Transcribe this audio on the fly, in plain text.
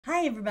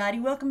Hi everybody,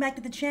 welcome back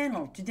to the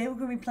channel. Today we're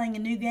going to be playing a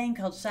new game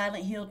called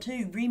Silent Hill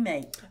 2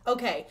 Remake.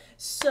 Okay,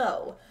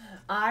 so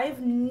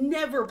I've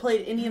never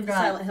played any of the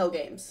Silent Hill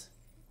games.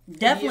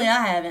 Definitely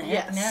I haven't.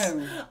 Heck Yes.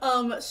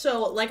 no.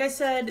 So like I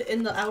said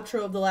in the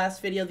outro of the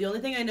last video, the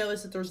only thing I know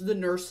is that there's the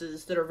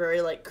nurses that are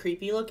very like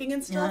creepy looking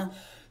and stuff. Yeah.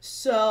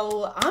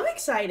 So I'm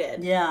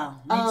excited. Yeah,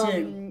 me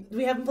too.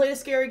 We haven't played a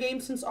scary game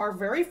since our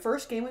very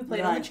first game we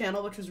played on the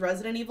channel, which was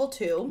Resident Evil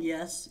 2.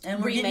 Yes, and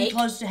we're getting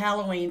close to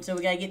Halloween, so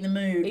we gotta get in the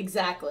mood.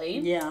 Exactly.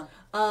 Yeah.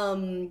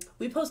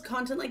 We post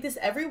content like this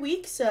every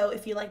week, so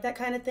if you like that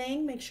kind of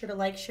thing, make sure to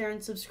like, share,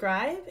 and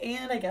subscribe,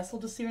 and I guess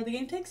we'll just see where the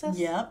game takes us.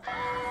 Yep.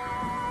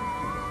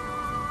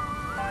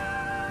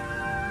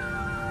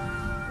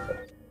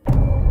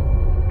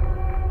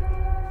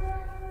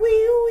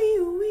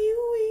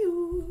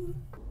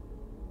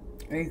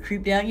 Are you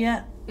creeped out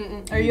yet?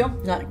 Are you?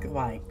 Not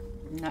quite.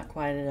 Not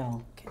quite at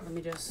all. Okay, let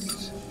me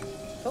just...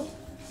 Oh,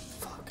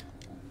 fuck.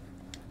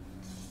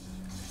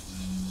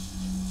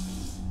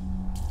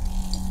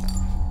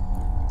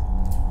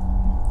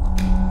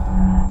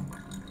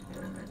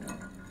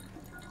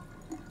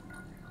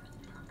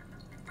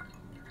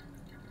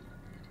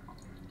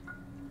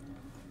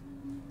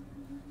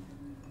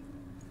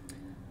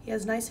 He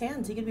has nice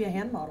hands. He could be a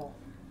hand model.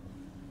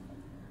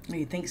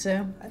 You think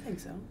so? I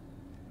think so.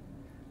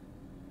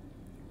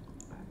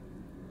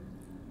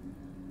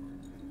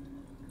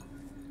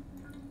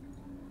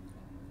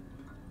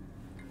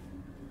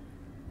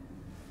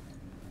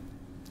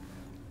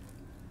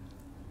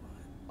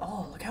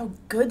 Oh, look how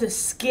good the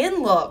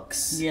skin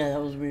looks. Yeah,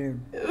 that was weird.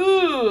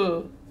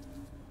 Ooh.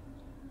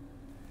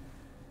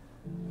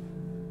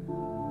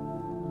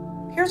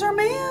 Here's our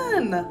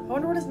man. I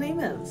wonder what his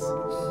name is.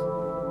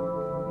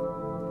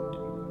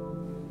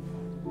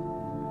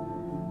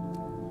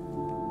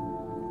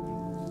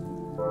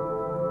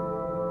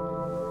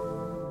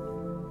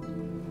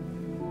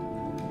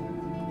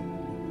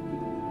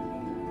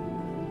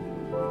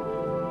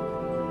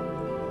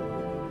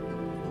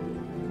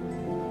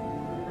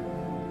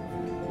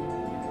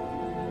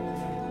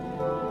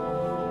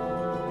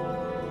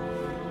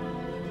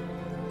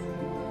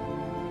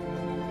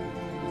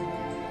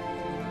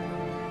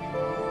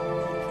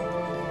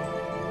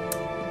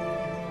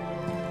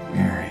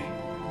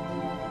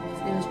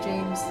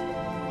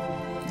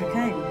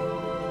 Okay.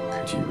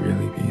 Could you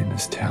really be in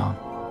this town?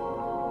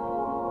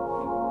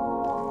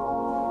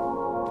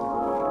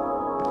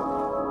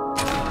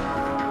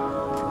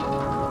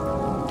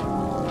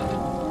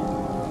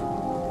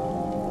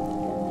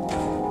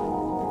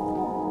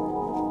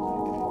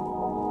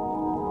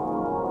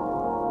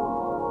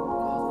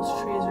 Oh, those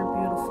trees are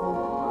beautiful.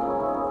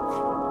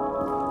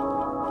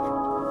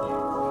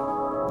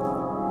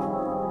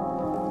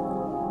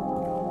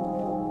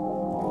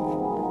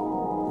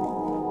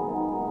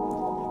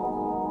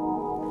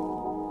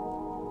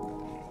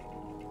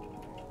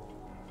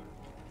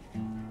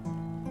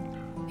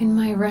 In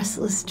my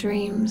restless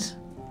dreams,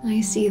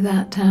 I see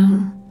that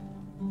town.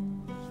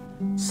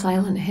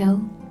 Silent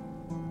Hill.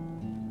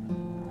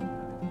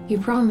 You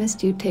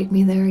promised you'd take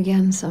me there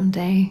again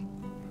someday,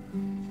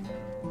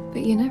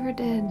 but you never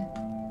did.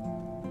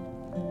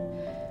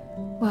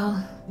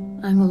 Well,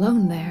 I'm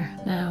alone there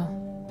now,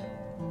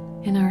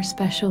 in our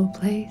special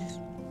place,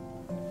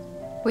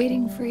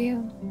 waiting for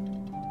you.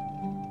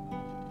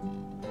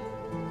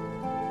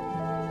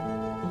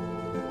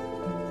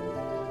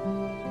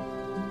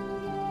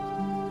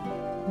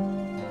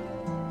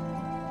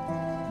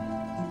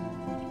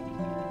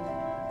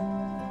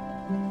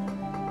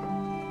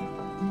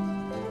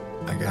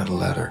 I got a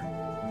letter.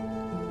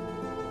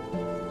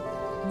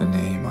 The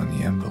name on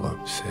the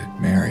envelope said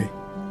Mary.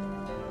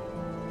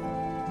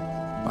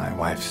 My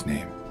wife's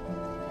name.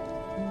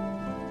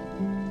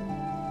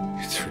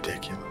 It's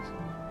ridiculous.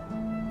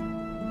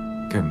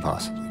 Couldn't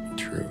possibly be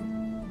true.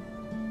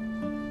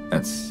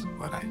 That's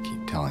what I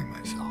keep telling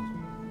myself.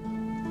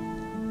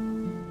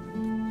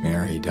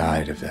 Mary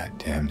died of that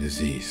damn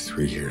disease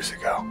 3 years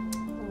ago.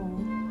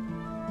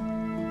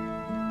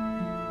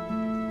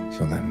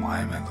 So then why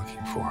am I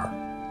looking for her?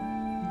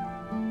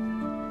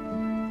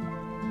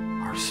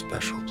 Our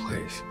special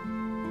place.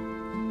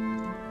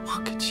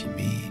 What could she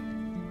mean?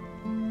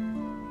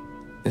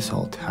 This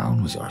whole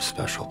town was our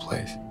special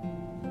place.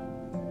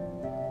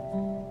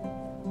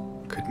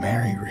 Could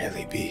Mary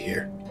really be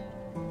here?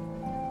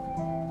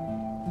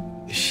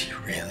 Is she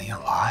really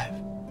alive?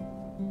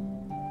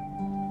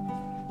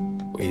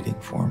 Waiting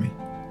for me?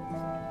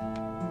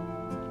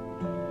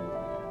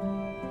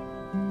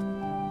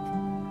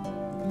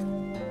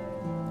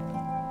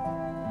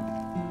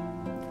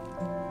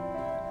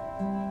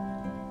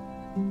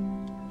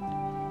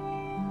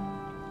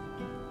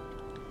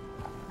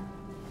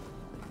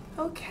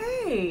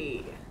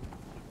 Okay.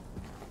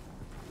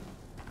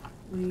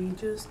 We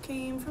just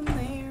came from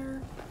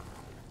there.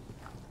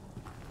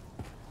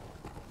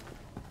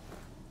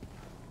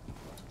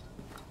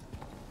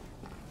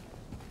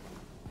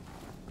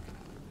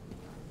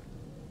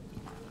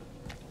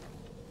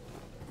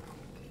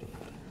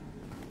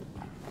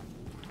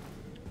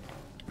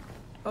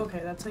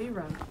 Okay, that's how you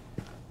run.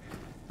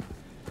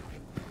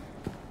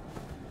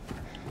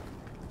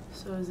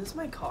 So is this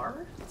my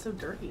car? It's so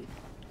dirty.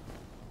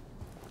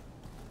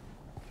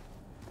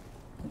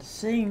 Let's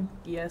see.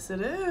 Yes, it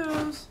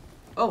is.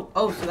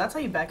 Oh, so that's how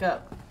you back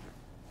up.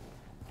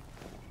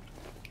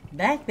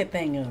 Back the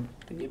thing up.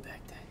 When you back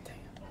that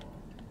thing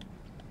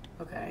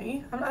up.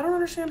 Okay. I don't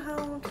understand how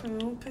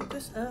to pick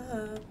this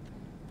up.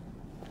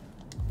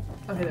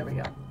 Okay, there we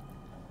go.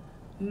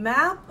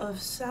 Map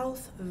of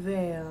South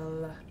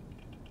Vale.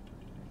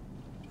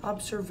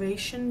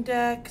 Observation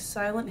deck,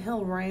 Silent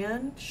Hill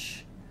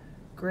Ranch,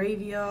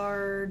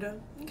 graveyard.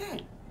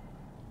 Okay.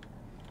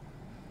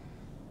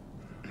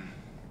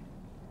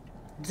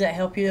 Does that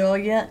help you at all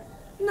yet?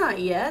 Not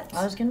yet.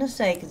 I was gonna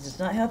say, because it's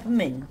not helping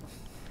me.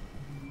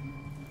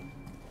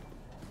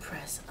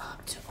 Press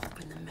up to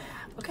open the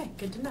map. Okay,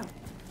 good to know.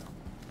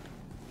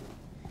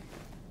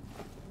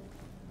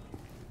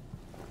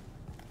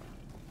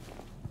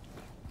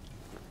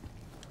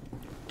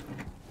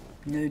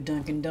 No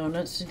Dunkin'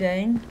 Donuts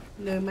today.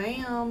 No,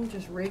 ma'am.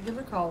 Just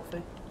regular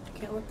coffee.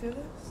 Can't look through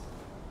this.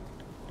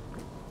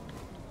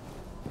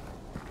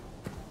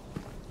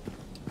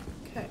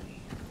 Okay.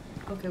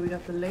 Okay, we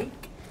got the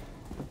lake.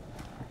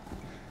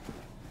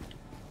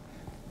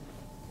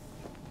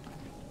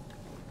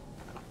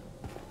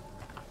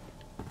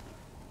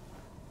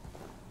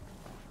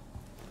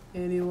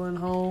 Anyone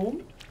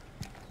home?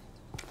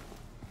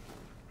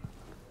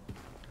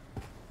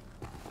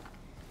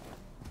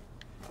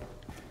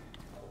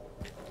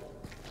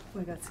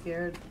 I got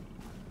scared.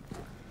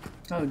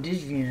 Oh, did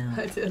you now?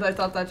 I did. I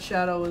thought that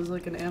shadow was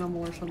like an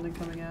animal or something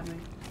coming at me.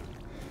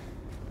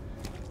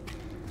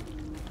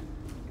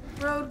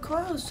 Road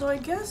closed, so I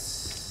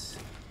guess...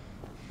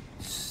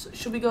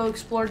 Should we go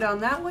explore down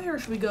that way or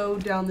should we go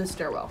down this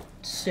stairwell?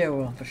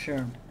 Stairwell, for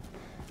sure.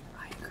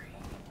 I agree.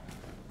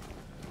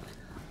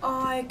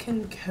 I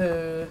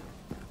concur.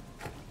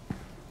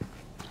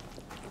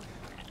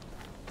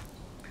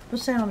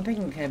 What's that on the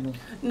picnic table?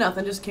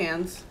 Nothing, just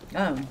cans.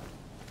 Oh.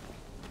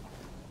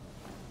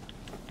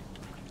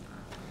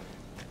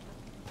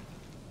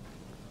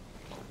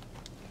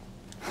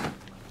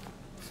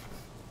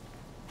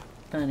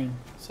 Funny.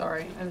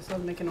 Sorry, I just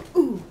started making a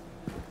ooh.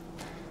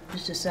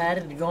 Just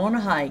decided to go on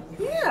a hike.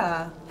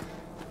 Yeah.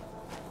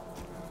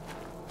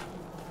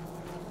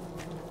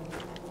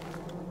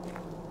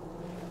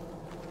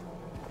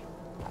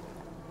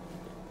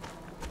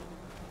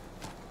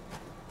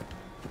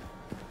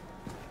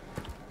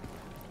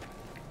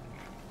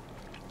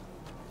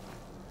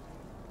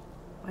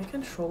 My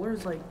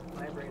controller's like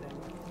vibrating.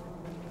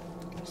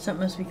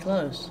 Something must be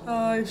close.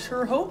 I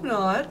sure hope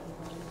not.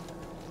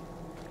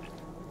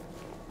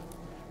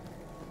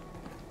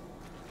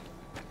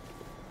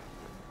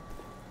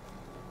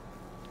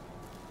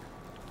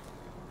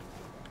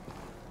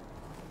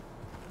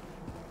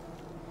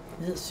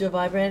 Is it still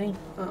vibrating?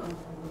 Uh-uh.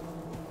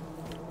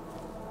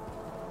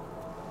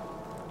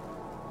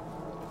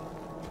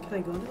 Can I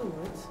go into the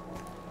woods?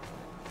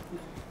 No.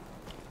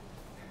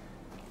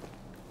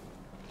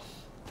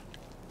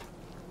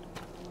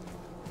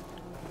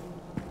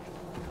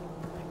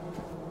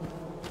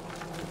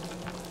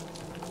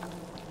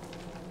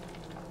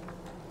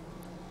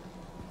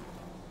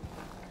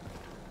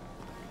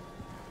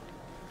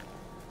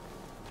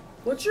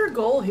 What's your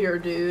goal here,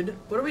 dude?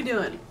 What are we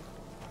doing?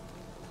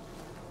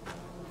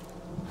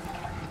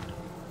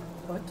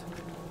 What?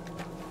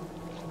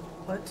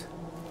 What?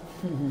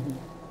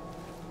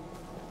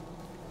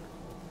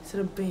 Is it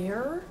a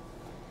bear?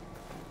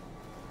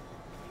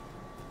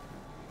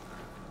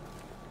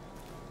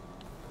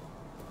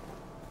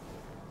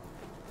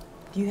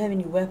 Do you have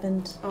any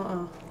weapons?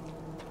 Uh-uh.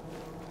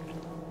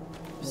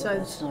 Besides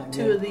that's not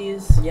two good. of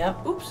these.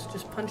 Yep. Oops,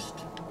 just punched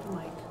the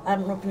mic. I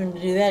don't know if you're going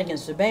to do that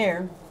against a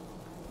bear.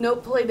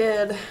 Nope, play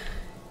dead.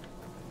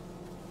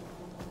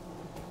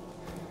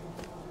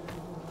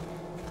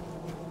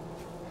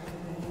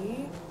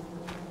 Okay.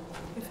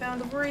 We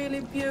found a really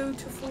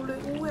beautiful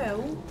little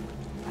well.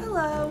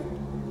 Hello.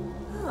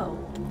 Oh.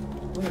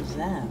 What is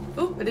that?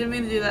 Oop, I didn't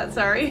mean to do that,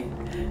 sorry.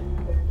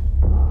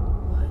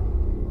 What?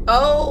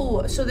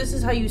 Oh, so this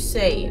is how you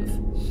save.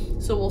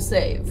 So we'll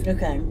save.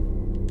 Okay.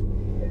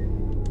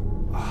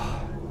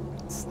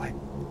 It's like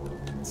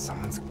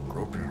someone's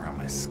groping around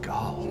my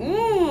skull.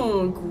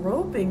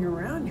 Groping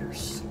around your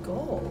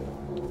skull.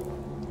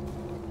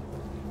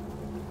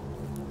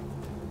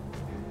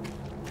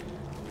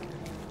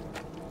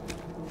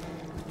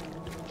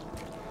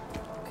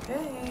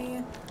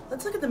 Okay,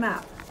 let's look at the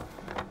map.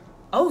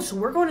 Oh, so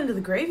we're going into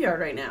the graveyard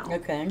right now.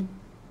 Okay.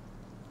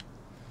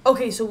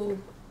 Okay, so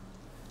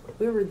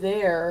we were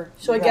there.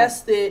 So I Right.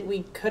 guess that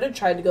we could have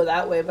tried to go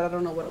that way, but I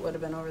don't know what it would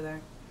have been over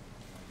there.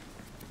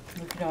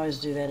 We can always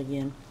do that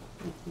again.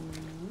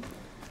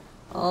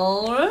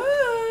 All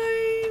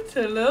right,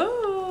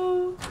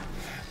 hello.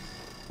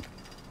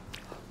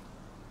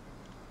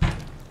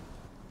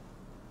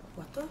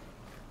 What the?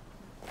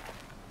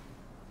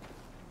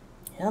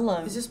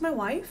 Hello. Is this my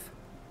wife?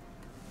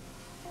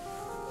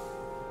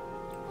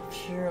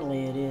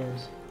 Surely it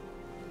is.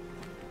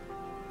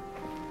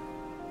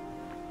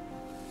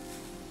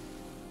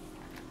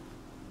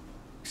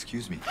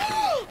 Excuse me.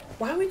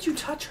 Why would you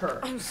touch her?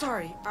 I'm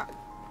sorry.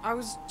 I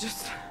was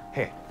just...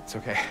 Hey, it's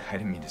okay. I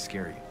didn't mean to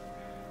scare you.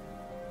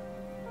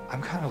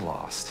 I'm kind of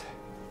lost.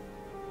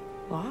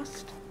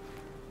 Lost?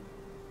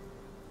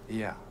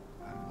 Yeah,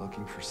 I'm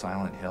looking for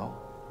Silent Hill.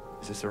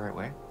 Is this the right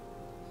way?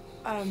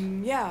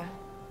 Yeah.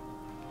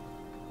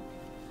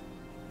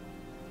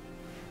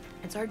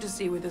 It's hard to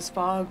see with this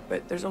fog,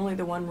 but there's only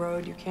the one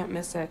road. You can't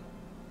miss it.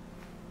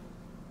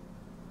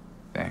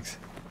 Thanks.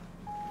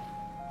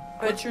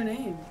 What's your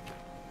name?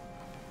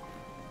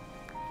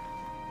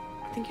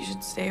 I think you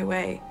should stay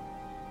away.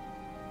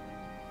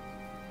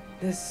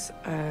 This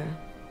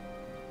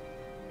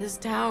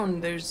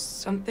town, there's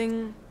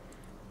something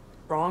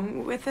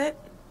wrong with it.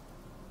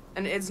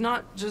 And it's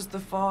not just the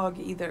fog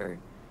either.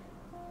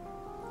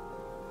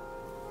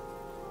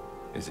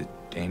 Is it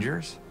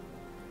dangerous?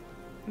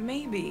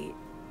 Maybe.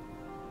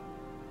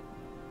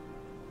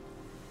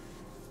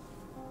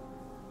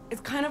 It's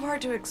kind of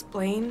hard to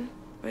explain,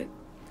 but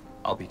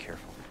I'll be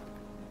careful.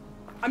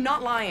 I'm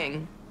not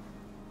lying.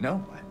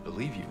 No, I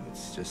believe you.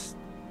 It's just...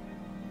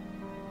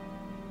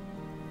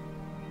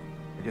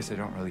 I guess I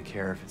don't really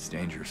care if it's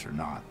dangerous or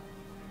not.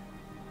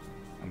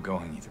 I'm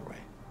going either way.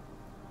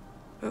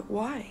 But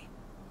why?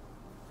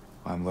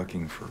 I'm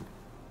looking for...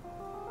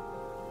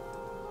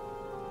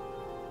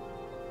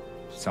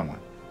 someone.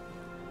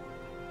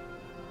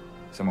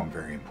 Someone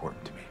very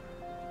important to me.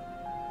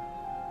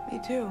 Me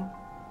too.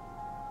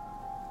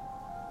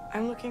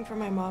 I'm looking for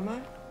my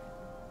mama.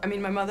 I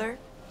mean, my mother.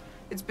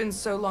 It's been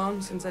so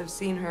long since I've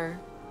seen her.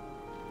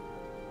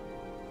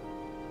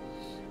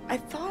 I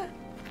thought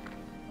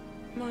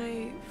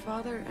my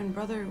father and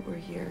brother were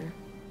here,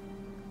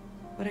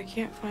 but I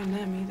can't find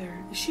them either.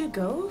 Is she a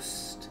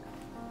ghost?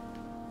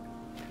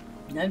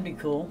 That'd be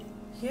cool.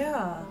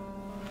 Yeah.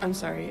 I'm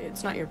sorry,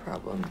 it's not your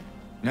problem.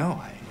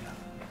 No,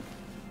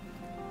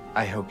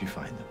 I hope you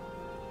find them.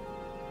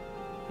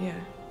 Yeah,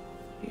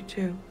 you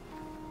too.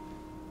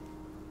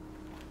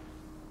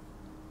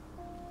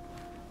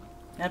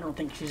 I don't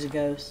think she's a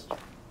ghost.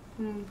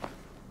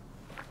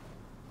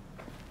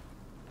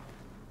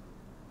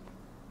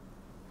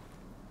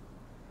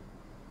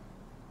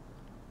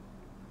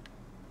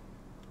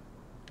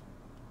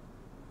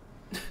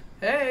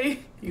 Hey,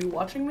 you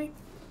watching me?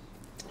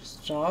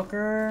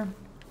 Stalker.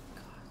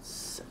 God,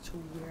 such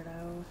a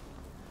weirdo.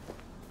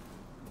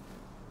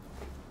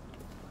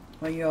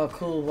 Well, you're all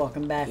cool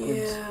walking backwards.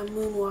 Yeah,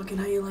 moonwalking.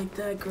 How you like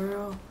that,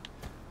 girl?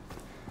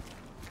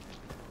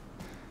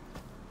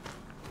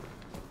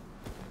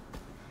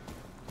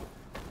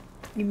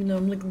 Even though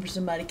I'm looking for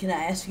somebody, can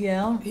I ask you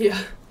out? Yeah.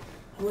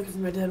 I'm looking for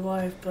my dead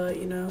wife, but,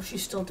 you know,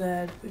 she's still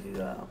dead. We could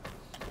go out.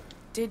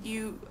 Did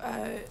you,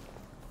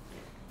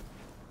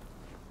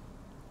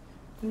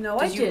 No,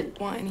 I did didn't.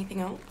 you want anything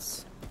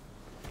else?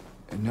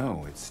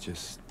 No, it's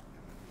just...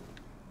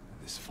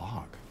 this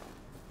fog.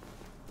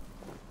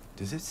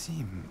 Does it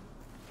seem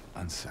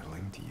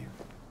unsettling to you?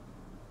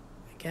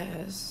 I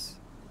guess.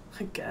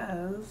 I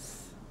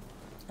guess.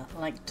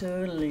 Like,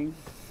 totally.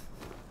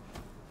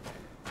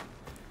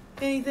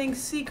 Anything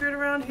secret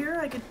around here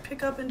I could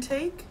pick up and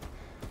take?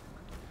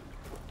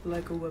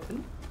 Like a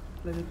weapon?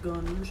 Like a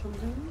gun or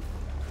something?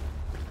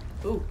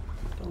 Oh,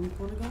 don't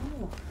want to go in the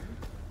water.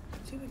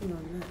 Let's see if we can go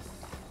in this.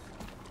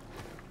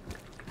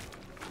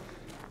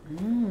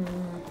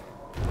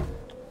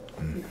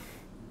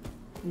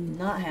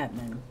 Not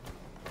happening.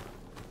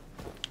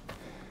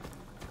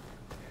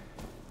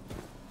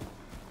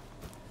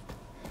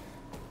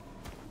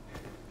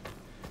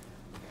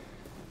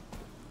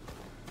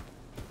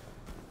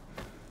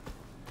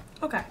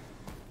 Okay.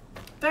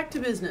 Back to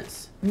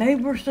business.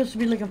 Maybe we're supposed to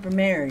be looking for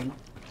Mary.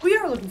 We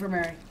are looking for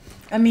Mary.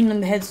 I mean,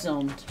 in the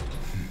headstones.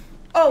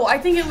 Oh, I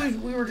think it was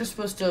we were just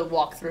supposed to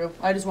walk through.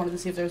 I just wanted to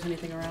see if there was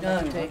anything around I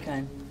Oh, could take.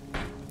 okay.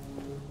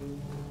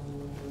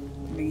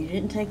 But you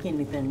didn't take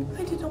anything.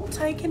 I didn't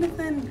take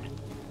anything.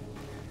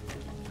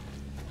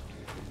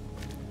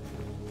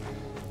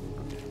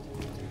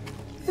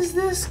 Is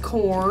this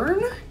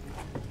corn?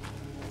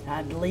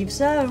 I believe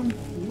so.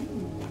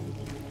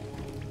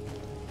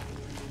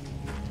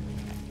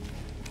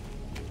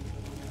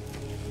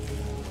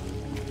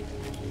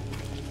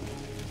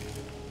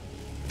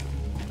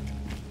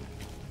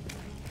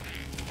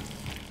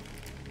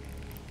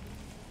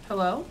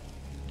 Hello?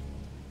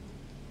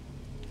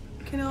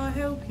 Can I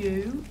help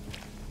you?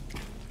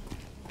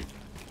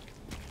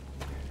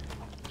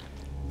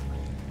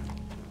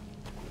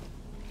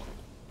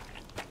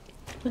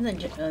 What's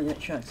that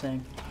truck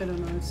saying? I don't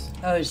know. It's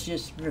Oh, it's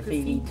just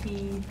graffiti.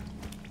 graffiti.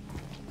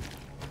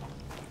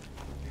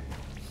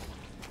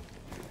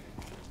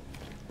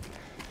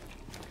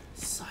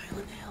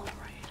 Silent Hill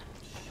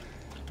Ranch.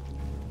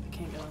 I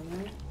can't go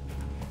in there.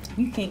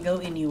 You can't go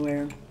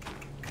anywhere.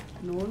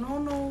 No, no,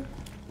 no.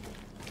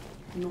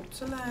 Not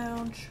so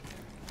lounge.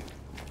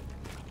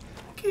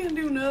 Can't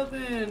do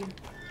nothing.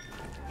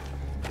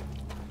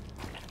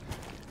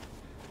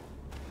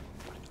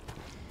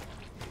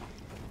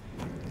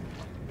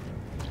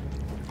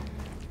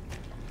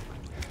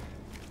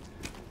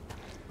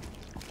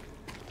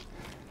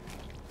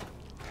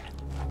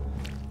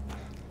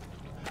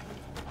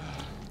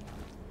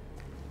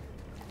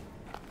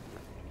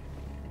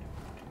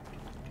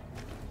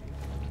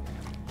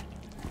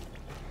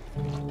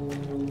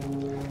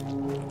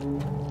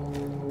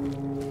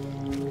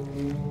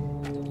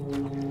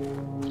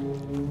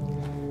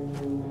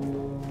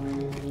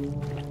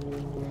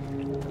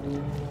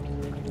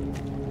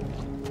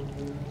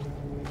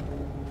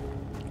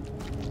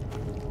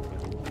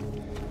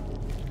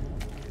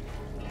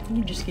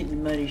 You just get the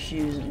muddy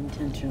shoes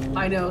intentionally.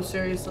 I know,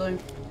 seriously.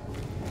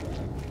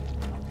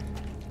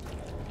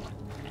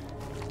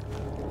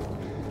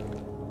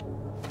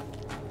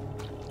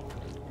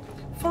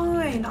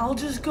 Fine, I'll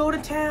just go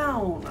to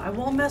town. I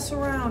won't mess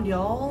around,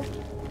 y'all.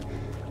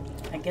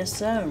 I guess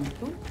so.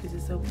 Ooh, is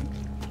this open?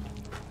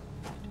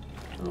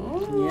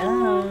 Oh.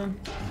 Yeah.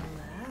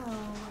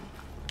 Wow.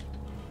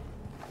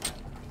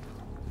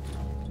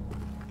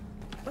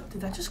 What,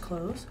 did that just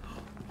close?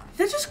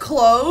 Did that just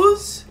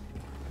close?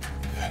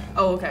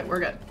 Oh, okay, we're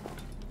good.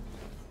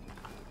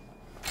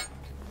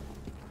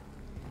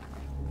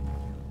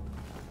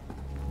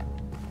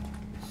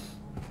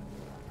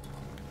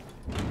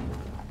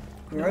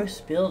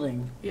 Gross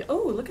building. Yeah.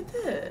 Oh, look at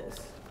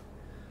this.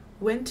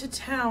 Went to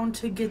town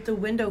to get the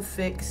window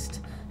fixed.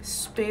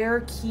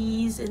 Spare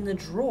keys in the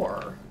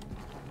drawer.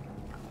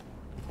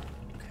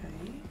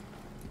 Okay.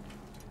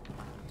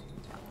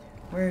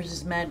 Where's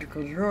this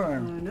magical drawer? I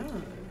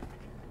know.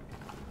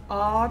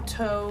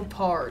 Auto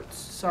parts.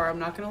 Sorry, I'm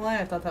not gonna lie.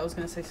 I thought that was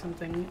gonna say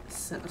something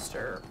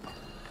sinister.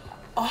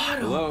 Auto.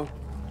 Hello?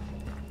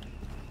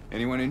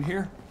 Anyone in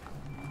here?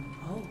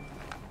 Oh.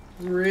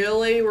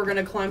 Really? We're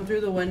gonna climb through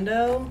the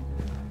window?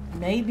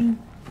 Maybe.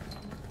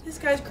 This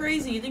guy's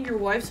crazy. You think your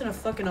wife's in a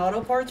fucking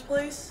auto parts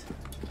place?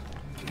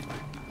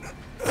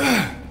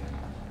 God,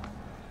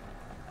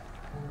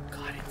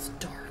 it's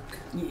dark.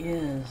 It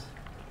is.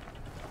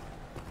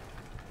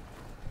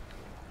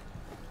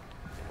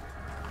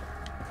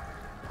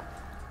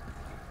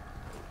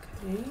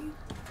 Okay.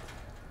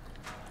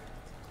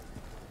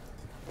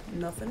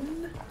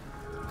 Nothing.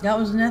 That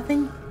was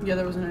nothing? Yeah,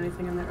 there wasn't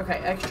anything in there.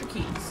 Okay, extra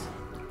keys.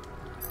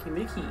 Give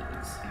me the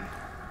keys.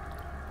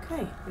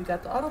 Okay, we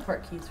got the auto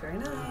part keys. Very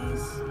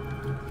nice.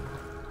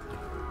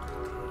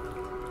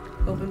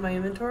 Open my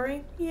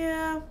inventory.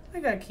 Yeah, I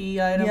got key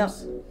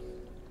items.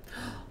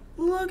 Yep.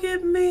 Look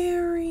at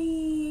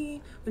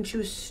Mary when she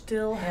was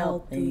still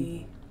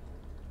healthy.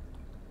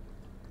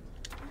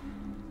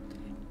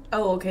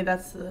 Oh, okay,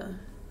 that's the...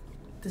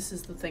 This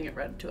is the thing it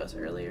read to us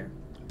earlier.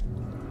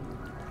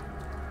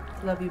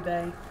 Love you,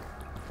 bae.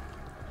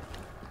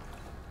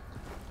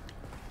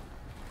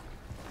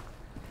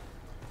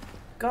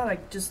 God, I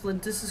just...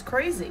 This is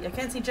crazy. I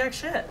can't see jack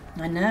shit.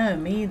 I know,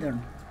 me either.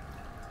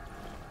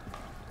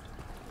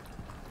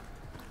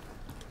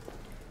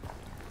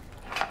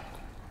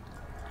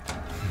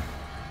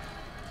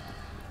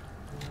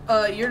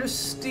 You're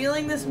just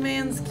stealing this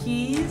man's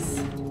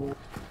keys?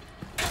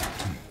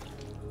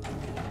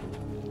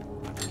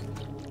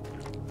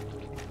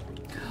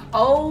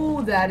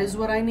 Oh, that is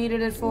what I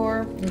needed it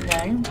for.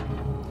 Okay.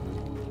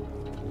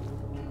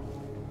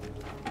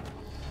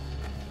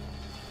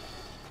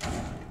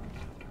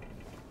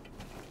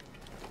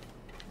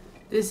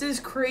 This is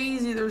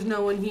crazy. There's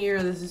no one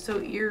here. This is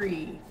so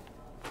eerie.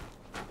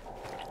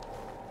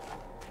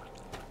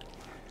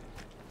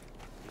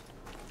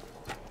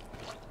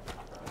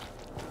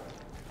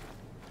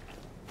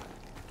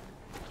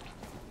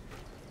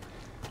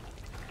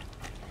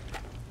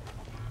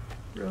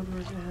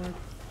 Roadwork ahead.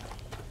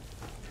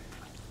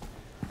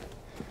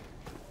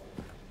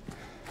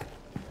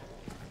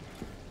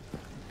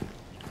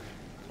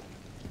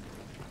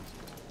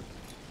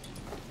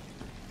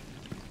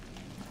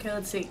 Okay,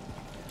 let's see.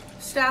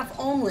 Staff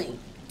only.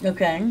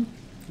 Okay.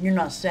 You're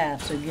not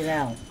staff, so get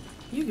out.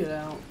 You get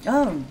out.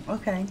 Oh,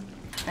 okay.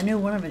 I knew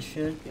one of us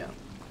should. Yeah.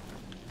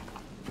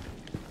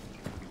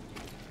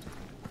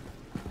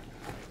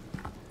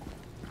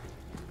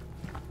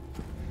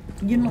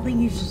 You don't think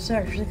you should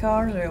search the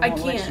cars, or it I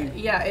won't let can't.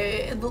 you?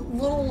 Yeah, the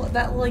little,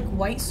 that like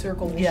white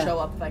circle will Yeah. show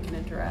up if I can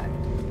interact.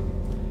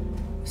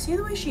 See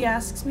the way she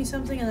asks me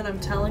something and then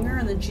I'm telling her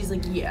and then she's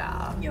like,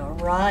 yeah. You're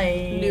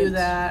right. Knew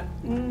that.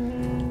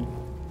 Mm-hmm.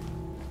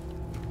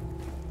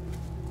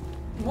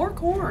 More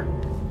corn.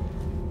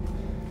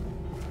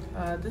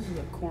 This is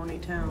a corny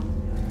town.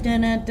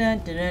 Dun, dun, dun,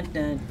 dun, dun,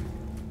 dun.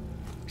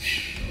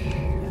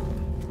 Yep.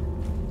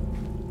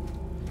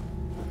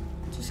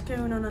 Just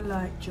going on a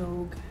light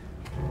jog.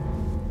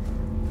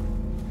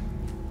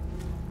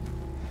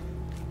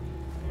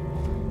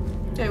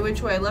 Okay,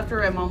 which way? Left or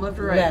right, Mom? Left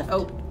or right? Left.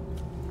 Oh.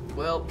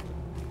 Well,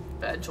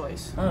 bad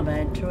choice. Oh,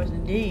 bad choice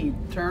indeed.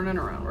 Turning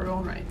around. We're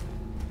going right.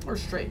 Or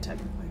straight,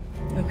 technically.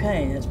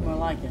 Okay, that's more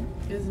like it.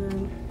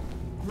 Isn't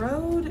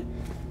road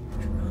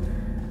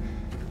runner.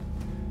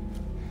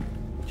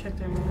 Check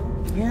their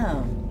mail.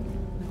 Yeah.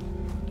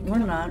 We're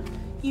not.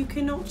 You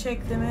cannot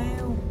check the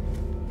mail.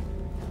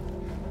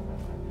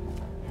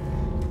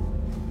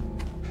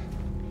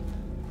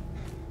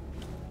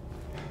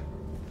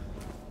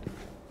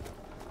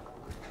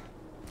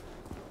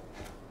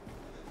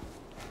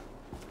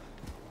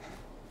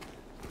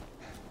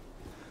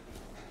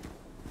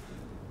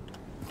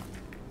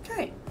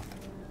 Okay.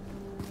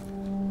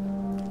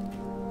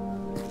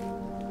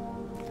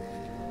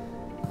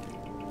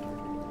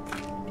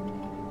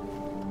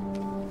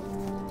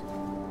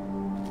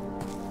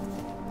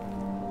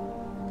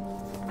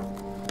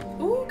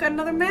 Ooh, got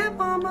another map,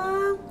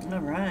 Mama. All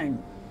right.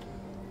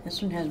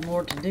 This one has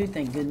more to do,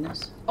 thank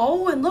goodness.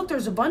 Oh, and look,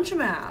 there's a bunch of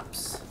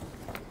maps.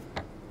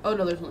 Oh,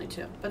 no, there's only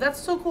 2. But that's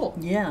so cool.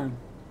 Yeah.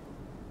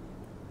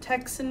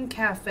 Texan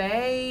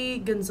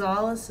Cafe,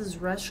 Gonzalez's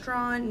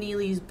Restaurant,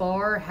 Neely's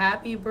Bar,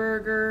 Happy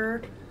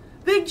Burger,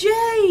 Big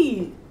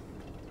J!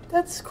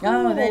 That's cool.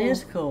 Oh, that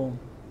is cool.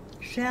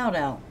 Shout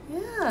out.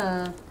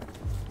 Yeah.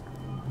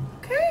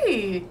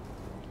 Okay.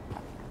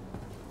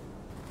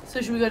 So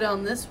should we go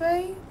down this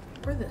way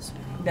or this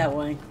way? That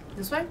way.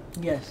 This way?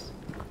 Yes.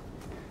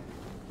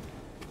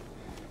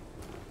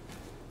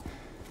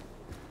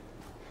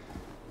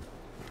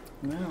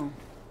 Well.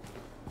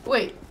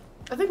 Wait,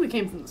 I think we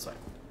came from this way.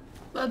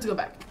 Let's go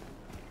back.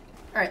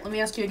 Alright, let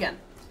me ask you again.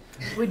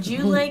 Would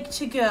you like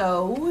to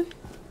go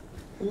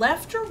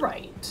left or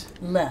right?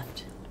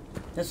 Left.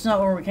 That's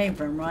not where we came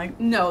from, right?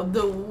 No,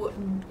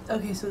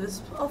 okay, so this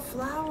is, oh,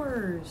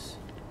 flowers.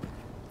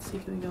 Let's see,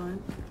 can we go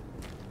in?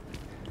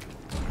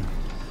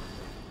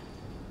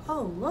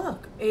 Oh,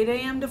 look, 8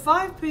 a.m. to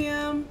 5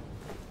 p.m.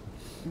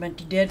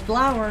 Bunch of dead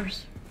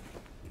flowers.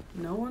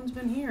 No one's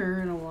been here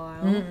in a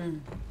while.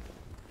 Mm-mm.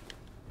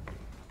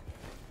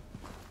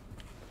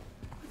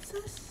 What's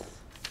this?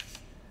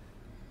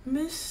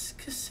 Miss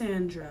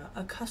Cassandra,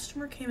 a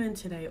customer came in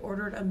today,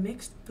 ordered a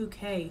mixed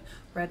bouquet,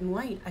 red and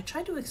white. I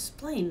tried to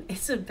explain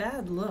it's a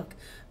bad look,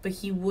 but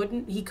he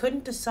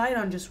couldn't decide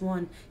on just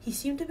one. He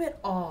seemed a bit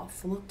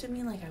off, looked at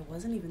me like I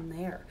wasn't even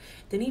there.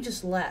 Then he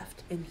just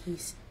left, and he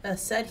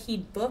said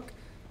he'd book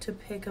to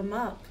pick him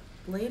up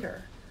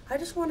later. I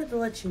just wanted to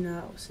let you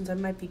know, since I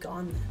might be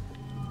gone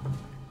then.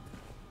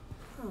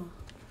 Huh.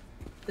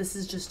 This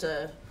is just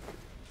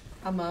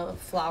I'm a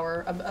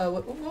flower.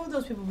 What would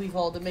those people be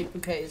called that make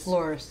bouquets?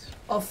 Florist.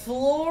 A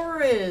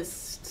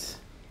florist.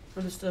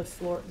 Or just a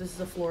floor. This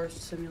is a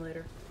florist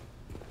simulator.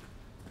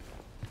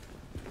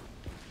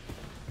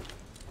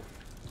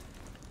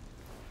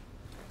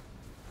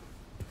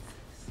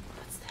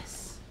 What's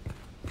this?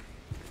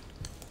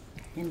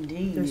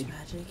 Indeed. There's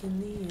magic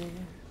in the air.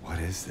 What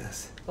is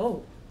this?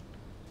 Oh.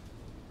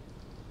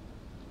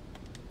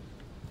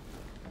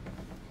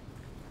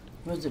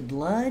 Was it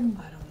blood?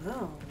 I don't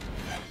know.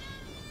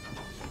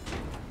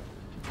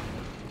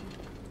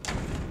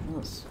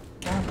 Let's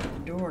stop at the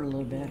door a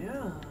little bit.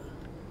 Yeah.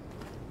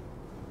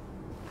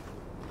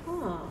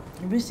 Huh.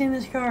 Have we seen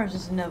this car or is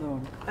this another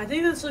one? I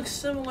think this looks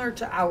similar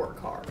to our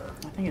car.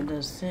 I think it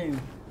does too.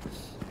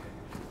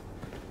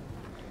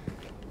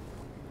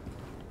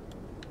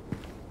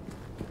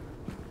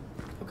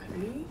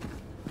 Okay.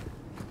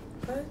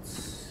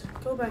 Let's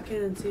go back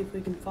in and see if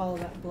we can follow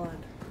that blood.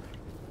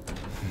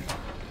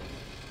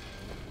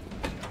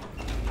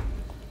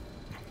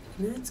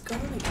 And then it's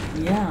gone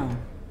again. Yeah.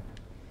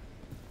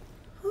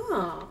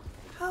 Huh.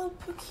 How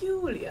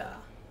peculiar.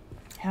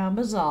 How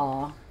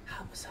bizarre.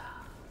 How bizarre.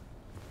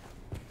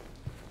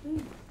 Hmm.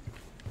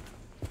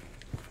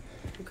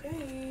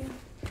 Okay.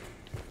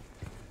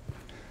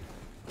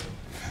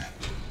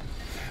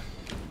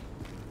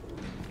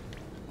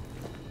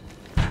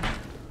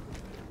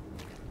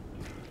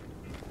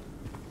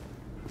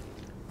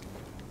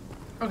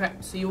 Okay,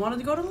 so you wanted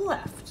to go to the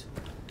left.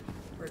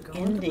 We're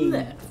going to the Indeed.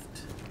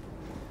 left.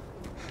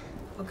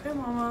 Okay,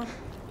 Mama.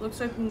 Looks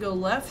like we can go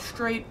left,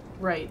 straight,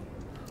 right.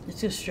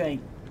 Let's go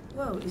straight.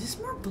 Whoa, is this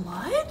more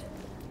blood?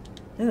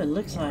 Ooh, it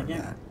looks like it.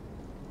 That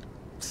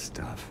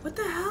stuff. What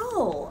the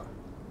hell?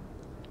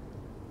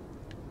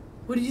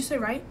 What did you say,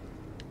 right?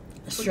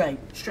 Straight.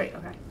 Straight,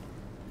 okay.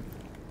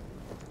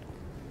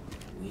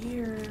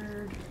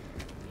 Weird.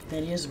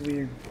 That is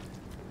weird.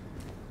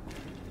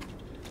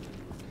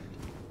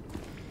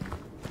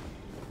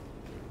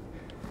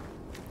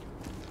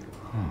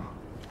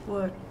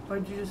 What?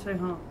 Why'd you just say,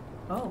 huh?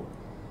 Oh.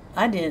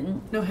 I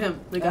didn't. No, him.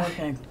 The guy.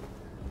 Okay.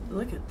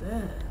 Look at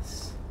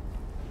this.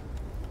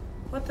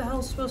 What the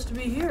hell's supposed to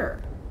be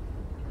here?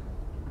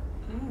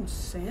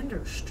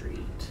 Sanders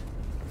Street.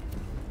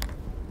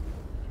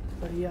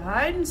 What are you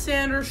hiding,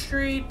 Sanders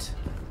Street?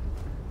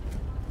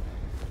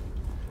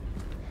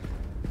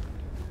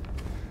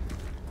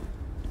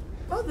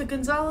 Oh, the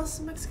Gonzalez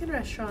Mexican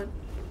restaurant.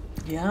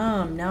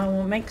 Yum. Now I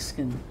want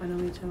Mexican. I know,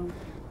 me too.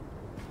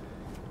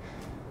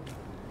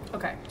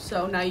 Okay,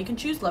 so now you can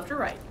choose left or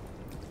right.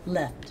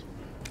 Left.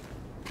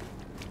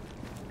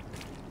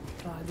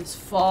 God, this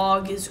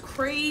fog is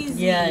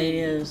crazy. Yeah, it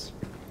is.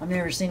 I've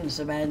never seen it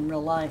so bad in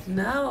real life.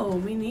 No,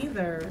 me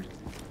neither.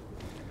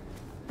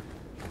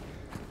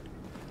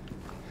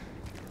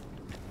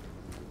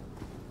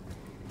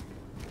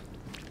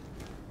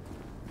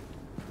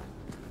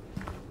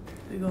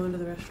 We go into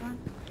the restaurant?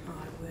 Oh,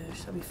 I wish.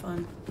 That'd be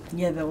fun.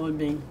 Yeah, that would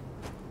be.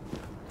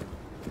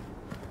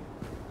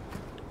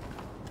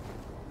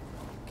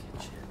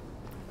 Kitchen.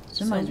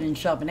 Somebody's been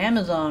shopping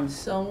Amazon.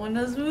 Someone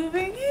is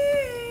moving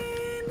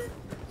in.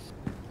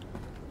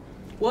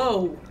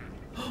 Whoa.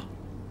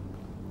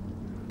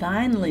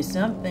 Finally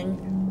something.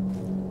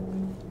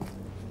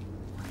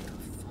 What the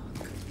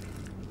fuck?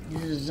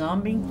 Is it a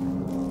zombie?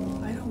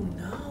 I don't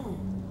know.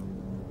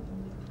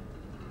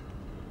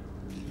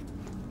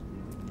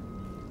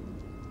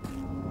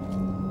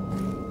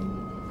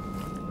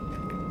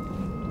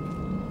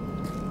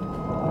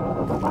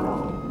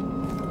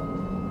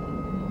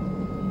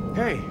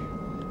 Hey,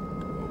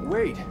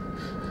 great.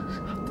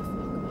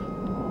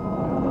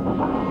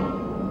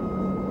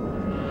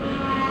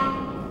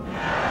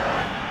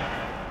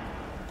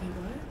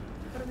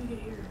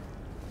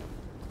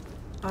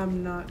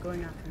 I'm not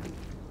going after him.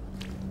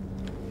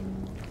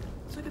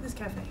 Let's look at this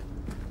cafe.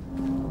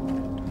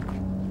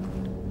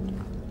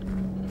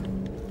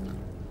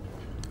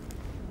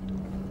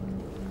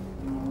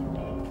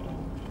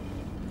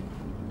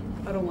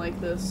 I don't like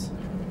this.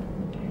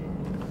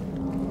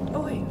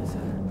 Oh wait, what's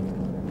that?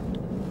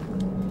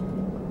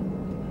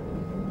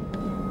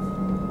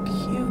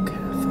 Cute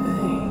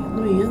cafe.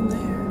 Let me in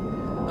there.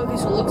 Okay,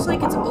 so it looks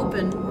like it's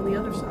open on the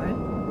other side.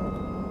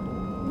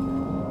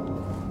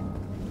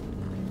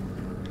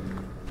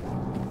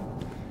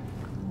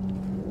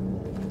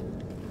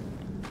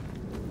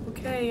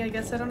 I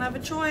guess I don't have a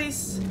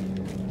choice.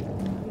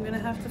 I'm gonna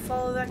have to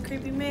follow that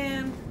creepy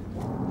man.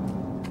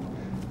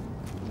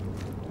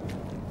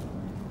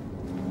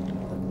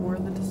 More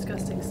of the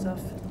disgusting stuff.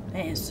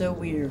 That is so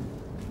weird.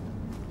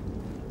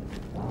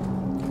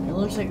 It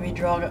looks like we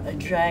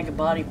drag a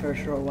body for a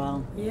short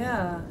while.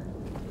 Yeah.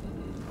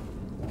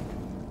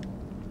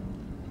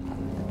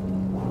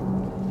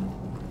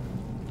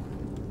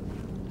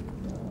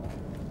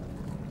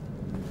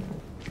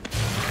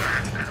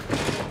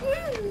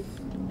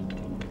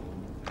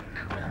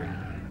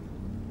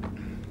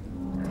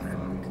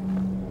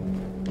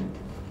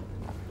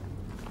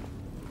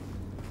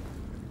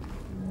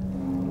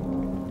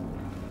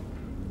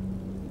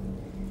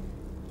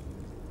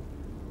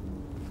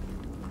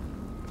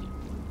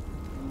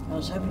 I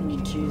was hoping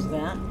you'd choose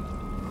that.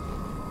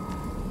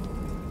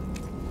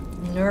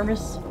 You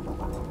nervous?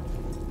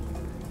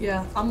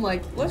 Yeah, I'm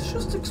like, let's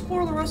just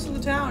explore the rest of the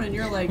town, and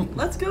you're like,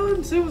 let's go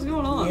and see what's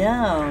going on.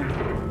 Yeah.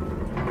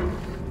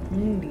 You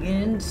need to get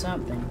into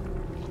something.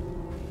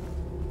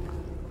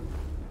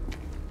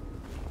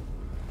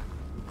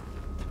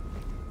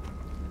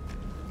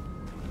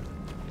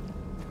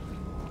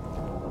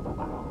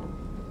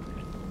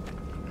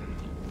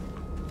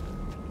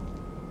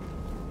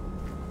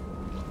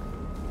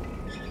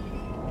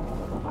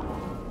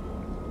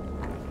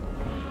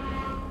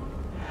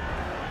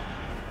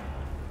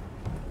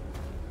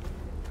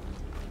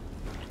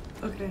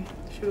 Okay,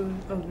 should we?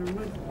 Oh, never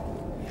mind.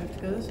 You have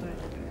to go this way.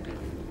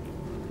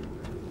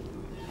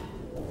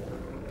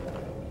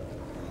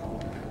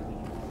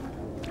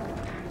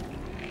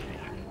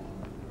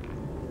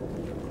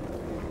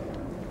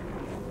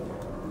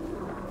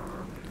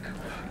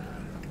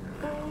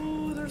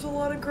 Oh, there's a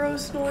lot of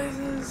gross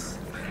noises.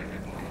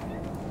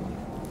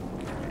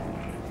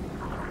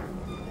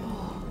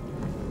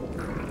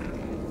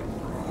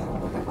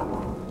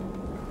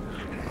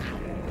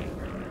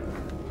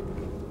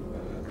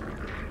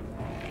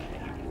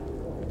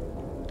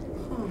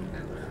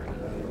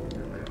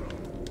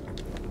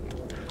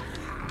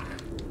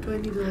 Do I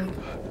need to, like,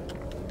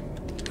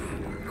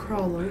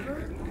 crawl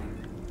over?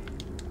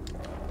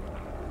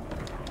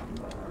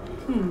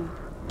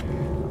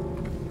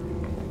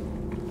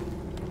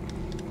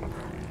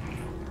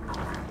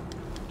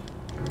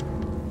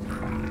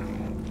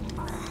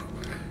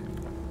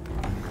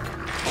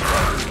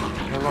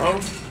 Hello?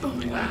 Oh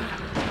my god.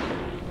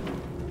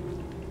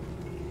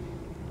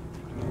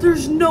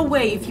 There's no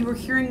way if you were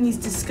hearing these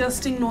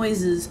disgusting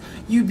noises,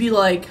 you'd be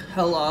like,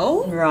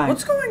 hello? Right.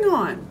 What's going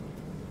on?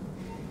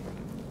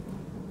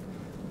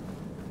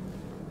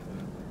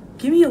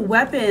 Give me a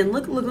weapon.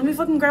 Look, let me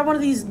fucking grab one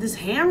of these, this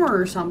hammer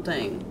or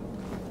something.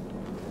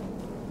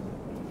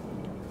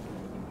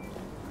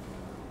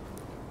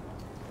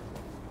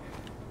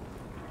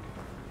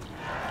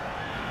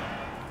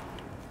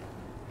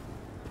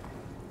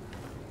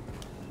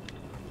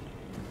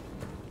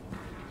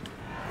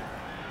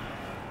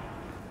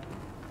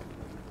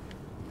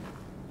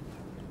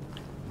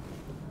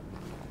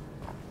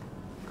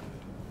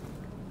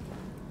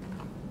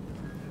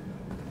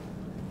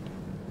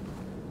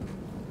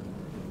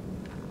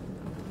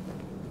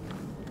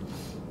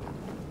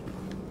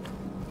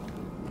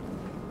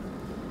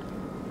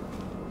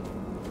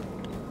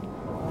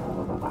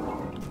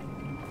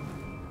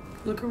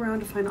 Look around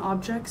to find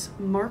objects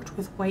marked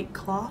with white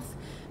cloth.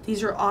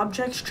 These are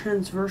objects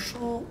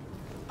transversal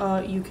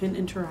you can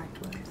interact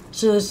with.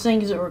 So those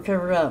things that were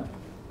covered up.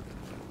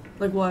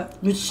 Like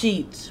what? With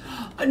sheets.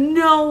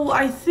 No,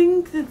 I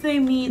think that they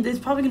mean there's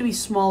probably going to be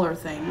smaller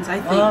things. I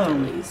think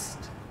at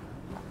least.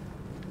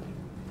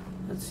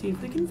 Let's see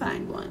if we can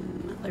find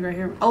one. Like right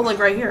here. Oh, like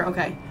right here.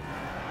 Okay.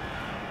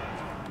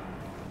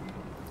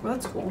 Well,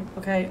 that's cool.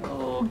 Okay.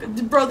 Oh,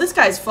 bro, this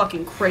guy's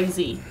fucking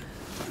crazy.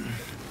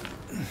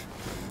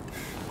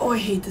 Oh, I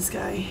hate this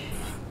guy.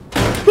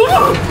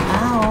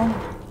 Ow.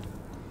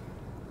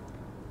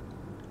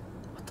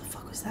 What the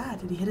fuck was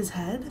that? Did he hit his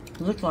head?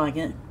 Looked like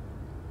it.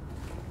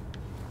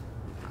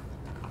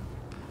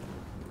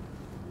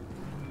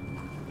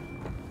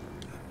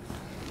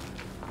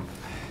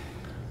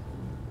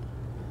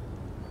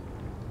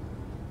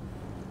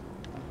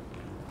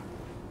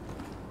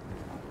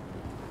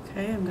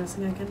 Okay, I'm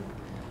guessing I can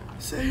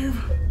Save.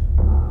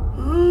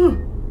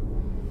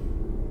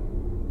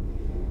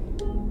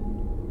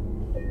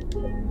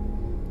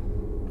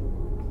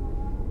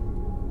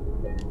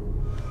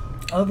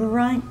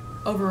 Overwrite?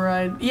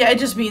 Override. Yeah, it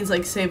just means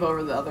like save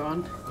over the other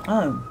one.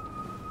 Oh.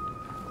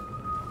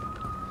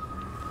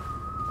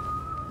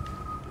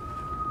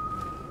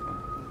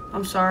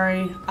 I'm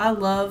sorry. I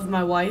love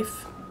my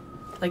wife,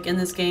 like in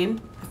this game.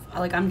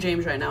 Like I'm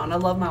James right now, and I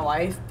love my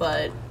wife,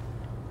 but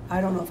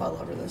I don't know if I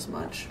love her this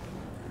much.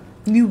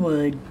 You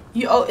would.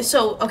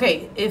 So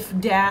okay, if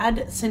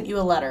Dad sent you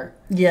a letter,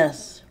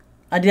 Yes.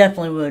 I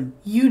definitely would.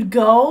 you'd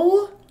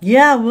go?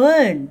 Yeah, I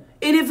would.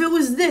 And if it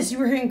was this, you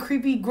were hearing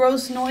creepy,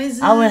 gross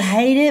noises? I would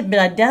hate it, but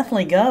I'd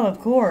definitely go, of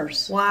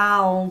course.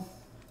 Wow.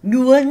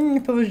 You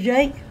wouldn't if it was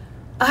Jake?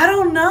 I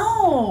don't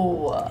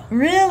know.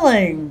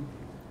 Really?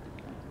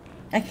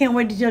 I can't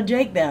wait to tell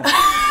Jake that.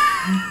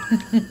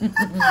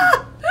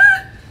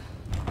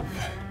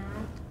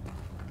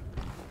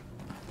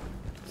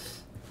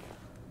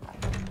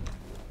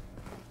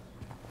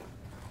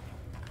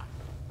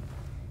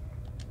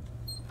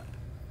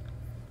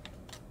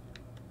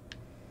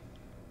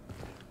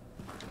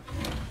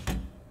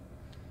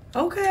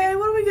 Okay,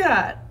 what do we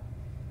got?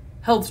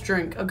 Health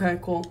drink. Okay,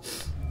 cool.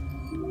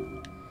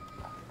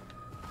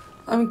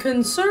 I'm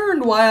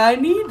concerned why I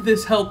need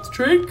this health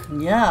drink.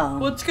 Yeah.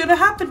 What's gonna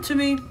happen to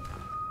me?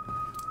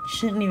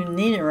 Shouldn't even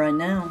need it right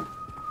now.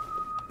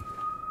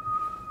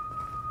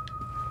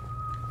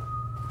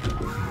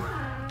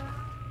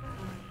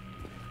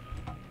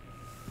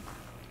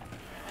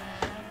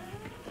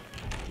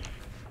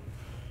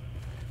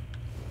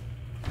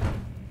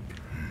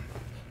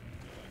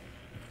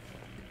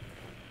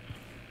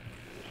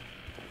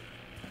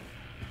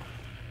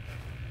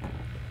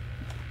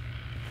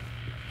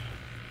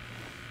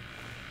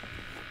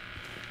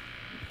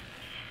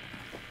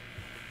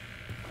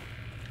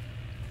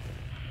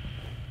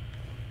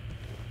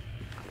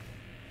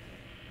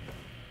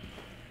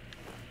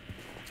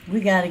 We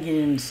gotta get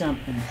into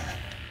something.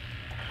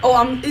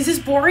 Oh, is this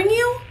boring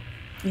you?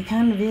 It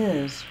kind of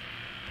is.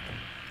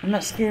 I'm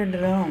not scared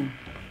at all.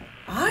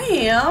 I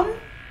am.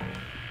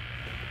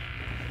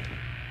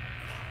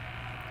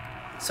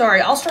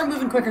 Sorry, I'll start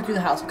moving quicker through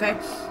the house, okay?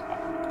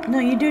 No,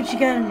 you do what you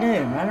gotta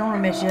do. I don't wanna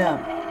mess you up.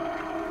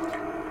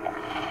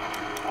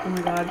 Oh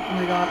my god, oh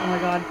my god, oh my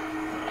god.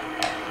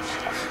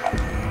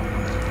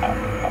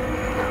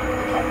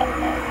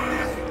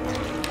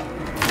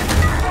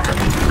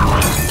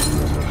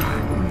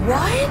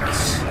 What?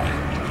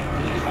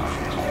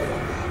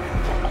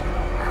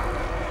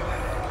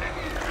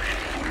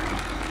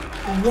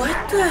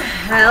 What the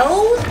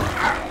hell?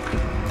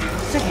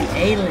 It's like an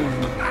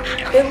alien.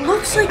 It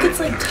looks like it's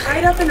like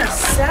tied up in a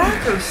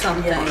sack or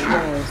something. Yeah, it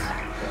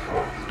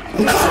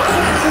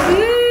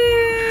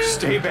does.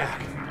 Stay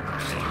back.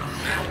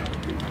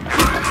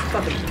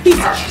 Fucking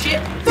piece of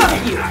shit.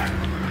 Fuck you.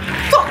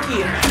 Fuck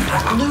you.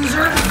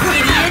 Loser.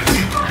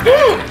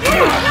 Idiot.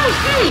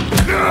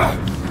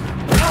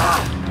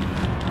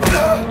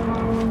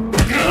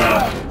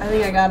 I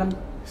think I got him.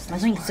 I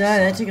think so.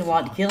 That took a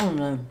lot to kill him,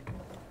 though.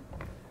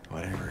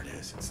 Whatever it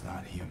is, it's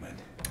not human.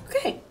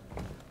 Okay.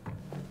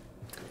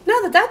 Now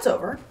that that's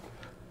over,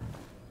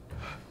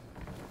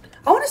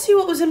 I want to see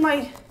what was in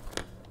my...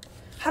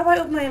 How do I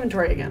open my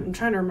inventory again? I'm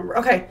trying to remember.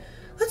 Okay,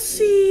 let's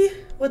see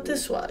what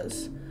this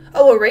was.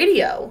 Oh, a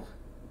radio.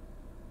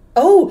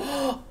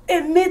 Oh,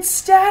 it emits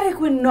static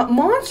when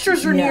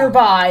monsters are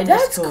nearby.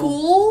 That's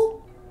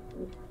cool.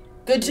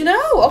 Good to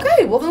know.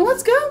 Okay, well then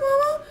let's go,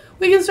 Mama.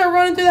 We can start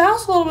running through the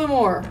house a little bit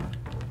more.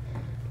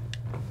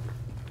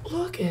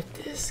 Look at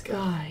this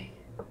guy.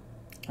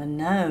 I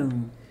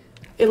know.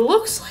 It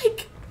looks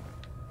like...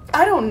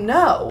 I don't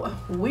know.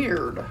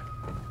 Weird.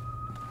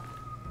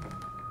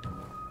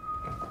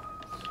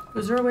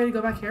 Is there a way to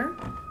go back here?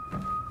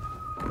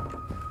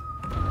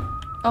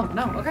 Oh,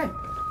 no. Okay.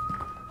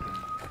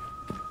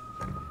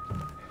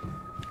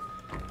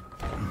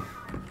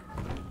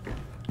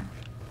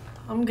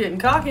 I'm getting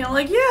cocky. I'm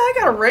like, yeah, I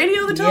got a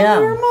radio that tells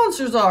me where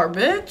monsters are,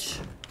 bitch.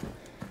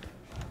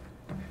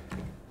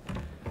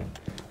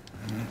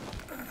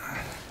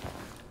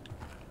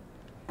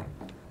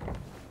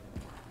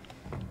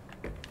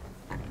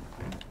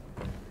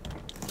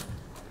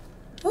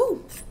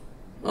 Oh.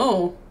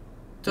 Oh.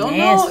 Don't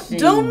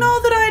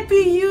know that I'd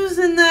be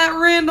using that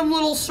random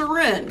little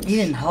syringe.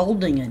 Even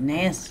holding it,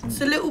 nasty. It's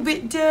a little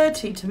bit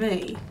dirty to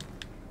me.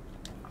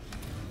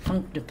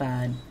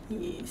 Punctified.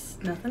 Yes,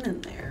 nothing in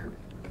there.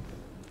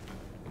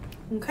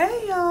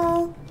 Okay,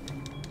 y'all.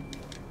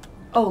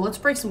 Oh, let's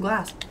break some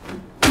glass.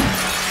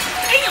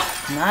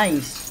 Damn!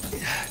 Nice.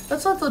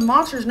 Let's let the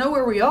monsters know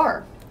where we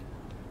are.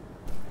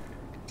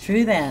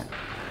 True that.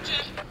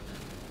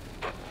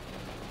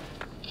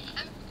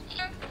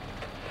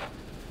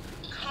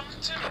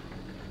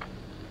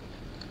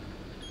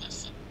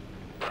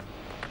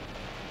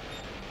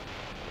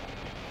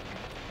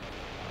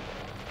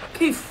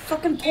 Okay,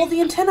 fucking pull the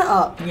antenna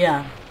up.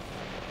 Yeah.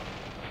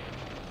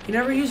 You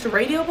never used a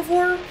radio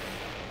before?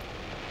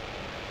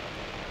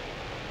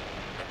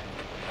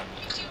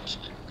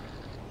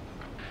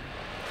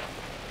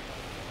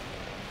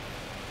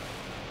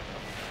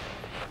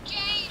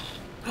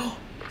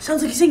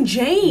 Sounds like he's saying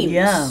James.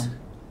 Yeah.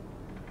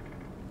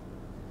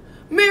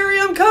 Mary,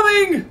 I'm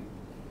coming!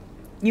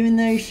 Even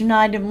though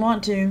Shania didn't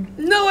want to.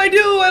 No, I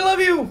do. I love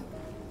you.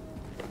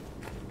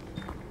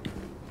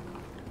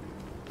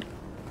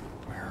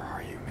 Where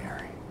are you,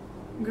 Mary?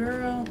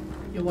 Girl,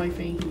 your wife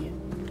ain't here.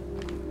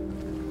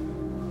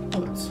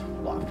 Oh, it's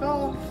locked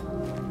off.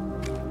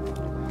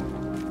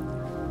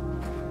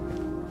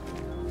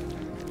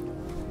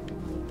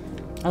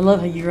 I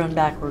love how you run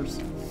backwards.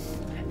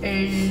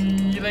 Hey,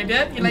 you like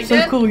that? You like It's so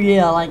that? cool,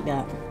 yeah, I like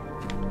that.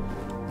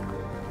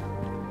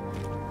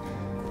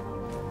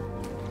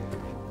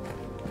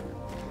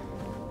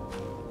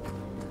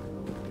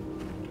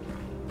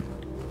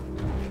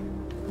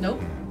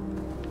 Nope.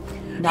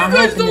 Not You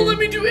guys don't happening. let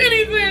me do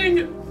anything!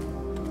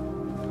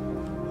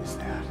 Is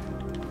that?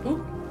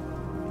 Ooh.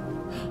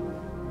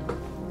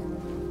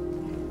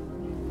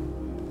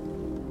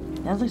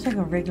 That looks like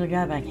a regular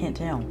guy, but I can't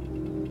tell.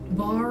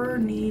 Bar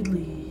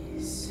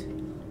Neely's.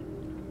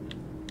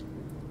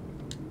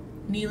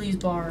 Neely's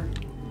bar.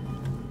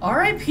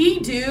 R.I.P.,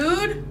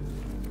 dude!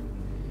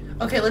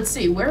 Okay, let's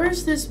see. Where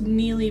is this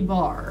Neely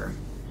bar?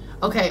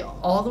 Okay,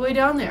 all the way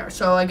down there.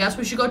 So I guess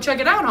we should go check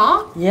it out,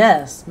 huh?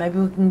 Yes, maybe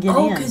we can get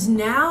Oh, in. because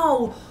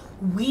now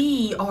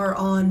we are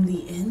on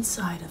the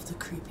inside of the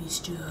creepy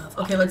stuff.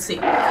 Okay, let's see.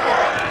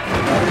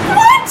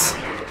 What?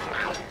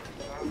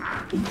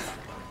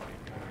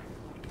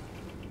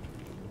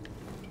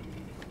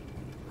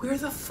 Where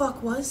the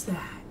fuck was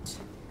that?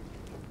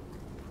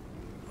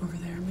 Over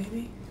there,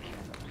 maybe?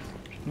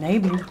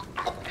 Maybe.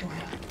 Oh,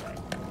 yeah.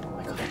 Oh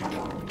my God.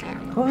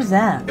 What was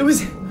that? It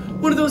was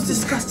one of those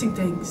disgusting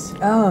things.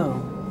 Oh.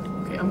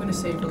 Okay, I'm gonna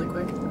save really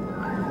quick.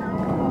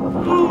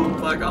 Oh,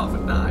 fuck off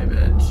and die,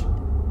 bitch.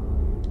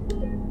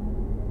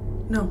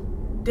 No.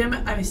 Damn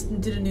it, I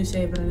did a new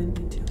save, but I didn't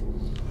mean to.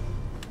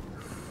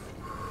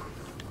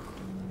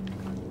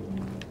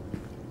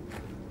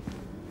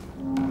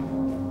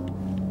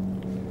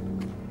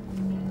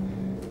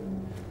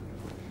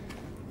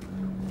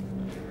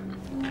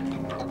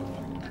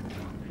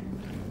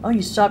 Oh,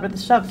 you stopped at the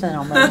stop sign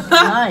almost.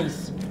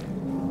 Nice.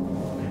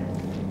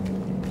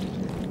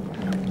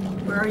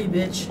 Where are you,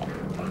 bitch?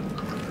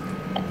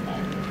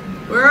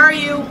 Where are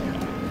you?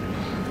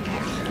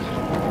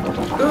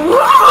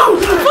 Whoa!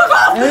 Fuck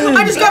off! Ooh.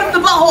 I just got him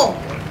in the butthole!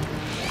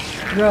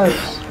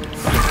 Gross.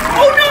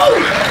 Oh no!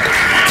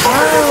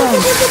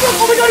 Oh.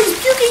 Oh my god, he's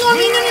puking on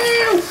me! No, no, no,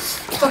 no.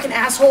 Fucking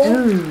asshole!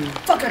 Ooh.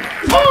 Fucking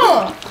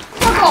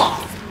fuck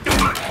off!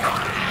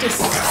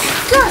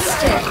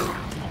 Disgusting!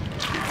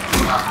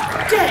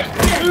 Dead!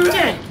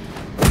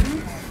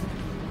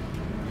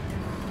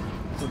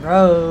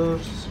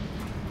 Gross.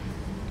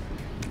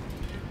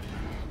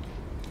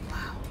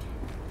 Wow.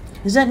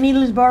 Is that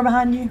Neely's bar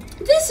behind you?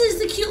 This is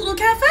the cute little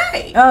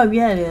cafe! Oh,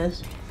 yeah, it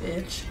is.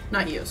 Bitch.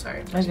 Not you,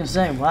 sorry. I was gonna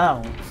say,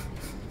 wow.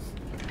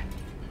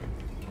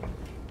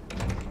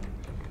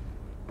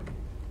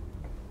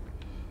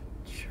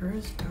 Sure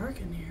is dark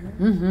in here.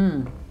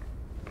 Mm-hmm.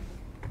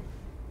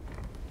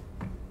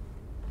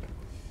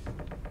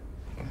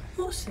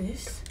 What's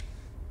this?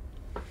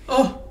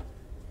 Oh!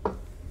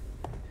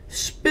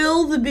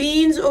 Spill the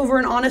beans over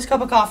an honest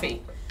cup of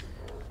coffee.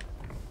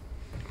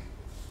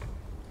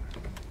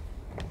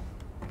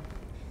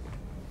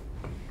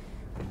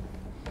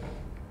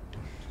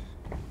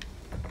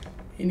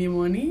 Any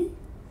money?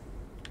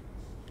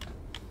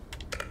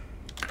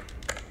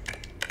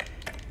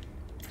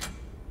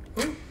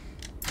 Oh.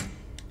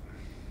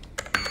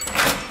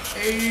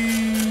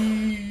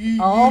 Hey.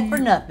 All for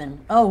nothing.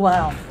 Oh,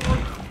 wow.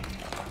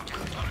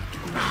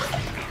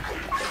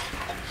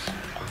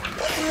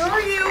 Where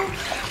are you?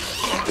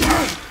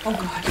 Oh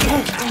god.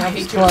 That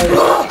was close.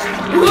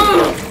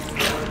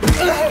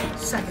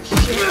 Sack of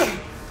shit.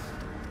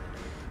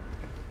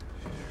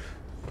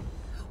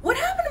 What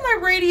happened to my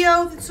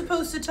radio that's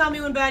supposed to tell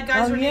me when bad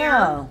guys Oh, are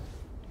yeah.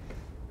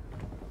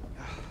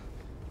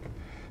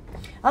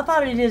 I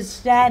thought it is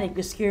static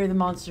to scare the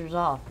monsters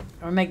off.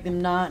 Or make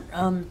them not,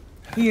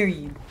 hear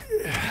you.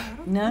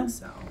 No? near?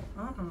 So,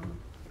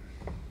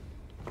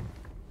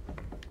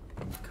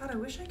 God, I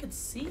wish I could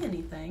see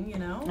anything, you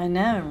know? I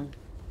know.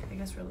 I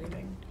guess we're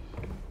leaving.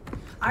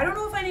 I don't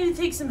know if I need to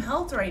take some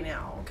health right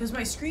now, because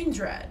my screen's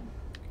red.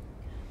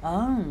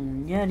 Oh,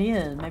 yeah, it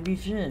is. Maybe you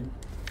should.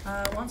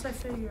 Once I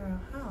figure out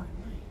how, I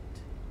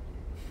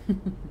might.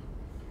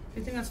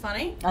 You think that's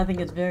funny? I think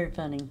it's very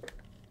funny.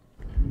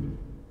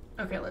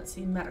 Okay, let's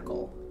see.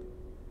 Medical.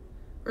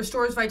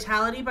 Restores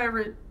vitality by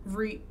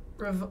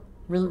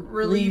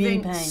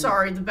relieving pain.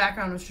 Sorry, the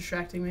background was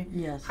distracting me.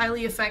 Yes.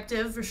 Highly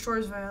effective.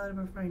 Restores vitality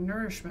by providing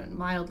nourishment.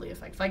 Mildly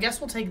effective. I guess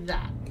we'll take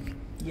that.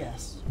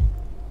 Yes.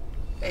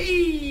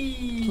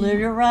 Hey!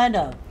 Cleared it right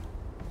up.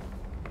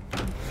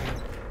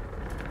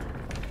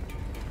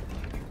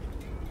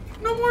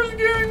 No more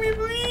scaring me,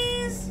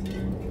 please!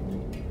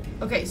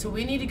 Okay, so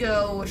we need to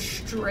go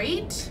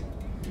straight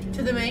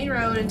to the main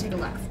road and take a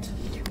left.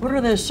 What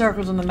are those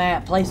circles on the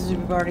map? Places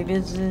we've already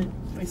visited?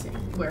 Let me see.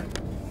 Where?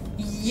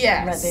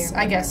 Yes. Right there.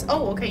 I guess.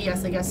 Oh, okay.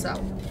 Yes, I guess so.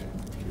 Okay.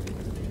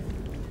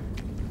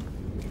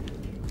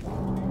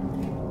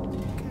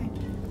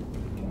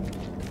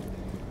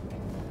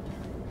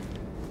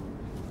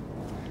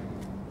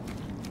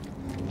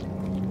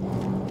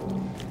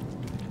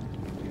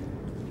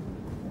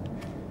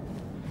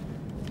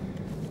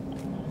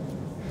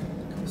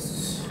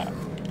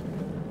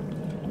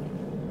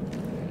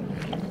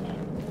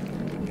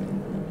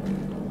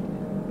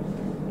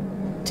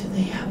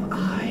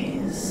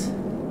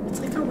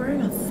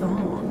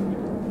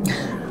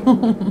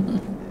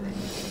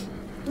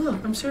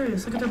 Look, I'm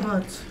serious. Look at their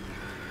butts.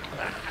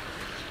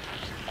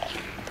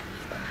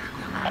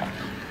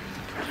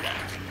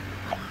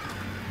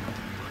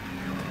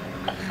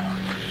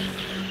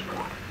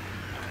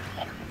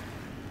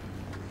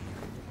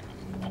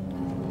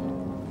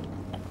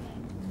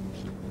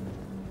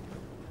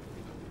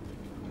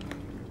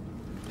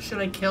 Should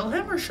I kill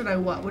him or should I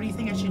what? What do you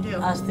think I should do?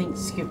 I think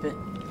skip it.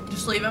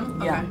 Just leave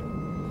him? Yeah. Okay.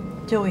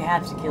 Till we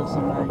have to kill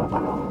somebody.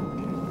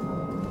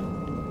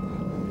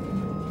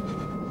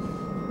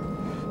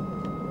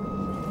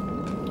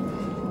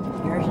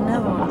 Here's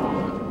another one.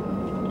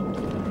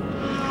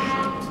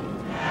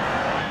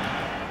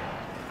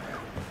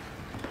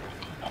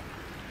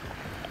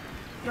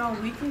 Y'all,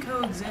 we can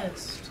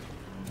coexist.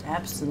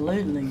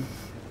 Absolutely.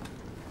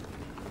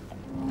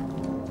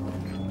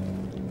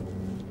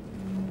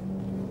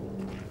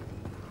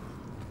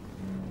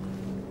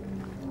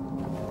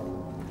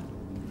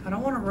 I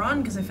don't want to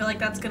run because I feel like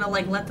that's gonna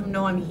like let them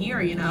know I'm here,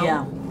 you know?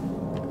 Yeah.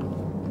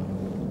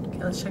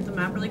 Okay, let's check the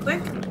map really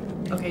quick.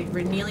 Okay,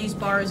 Neely's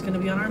bar is gonna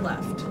be on our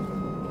left.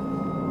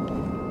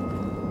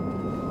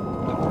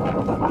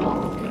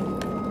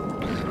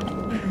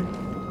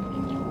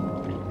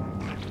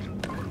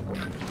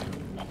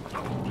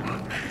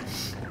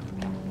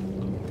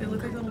 They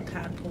look like little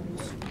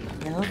tadpoles.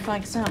 It looks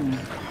like something.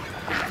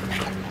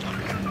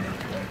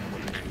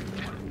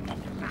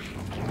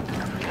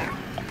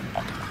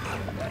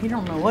 He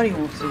don't know what he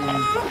wants to do.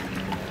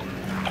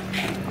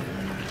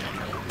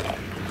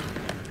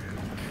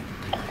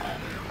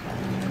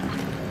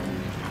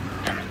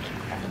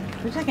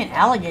 Looks like an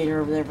alligator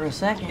over there for a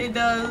second. It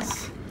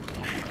does.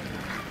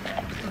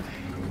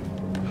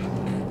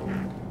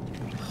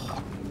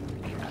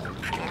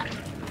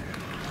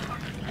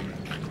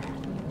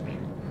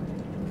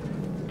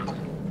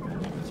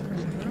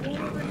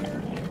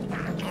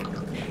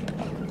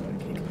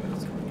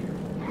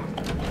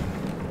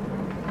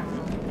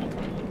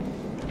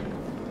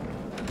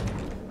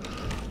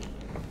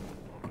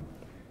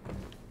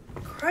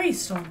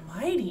 Christ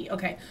almighty.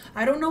 Okay,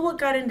 I don't know what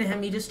got into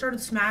him. He just started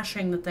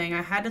smashing the thing.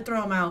 I had to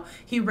throw him out.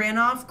 He ran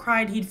off,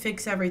 cried he'd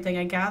fix everything.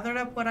 I gathered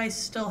up what I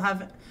still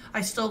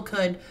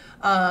could.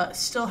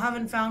 Still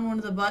haven't found one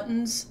of the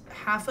buttons.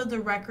 Half of the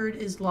record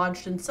is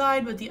lodged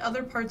inside, but the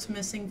other part's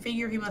missing.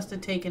 Figure he must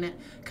have taken it.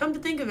 Come to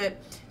think of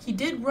it, he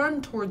did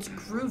run towards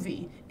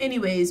Groovy.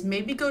 Anyways,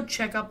 maybe go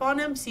check up on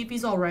him, see if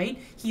he's alright.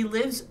 He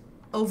lives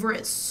over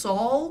at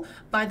Saul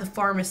by the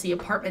pharmacy,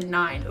 apartment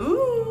 9.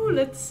 Ooh,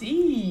 let's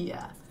see.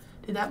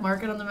 Did that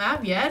mark it on the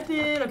map? Yeah, it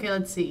did. Okay,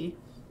 let's see.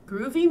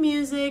 Groovy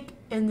music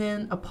and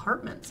then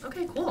apartments.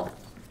 Okay, cool.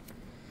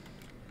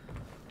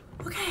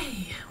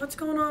 Okay, what's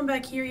going on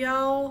back here,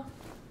 y'all?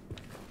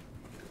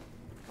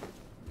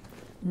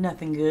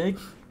 Nothing good.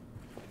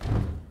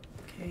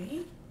 Okay.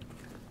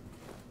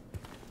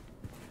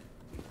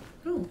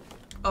 Oh,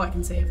 I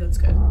can save. That's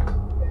good.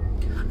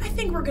 I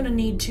think we're gonna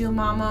need to,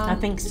 Mama. I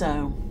think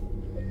so.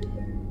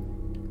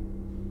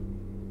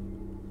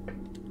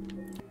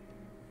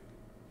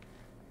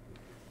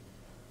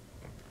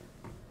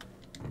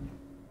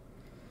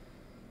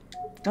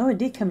 Oh, it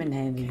did come in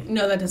handy.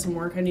 No, that doesn't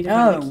work. I need to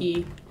find the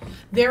key.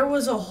 There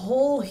was a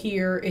hole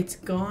here. It's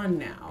gone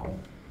now.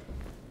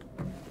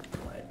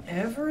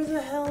 Whatever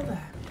the hell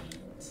that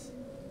means.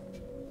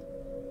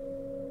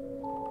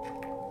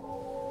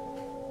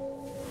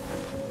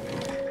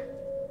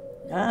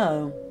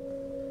 Oh.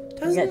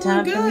 Doesn't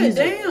look good.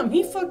 Damn,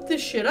 he fucked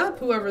this shit up,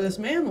 whoever this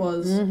man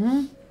was.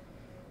 Mm-hmm.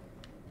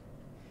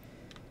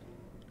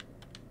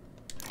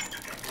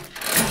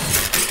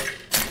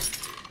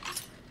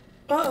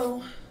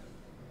 Uh-oh.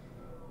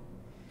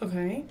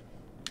 Okay.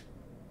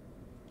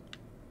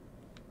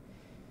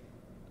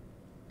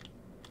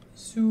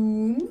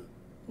 Zoom.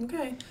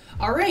 Okay.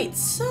 All right.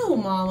 So,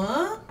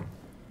 Mama,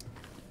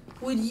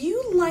 would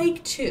you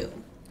like to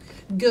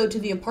go to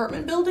the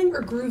apartment building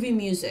or Groovy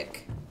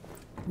Music?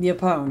 The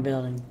apartment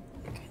building.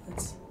 Okay,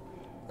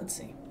 let's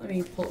see. Let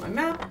me pull up my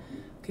map.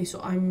 Okay, so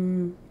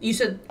you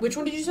said, which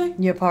one did you say?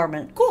 The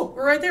apartment. Cool.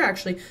 We're right there,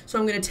 actually. So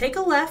I'm going to take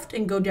a left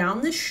and go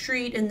down this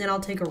street, and then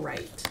I'll take a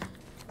right.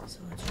 So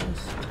let's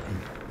just...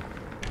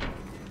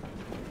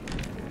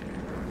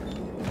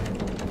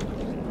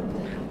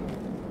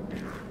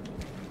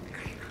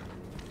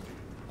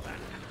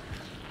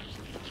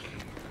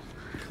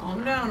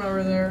 Calm down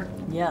over there.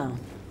 Yeah.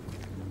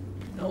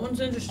 No one's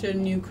interested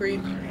in you, creep.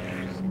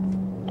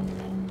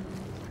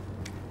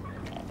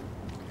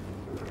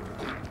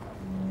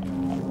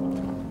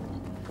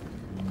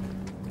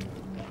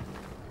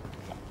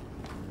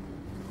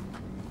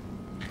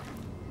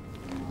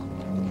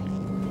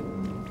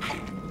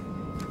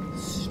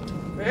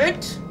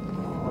 Stupid.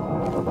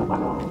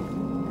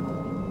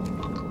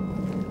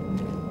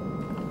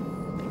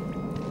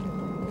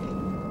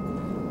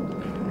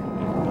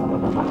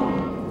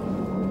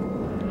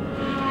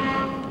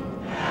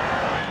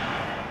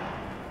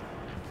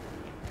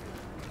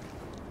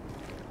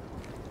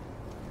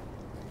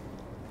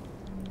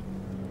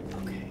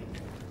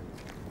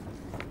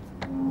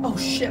 Oh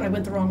shit, I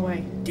went the wrong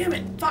way. Damn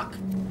it, fuck.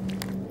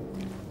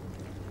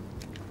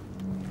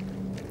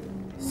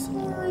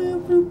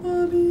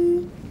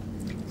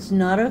 It's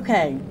not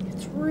okay.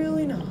 It's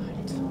really not.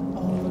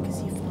 Oh, look,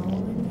 is he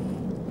following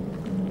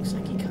me? Looks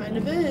like he kind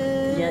of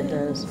is. Yeah, it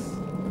does.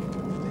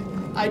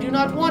 I do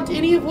not want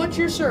any of what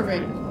you're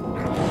serving.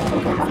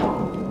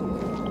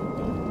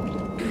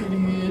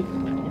 Idiot.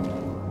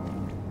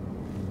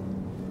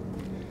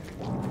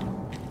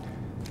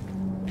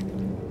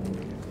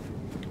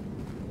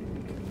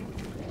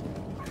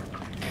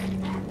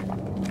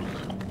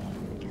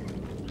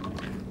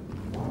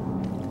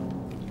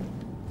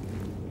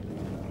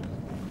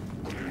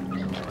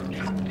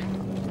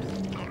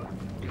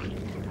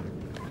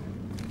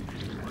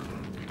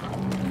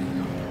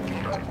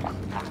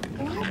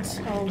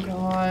 Oh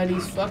god,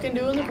 he's fucking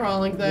doing the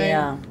crawling thing.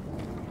 Yeah.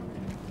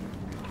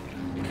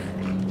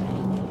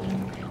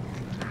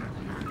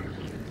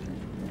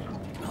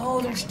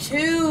 Oh, there's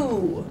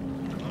two.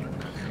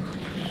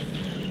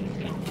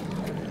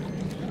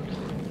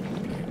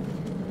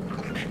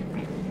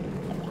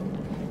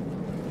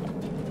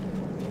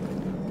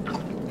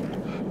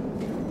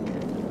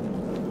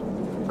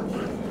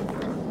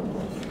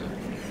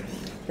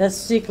 That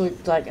stick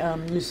looks like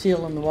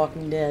Lucille in The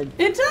Walking Dead.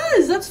 It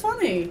does. That's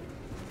funny.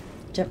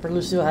 Except for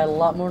Lucille had a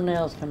lot more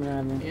nails coming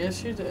out of her.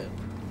 Yes, she did.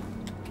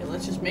 Okay,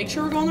 let's just make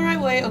sure we're going the right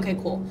way. Okay,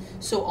 cool.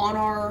 So on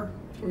our,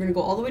 we're gonna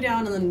go all the way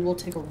down, and then we'll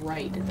take a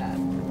right at that.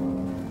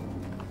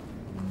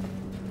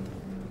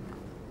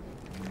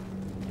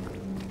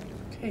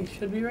 Okay,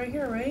 should be right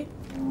here, right?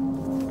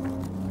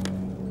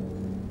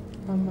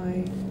 On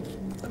my,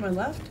 is that my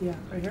left? Yeah,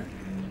 right here.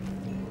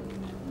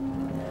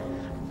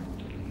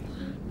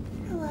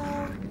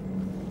 Hello.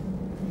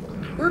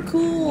 We're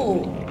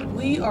cool.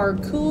 We are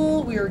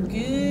cool. We are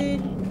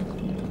good.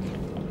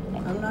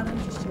 I'm not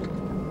interested.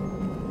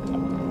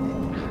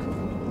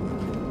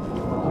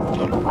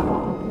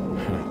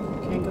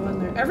 Can't go in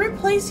there. Every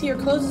place here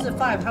closes at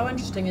 5. How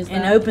interesting is that?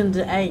 And opens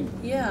at 8.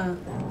 Yeah.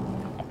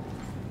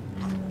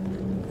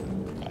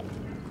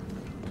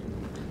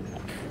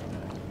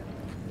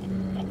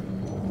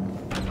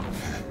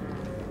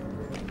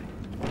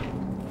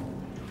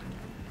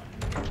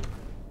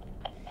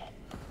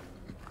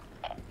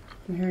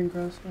 I'm hearing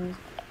gross noise.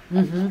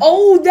 Mm-hmm.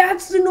 Oh,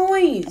 that's the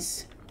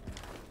noise!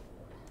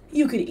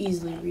 You could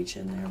easily reach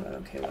in there, but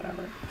okay,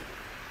 whatever.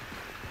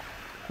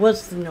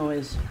 What's the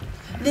noise?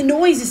 The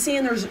noise is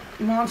saying there's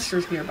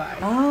monsters nearby.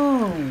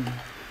 Oh.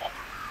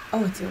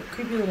 Oh, it's a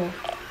creepy little...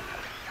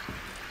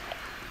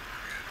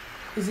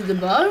 Is it the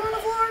bug on the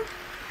floor?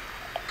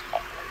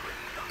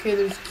 Okay,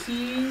 there's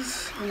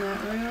keys in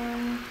that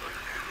room.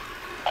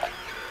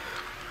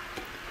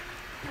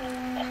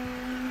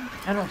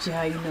 I don't see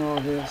how you know all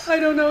this. I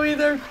don't know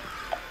either.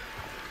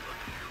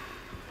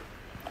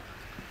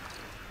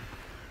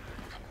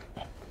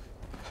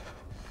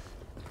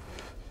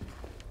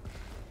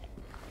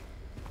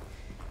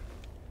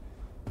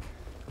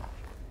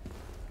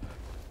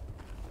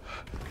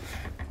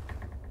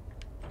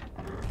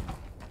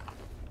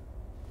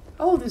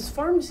 Oh, this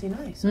pharmacy,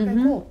 nice. Okay,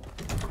 cool.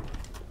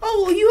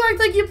 Oh, well, you act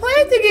like you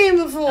played the game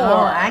before.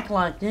 Oh, act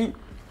like it.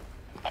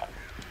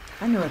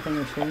 I know a thing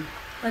or two.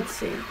 Let's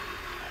see.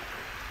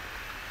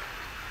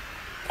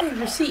 Hey,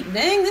 receipt.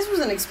 Dang, this was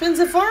an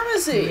expensive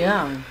pharmacy.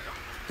 Yeah.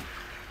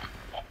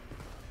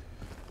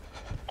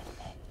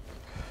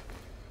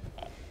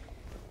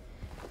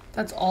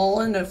 That's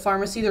all in a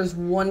pharmacy? There's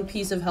one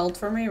piece of health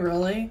for me?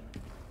 Really?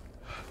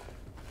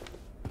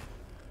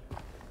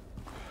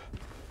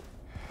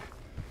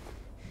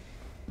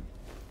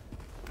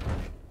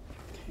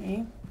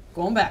 Okay.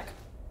 Going back.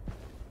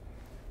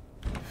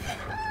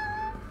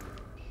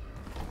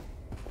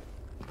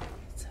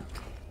 It's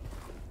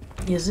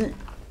okay. Is it?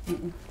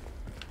 Mm-mm.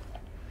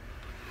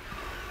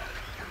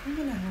 I'm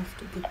gonna have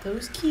to get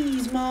those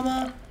keys,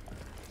 Mama.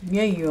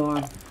 Yeah, you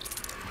are.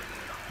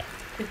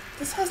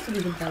 This has to be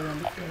the bug on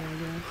the floor, I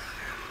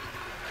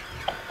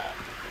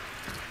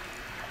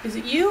guess. Is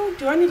it you?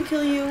 Do I need to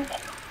kill you?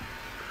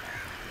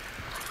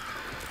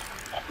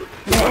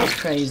 That was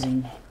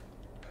crazy.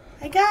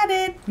 I got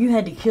it. You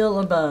had to kill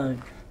a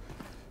bug.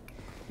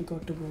 I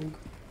got the bug.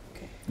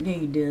 Okay. Yeah,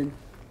 you did.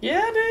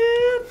 Yeah, I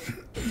did.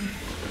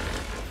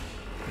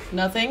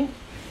 Nothing.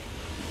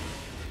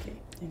 Okay,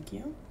 thank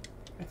you.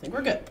 I think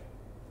we're good.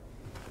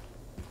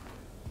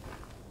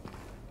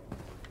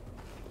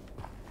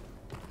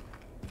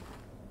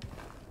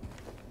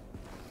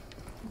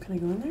 Can I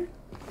go in there?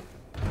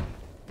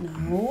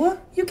 No,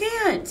 you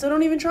can't. So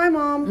don't even try,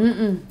 Mom.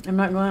 Mm-mm. I'm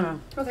not gonna.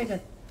 Okay,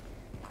 good.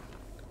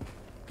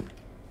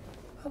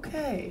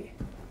 Okay.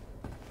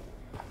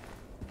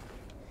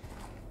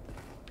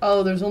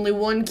 Oh, there's only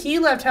one key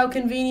left. How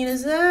convenient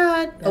is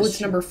that? Oh, it's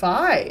number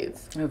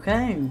 5.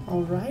 Okay.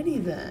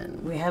 Alrighty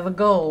then. We have a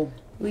goal.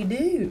 We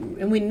do.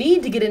 And we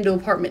need to get into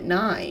apartment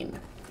 9.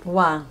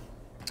 Why?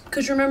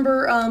 Because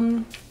remember,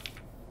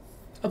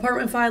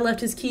 apartment 5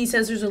 left his key,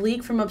 says there's a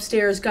leak from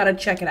upstairs. Gotta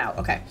check it out.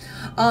 Okay.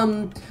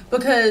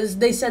 Because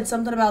they said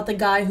something about the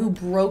guy who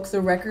broke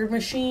the record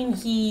machine.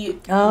 He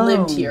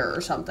lived here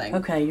or something.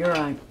 Okay, you're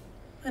right.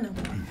 I know.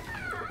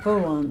 For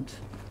once.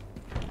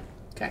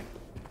 Okay.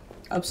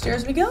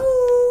 Upstairs we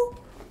go.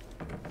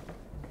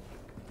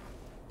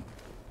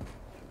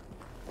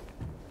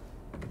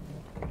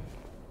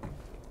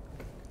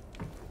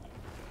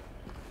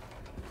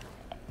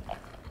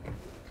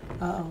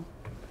 Uh-oh.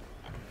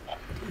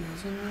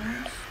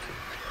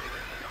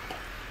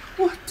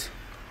 What?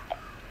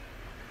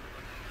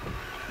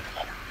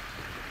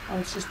 Oh,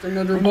 it's just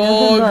another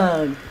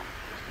bug.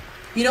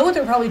 You know what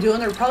they're probably doing?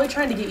 They're probably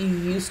trying to get you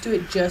used to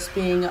it just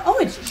being, oh,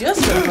 it's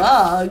just a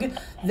bug.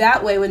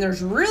 That way, when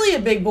there's really a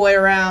big boy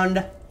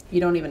around, you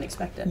don't even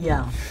expect it.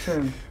 Yeah,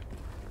 true.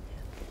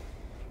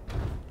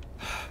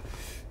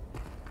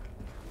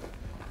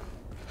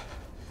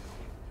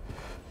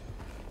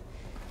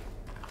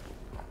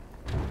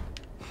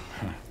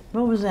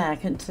 What was that? I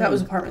couldn't see. That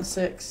was apartment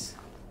 6.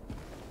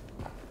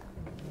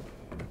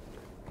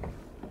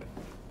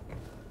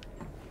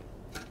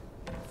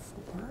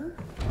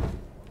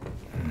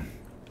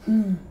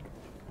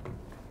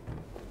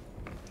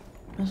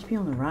 Must be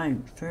on the right,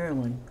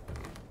 fairly.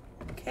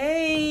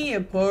 Okay,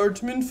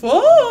 apartment 5.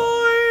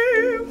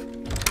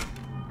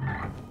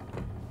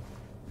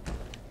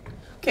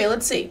 Okay,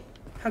 let's see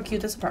how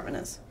cute this apartment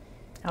is.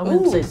 I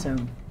wouldn't Ooh. say so.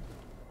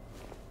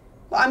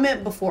 Well, I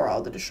meant before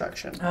all the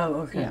destruction.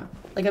 Oh, okay. Yeah.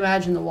 Like,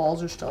 imagine the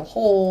walls are still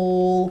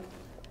whole.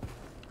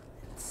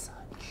 And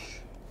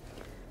such.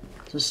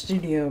 It's a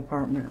studio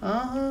apartment.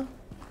 Uh-huh.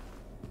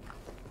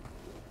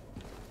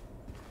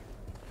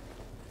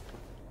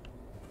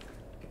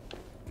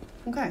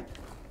 Okay.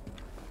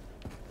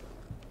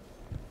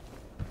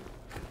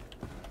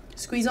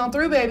 Squeeze on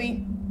through,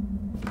 baby.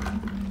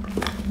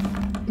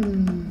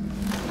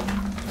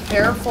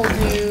 Careful,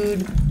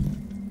 dude.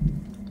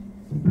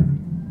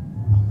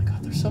 Oh my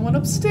god, there's someone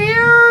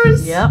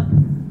upstairs. Yep.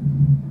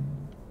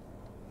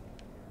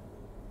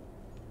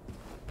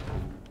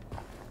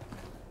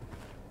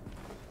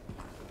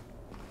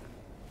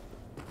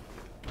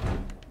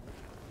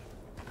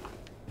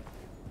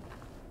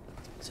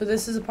 So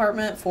this is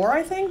apartment 4,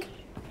 I think?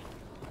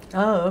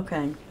 Oh,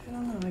 okay. I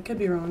don't know, I could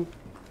be wrong.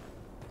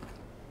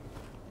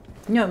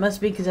 No, it must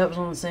be because that was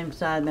on the same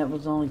side and that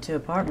was only 2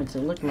 apartments,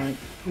 it looked like.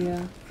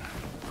 Yeah.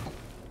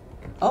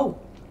 Oh,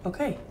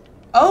 okay.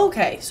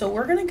 Okay, so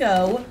we're gonna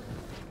go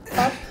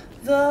up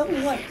the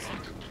what?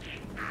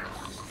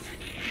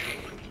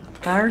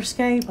 Fire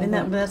escape? Isn't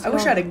that what that's I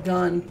wish I called? had a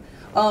gun.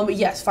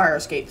 Yes, fire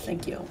escape,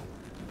 thank you.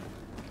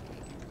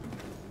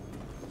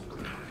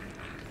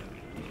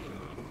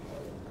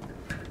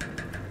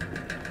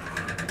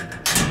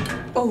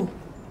 Oh.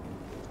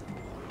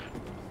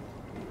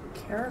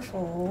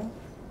 Careful.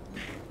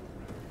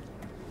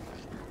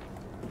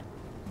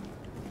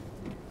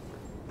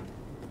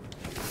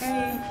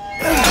 Okay.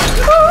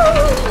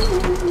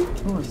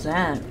 What was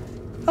that?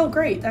 Oh,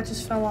 great. That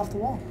just fell off the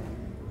wall.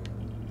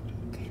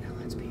 Okay, now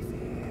let's be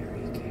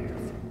very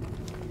careful.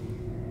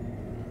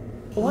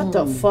 What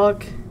the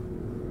fuck?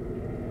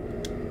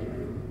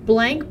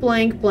 Blank,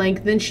 blank,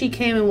 blank. Then she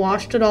came and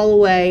washed it all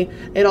away.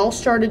 It all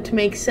started to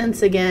make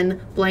sense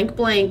again. Blank,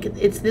 blank.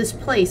 It's this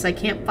place. I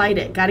can't fight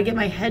it. Gotta get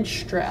my head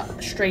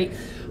straight.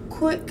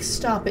 Quick,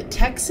 stop it.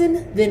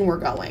 Texan, then we're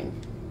going.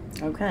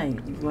 Okay,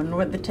 wonder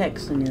what the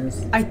Texan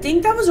is. I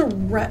think that was a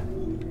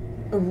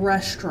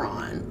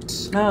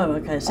restaurant. Oh,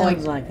 okay,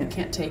 sounds like I it.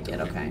 can't take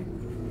it, okay.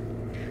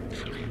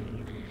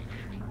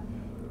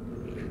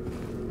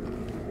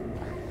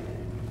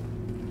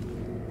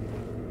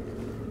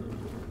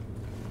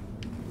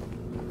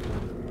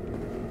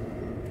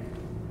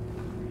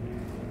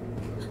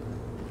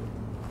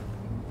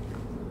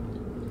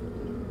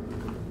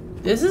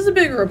 This is a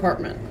bigger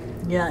apartment.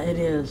 Yeah, it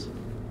is.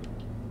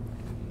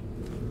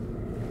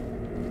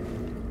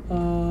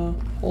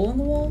 Hole in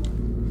the wall?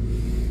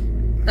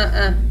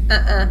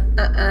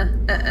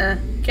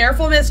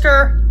 Careful,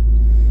 mister.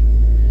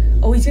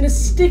 Oh, he's gonna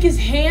stick his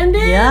hand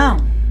in? Yeah.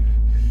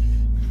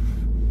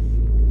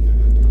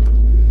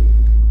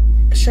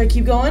 Should I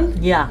keep going?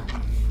 Yeah.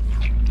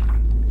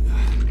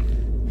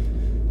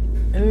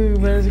 Ooh,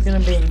 what is it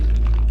gonna be?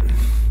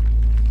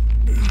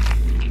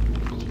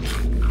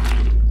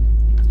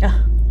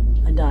 Ah,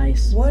 a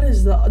dice. What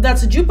is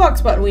that's a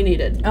jukebox button we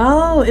needed.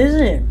 Oh, is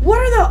it? What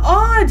are the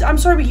odds? I'm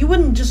sorry, but you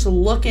wouldn't just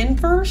look in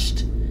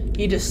first?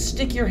 You just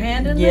stick your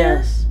hand in there?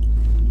 Yes.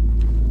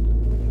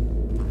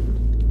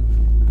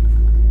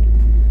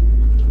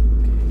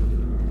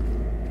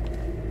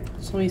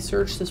 So let me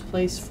search this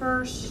place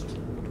first.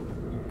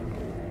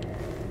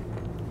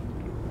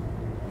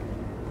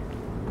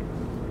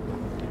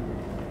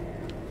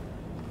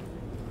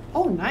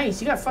 Oh, nice.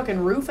 You got fucking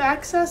roof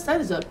access? That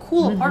is a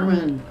cool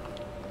apartment.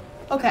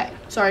 Okay.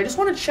 Sorry, I just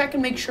want to check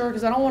and make sure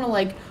because I don't want to,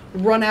 like,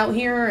 run out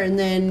here and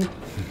then...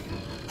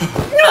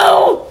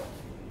 No!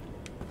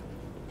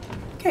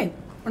 Okay.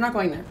 We're not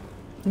going there.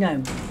 No,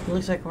 it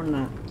looks like we're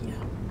not. Yeah.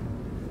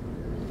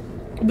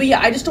 But yeah,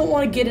 I just don't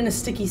want to get in a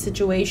sticky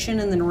situation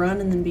and then run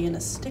and then be in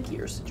a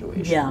stickier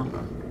situation. Yeah.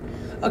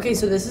 Okay,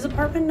 so this is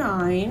apartment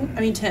 9.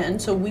 I mean 10,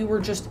 so we were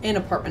just in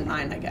apartment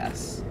 9, I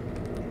guess.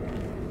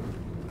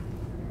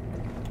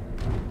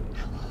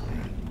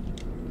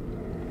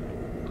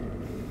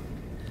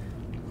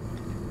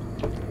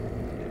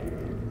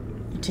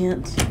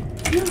 Tense.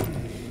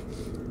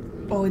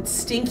 Oh, it's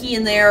stinky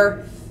in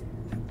there.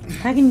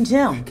 How can you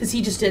tell? Because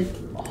he just did...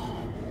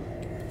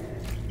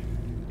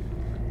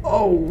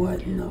 Oh,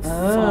 what in the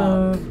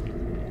fuck?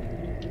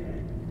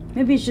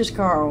 Maybe it's just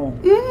Carl.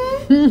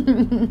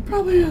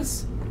 Probably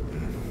is.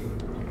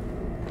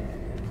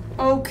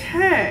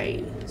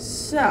 Okay,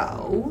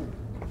 so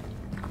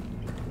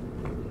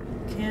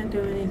can't do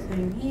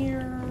anything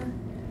here.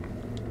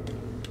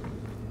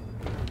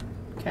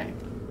 Okay.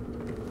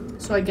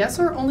 So I guess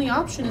our only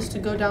option is to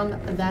go down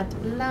that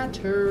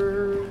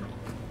ladder.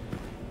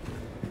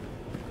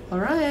 All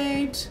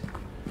right.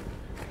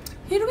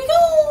 Here we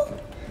go.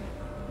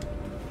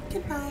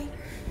 Goodbye.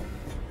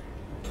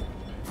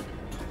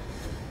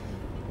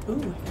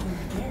 Ooh,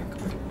 there.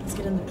 Come on, let's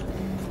get in there.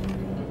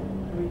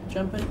 Are we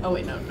jumping? Oh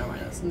wait, no, never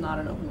mind. That's not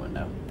an open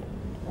window.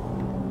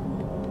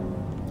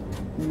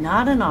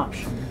 Not an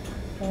option.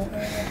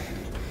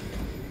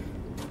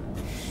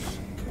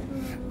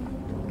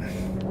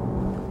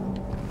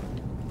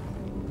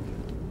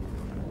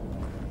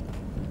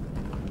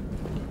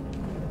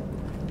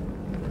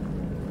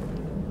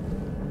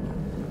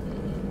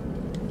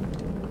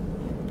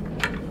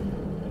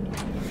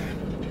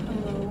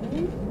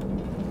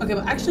 Okay,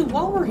 but actually,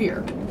 while we're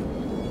here,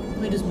 let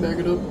me just back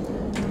it up.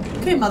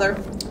 Okay, Mother,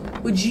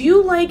 would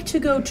you like to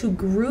go to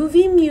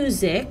Groovy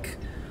Music,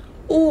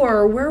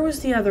 or where was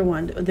the other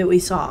one that we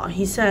saw?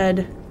 He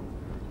said,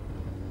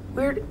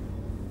 where?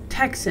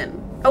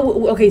 Texan.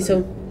 Oh, okay, so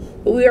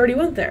we already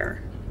went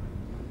there.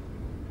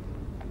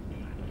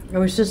 Are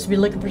we supposed to be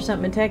looking for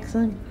something at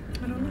Texan?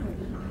 I don't know.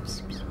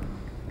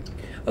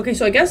 Okay,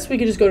 so I guess we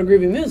could just go to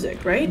Groovy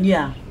Music, right?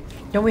 Yeah.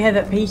 Don't we have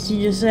that piece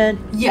you just said?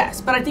 Yes,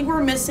 but I think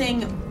we're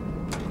missing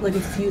like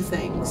a few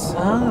things.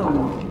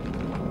 Oh.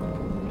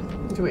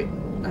 Okay, wait.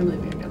 I'm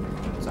leaving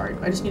again. Sorry,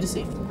 I just need to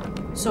see.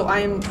 So I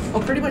am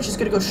pretty much just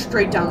gonna go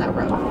straight down that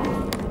road.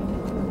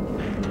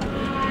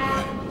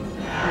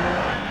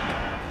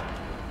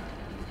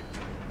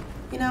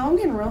 You know, I'm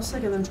getting real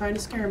sick of them trying to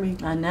scare me.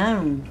 I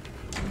know.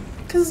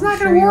 Because it's not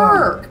Sure gonna you are.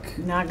 work.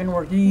 Not gonna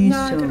work. You used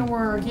Not to. gonna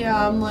work.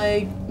 Yeah, I'm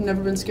like,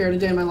 never been scared a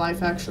day in my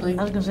life, actually.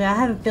 I was gonna say, I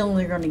have a feeling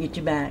they're gonna get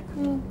you back.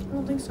 I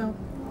don't think so.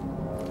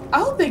 I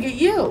hope they get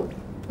you,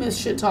 Miss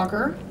Shit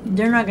Talker.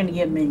 They're not gonna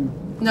get me.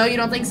 No, you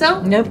don't think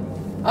so? Nope.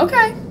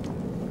 Okay.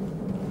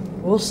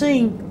 We'll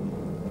see.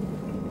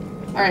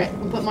 Alright,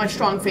 I'll put my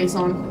strong face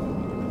on.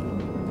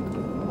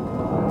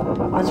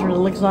 That's what it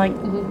looks like?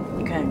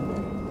 Mm-hmm. Okay.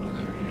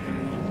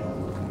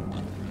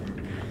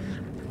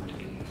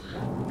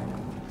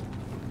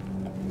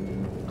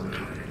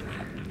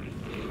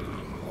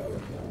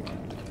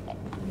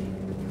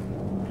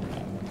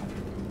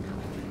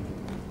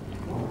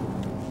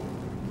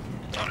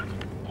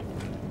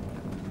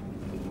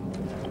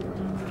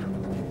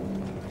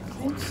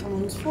 I think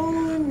someone's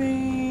following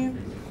me.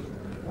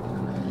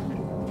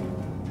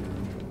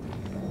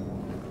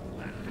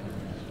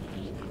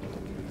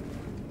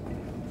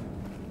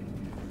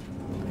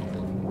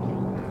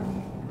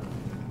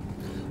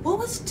 What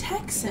was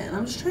Texan?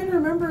 I'm just trying to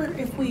remember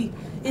if we...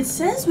 It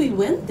says we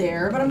went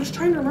there, but I'm just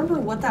trying to remember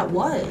what that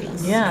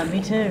was. Yeah,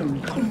 me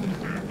too.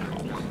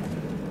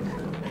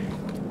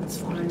 That's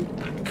fine.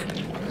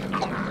 I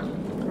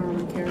don't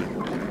really care.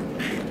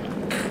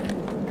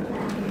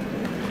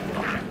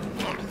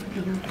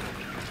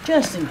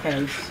 Just in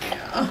case.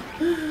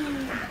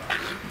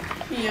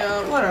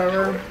 Yeah,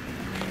 whatever.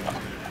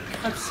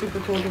 That's super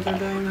cool that they're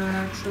doing that,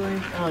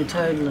 actually. Oh,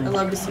 totally. I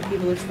love to see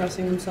people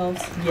expressing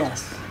themselves.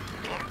 Yes.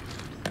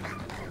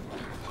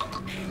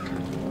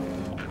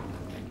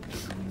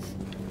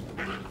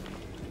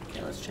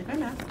 Okay, let's check my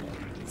map.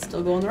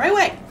 Still going the right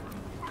way.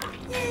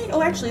 Yay!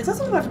 Oh, actually, it says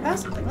something about to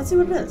pass something. Let's see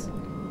what it is.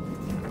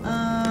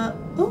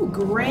 Oh,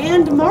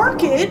 Grand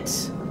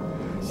Market.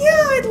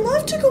 Yeah, I'd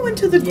love to go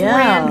into the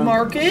Grand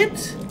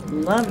Market.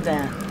 Love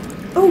that.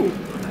 Oh.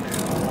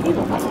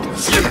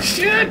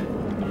 Shit!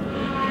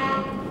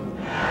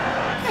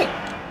 Hey.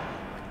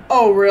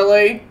 Oh,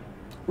 really?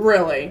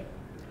 Really?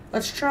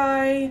 Let's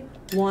try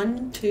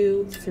 1,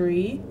 2,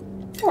 3,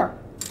 4.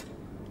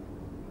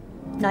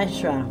 Nice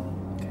try.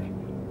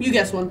 You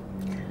guess one.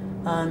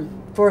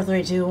 4,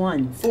 3, 2,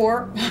 1.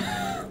 4,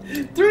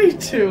 3,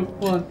 2,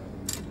 1.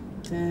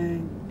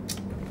 Dang.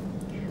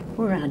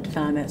 We're gonna have to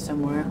find that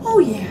somewhere. Oh,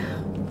 yeah.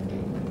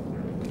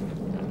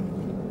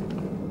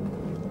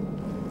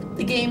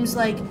 The game's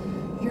like,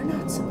 you're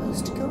not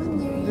supposed to go in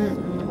there yet.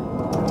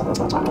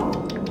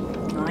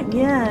 Not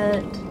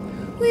yet.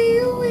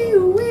 Wee-oo,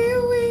 wee-oo,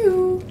 wee-oo,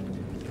 wee-oo.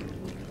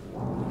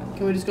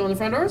 Can we just go in the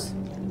front doors?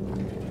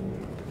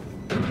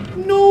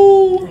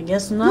 No. I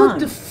guess not.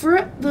 Look,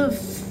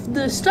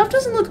 the stuff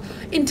doesn't look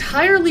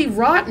entirely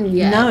rotten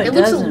yet. No, it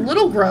looks doesn't. a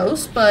little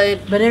gross, but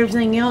But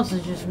everything else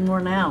is just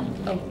worn out.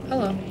 oh,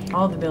 hello.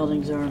 All the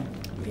buildings are.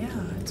 Yeah,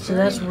 it's So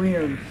that's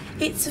weird.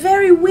 it's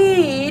very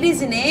weird,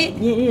 isn't it?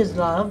 It is,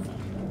 love.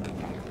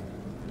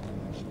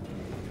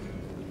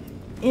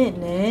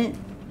 Isn't it?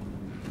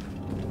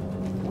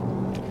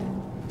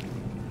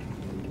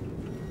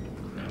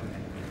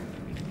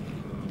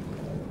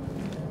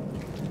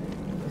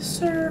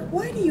 Sir,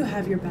 why do you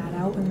have your bat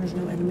out when there's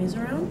no enemies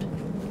around?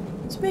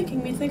 It's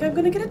making me think I'm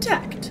gonna get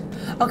attacked.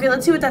 Okay,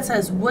 let's see what that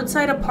says.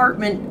 Woodside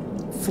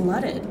Apartment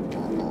flooded.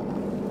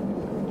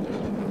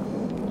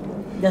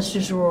 That's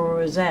just where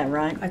it was at,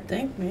 right? I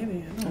think,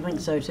 maybe. I I don't think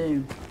know. so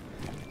too.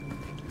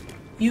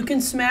 You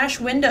can smash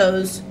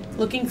windows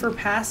looking for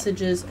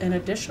passages and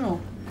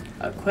additional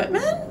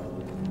equipment?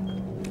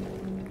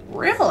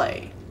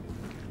 Really?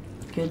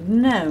 Good to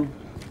know.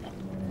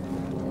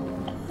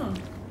 Huh.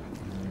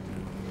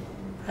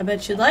 I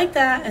bet you'd like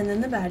that, and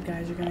then the bad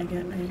guys are gonna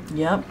get me.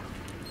 Yep.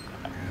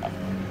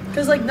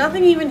 Because, like,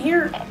 nothing even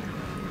here...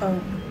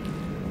 Oh.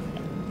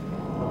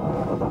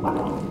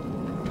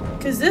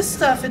 Because this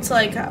stuff, it's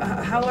like,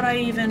 how would I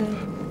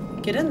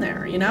even get in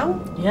there, you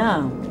know?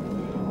 Yeah.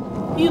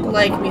 You'd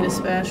like me to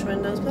smash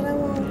windows, but I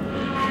won't.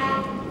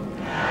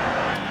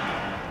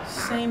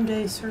 Same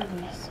day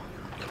service.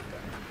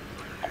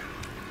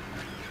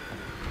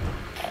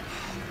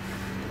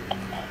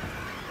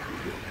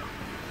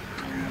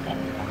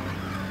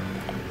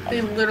 They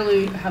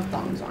literally have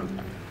thongs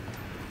on.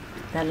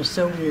 That is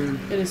so weird.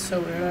 It is so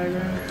weird, I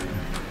agree.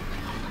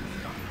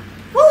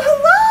 Well,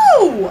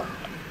 hello!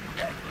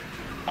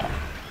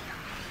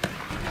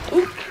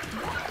 Oop.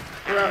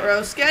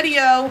 Ruh-roh,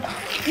 scadio.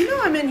 You know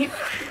I'm in here.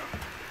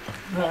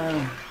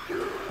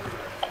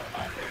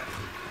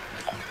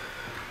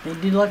 They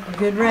do like a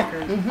good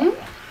record. Mm-hmm.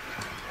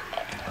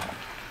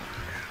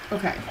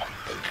 Okay.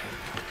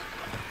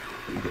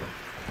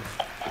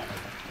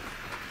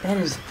 That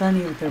is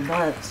funny with their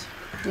butts.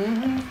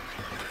 Mm-hmm.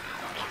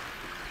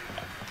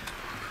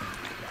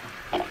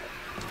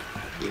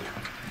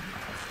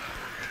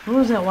 What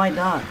was that white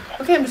dot?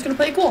 Okay, I'm just gonna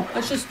play it cool.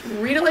 Let's just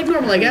read it like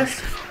normal, I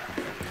guess.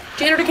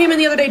 Janitor came in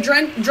the other day,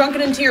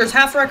 drunken in tears,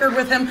 half record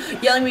with him,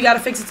 yelling we gotta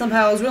fix it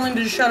somehow. I was willing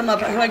to just shut him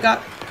up. I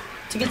got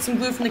to get some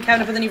glue from the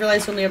cabinet, but then he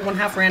realized only had one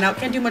half ran out.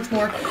 Can't do much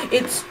more.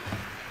 It's...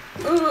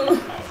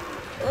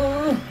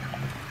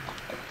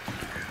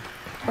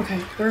 Okay,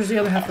 where's the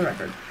other half of the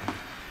record?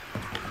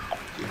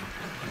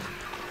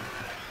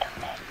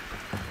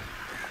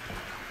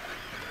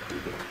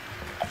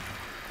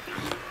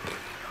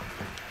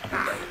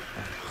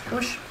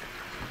 Push.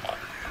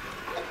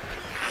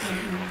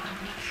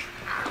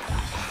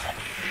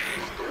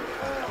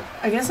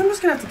 I guess I'm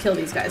just gonna have to kill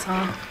these guys,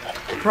 huh?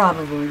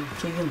 Probably.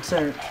 So you can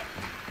search.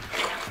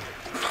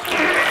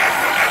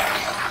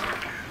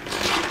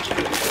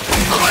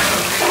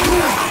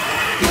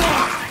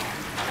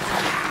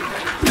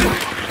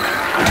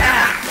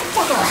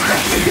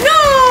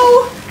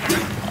 No!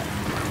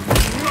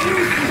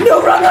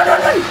 No, run, run,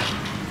 run, run!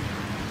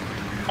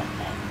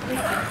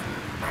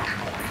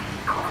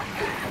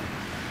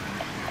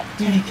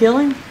 Did you kill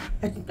him?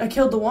 I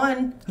killed the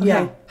one. Okay.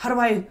 Yeah. How do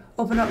I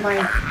open up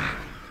my...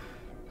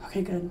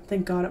 Okay, good.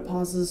 Thank God it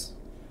pauses.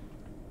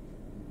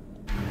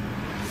 Oh,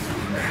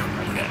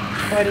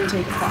 I didn't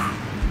take it. Fuck.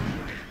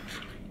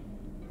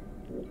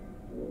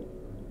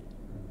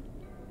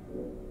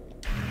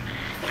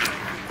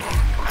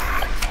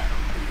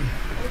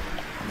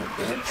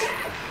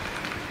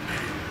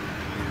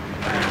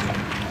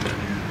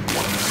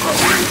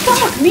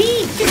 Fuck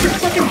me! Get your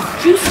fucking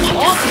juices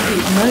off of me!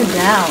 No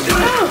doubt.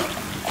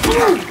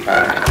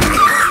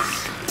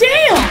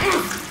 Damn!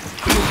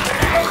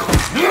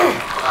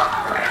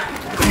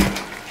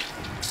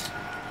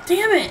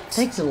 Damn it!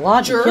 Takes a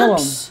lot to kill him.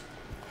 Jerks.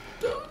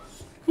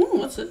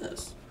 What's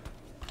this?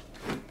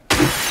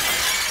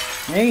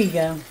 There you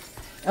go.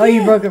 Oh,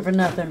 you broke it for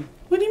nothing.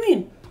 What do you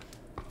mean?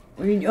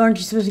 Aren't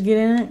you supposed to get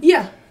in it?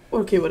 Yeah.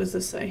 Okay, what does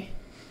this say?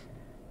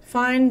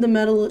 Find the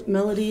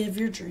melody of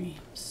your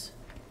dreams.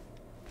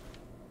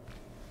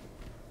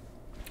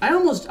 I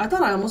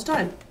thought I almost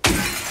died.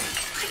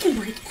 I can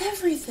break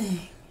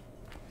everything.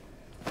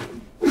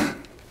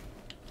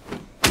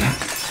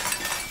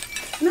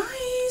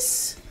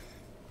 Nice.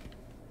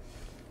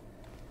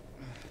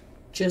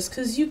 Just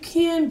because you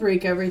can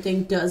break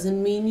everything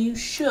doesn't mean you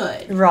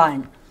should.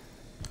 Right.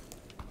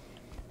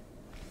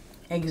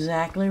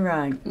 Exactly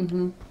right.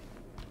 Mm-hmm.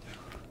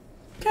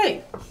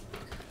 Okay.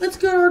 Let's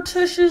get our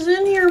tushes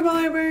in here,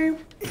 baby.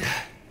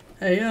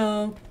 Hey,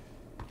 yo.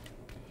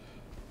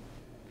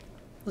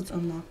 Let's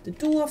unlock the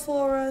door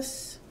for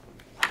us.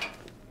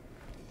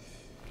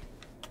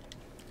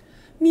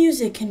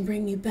 Music can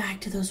bring you back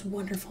to those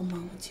wonderful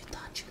moments you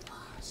thought you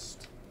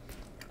lost.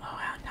 Oh,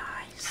 how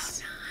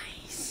nice. How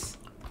nice.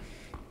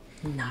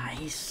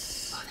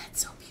 Nice. Oh,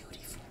 that's so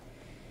beautiful.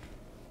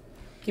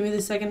 Give me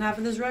the second half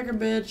of this record,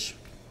 bitch.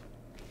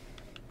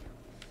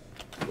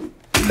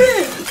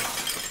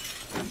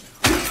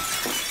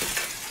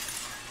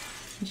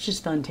 It's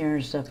just fun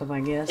tearing stuff up, I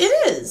guess. It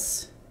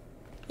is.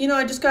 You know,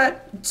 I just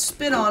got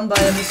spit on by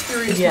a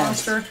mysterious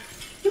monster.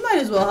 You might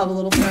as well have a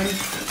little fun.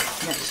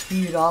 Got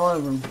spewed all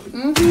over him.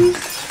 Mm-hmm.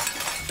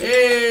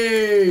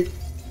 Hey!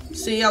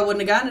 See, I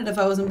wouldn't have gotten it if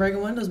I wasn't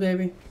breaking windows,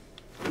 baby.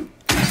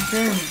 That's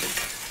true.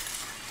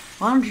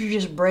 Why don't you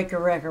just break a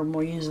record and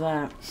we'll use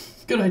that?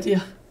 Good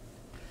idea.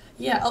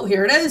 Yeah, oh,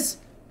 here it is.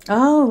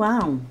 Oh,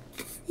 wow.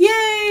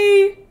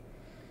 Yay!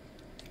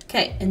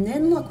 Okay, and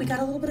then look, we got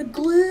a little bit of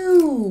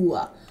glue.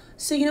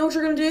 So you know what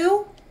you're gonna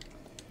do?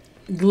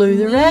 Glue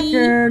the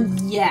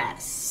record.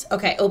 Yes.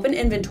 Okay, open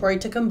inventory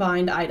to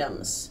combined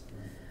items.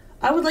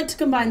 I would like to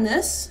combine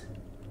this,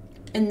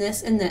 and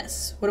this, and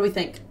this. What do we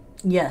think?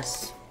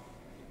 Yes.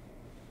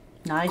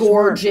 Nice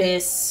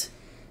Gorgeous.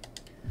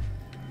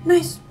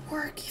 Nice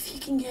work if you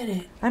can get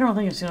it. I don't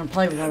think it's going to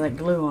play without that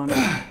glue on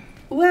it.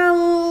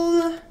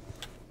 Well,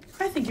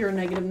 I think you're a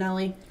negative,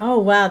 Nelly. Oh,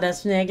 wow.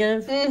 That's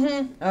negative?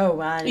 Mm-hmm. Oh,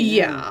 wow. I didn't know.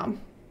 Yeah.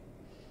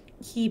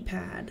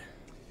 Keypad.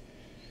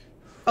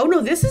 Oh,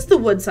 no, this is the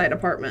Woodside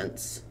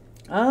Apartments.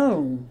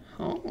 Oh.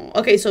 Oh.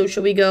 Okay, so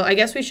should we go? I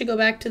guess we should go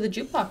back to the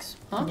jukebox,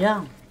 huh?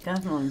 Yeah,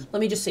 definitely. Let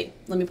me just see.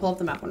 Let me pull up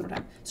the map one more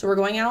time. So we're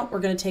going out.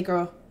 We're going to take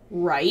a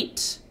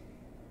right.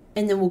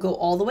 And then we'll go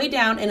all the way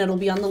down, and it'll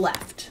be on the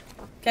left.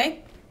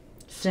 Okay?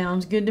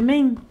 Sounds good to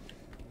me.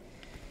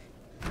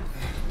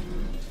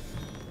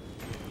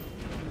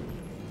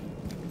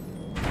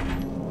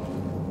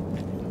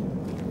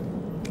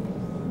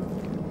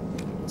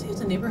 See if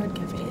the neighborhood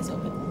cafe is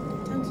open.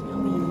 Sounds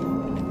yummy.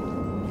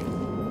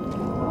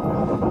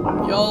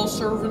 Y'all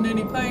serving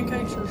any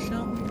pancakes or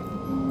something?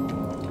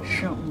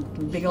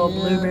 Something. Big old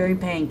blueberry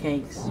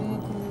pancakes.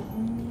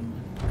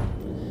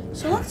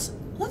 So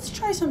let's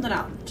try something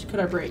out. Could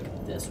I break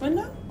this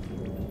window?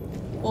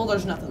 Well,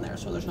 there's nothing there,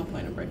 so there's no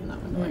point in breaking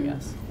that window, I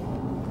guess.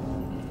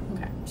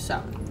 Okay,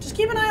 so just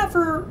keep an eye out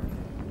for.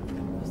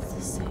 What's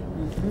this say?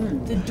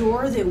 The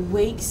door that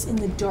wakes in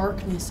the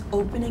darkness,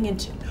 opening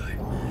into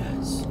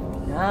nightmares.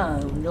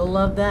 Oh, you'll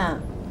love that.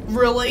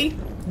 Really?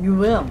 You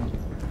will.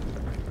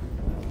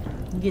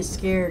 You get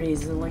scared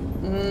easily.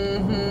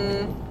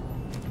 Mm-hmm.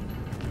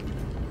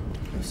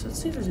 So let's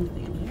see if there's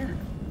anything in here.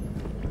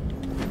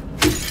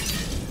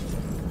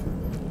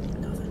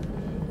 Nothing.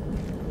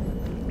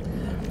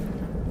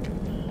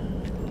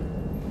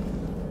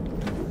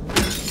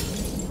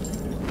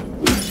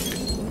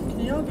 Can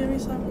y'all give me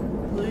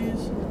something,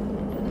 please?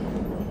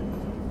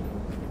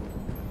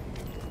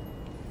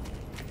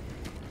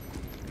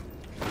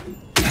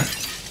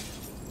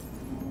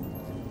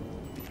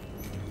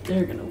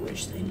 They're gonna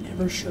wish they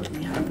never showed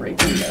me how to break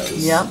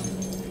windows. Yep.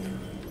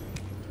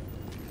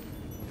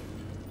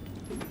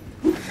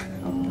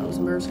 Oh, that was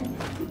embarrassing.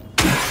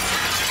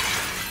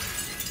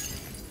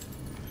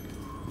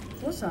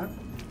 What's that?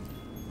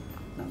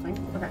 Nothing.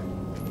 Okay.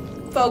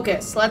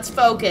 Focus. Let's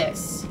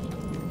focus.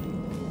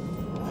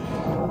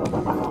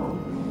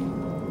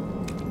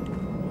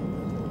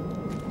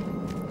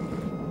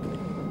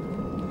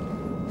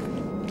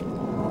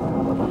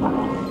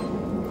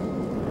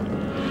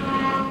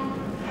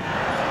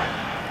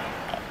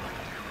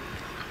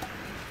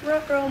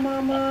 Ruh-roh,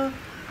 mama.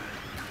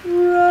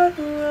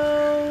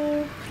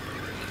 Ruh-roh.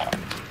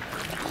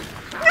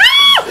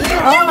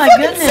 Oh my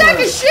goodness. Sack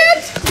of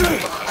shit!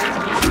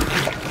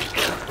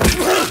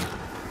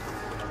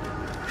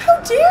 How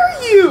dare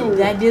you!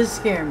 That did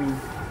scare me.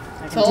 I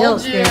can tell it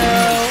Told you. scared me.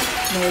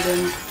 No, it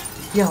didn't.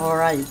 Yeah,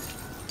 alright.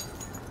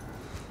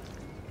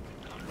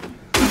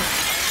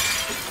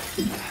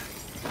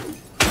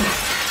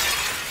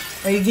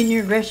 Are you getting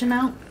your aggression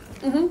out?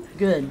 Mm-hmm.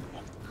 Good.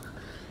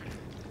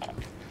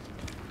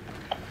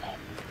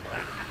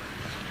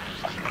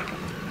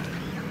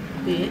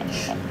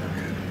 Bitch.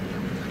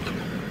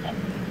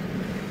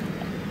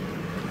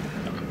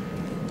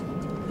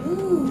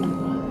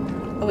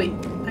 Ooh. Oh wait,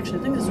 actually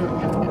I think this is where we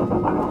have to go.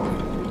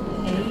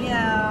 Hey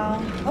y'all.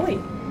 Oh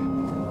wait.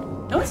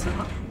 No, it's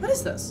not. What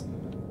is this?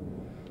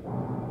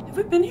 Have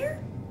we been here?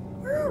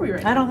 Where are we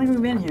right now? I don't think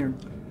we've been here.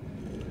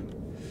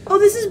 Oh,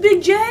 this is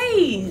Big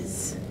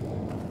J's.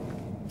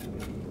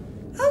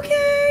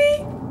 Okay.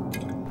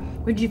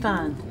 What'd you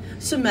find?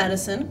 Some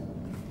medicine.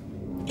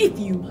 If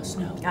you must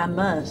know. I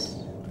must.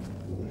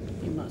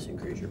 You must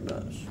increase your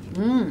dose.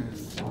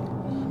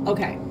 Mmm.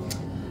 Okay.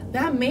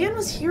 That man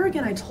was here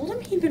again. I told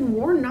him he'd been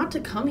warned not to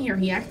come here.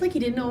 He acted like he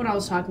didn't know what I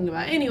was talking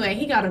about. Anyway,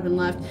 he got up and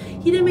left.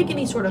 He didn't make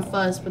any sort of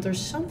fuss, but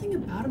there's something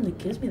about him that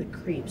gives me the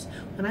creeps.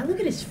 When I look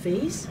at his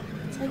face,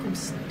 it's like I'm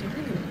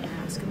staring at a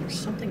mask and there's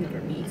something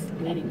underneath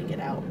waiting to get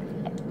out.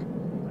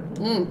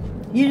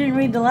 You didn't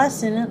read the last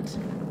sentence.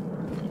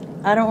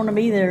 I don't want to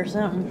be there or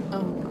something.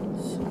 Oh,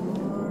 sorry.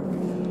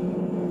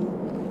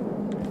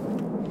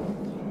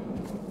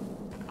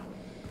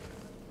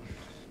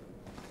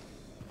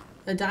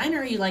 A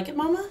diner, you like it,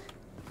 Mama?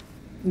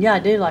 Yeah, I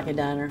do like a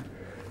diner.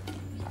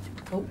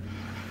 Oh.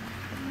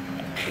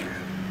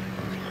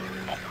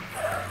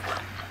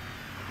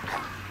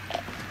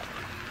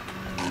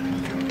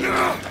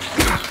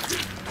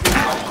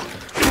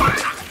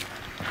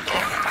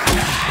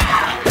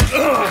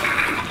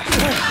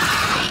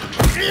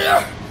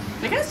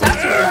 I guess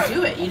that's how you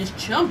do it. You just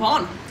jump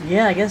on them.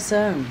 Yeah, I guess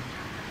so.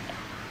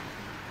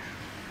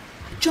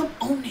 Jump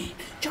on it.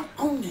 Jump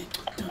on it.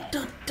 Dun,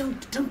 dun, dun,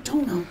 dun,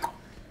 dun, dun.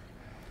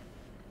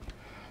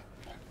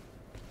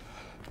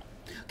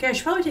 Okay, I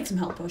should probably take some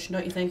health potion,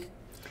 don't you think?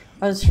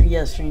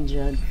 Yeah, Strange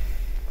Judd.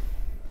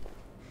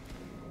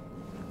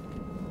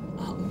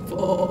 I'm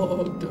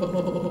fucked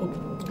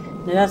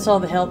up. Now that's all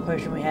the health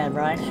potion we had,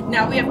 right?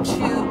 Now we have 2.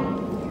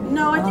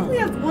 No, I think we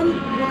have one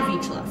of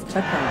each left.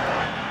 Okay.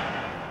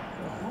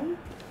 Well,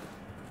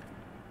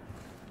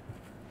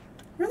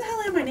 where the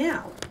hell am I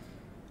now?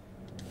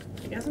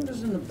 I guess I'm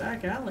just in the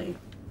back alley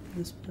of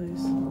this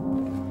place.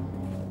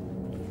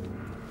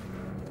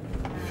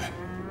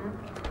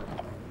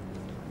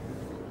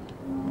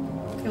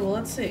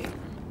 let's see.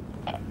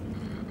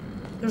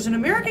 There's an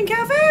American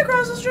cafe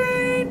across the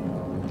street.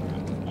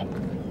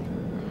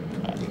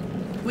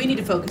 We need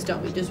to focus,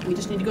 don't we? We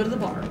just need to go to the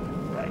bar.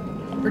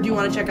 Or do you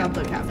want to check out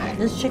the cafe?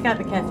 Let's check out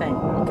the cafe.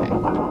 Okay.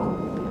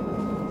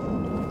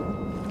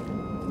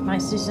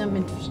 Might see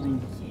something interesting.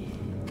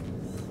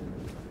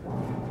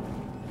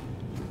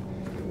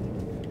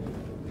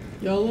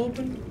 Y'all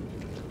open?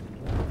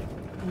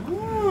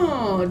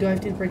 Oh, do I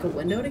have to break a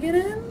window to get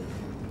in?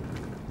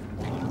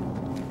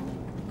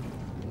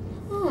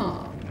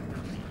 Huh.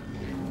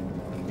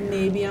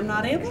 Maybe I'm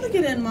not able to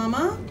get in,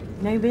 Mama.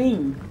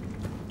 Maybe.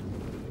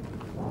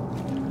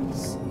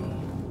 Let's see.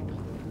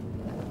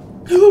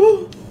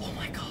 Oh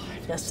my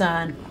god. That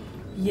sign.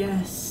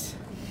 Yes.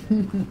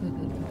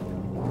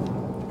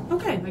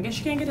 Okay, I guess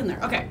you can't get in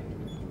there. Okay.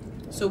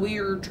 So we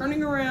are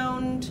turning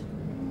around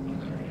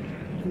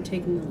and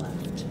taking the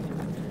left.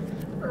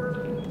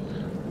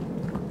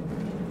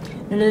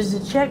 And does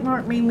the check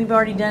mark mean we've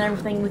already done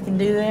everything we can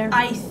do there?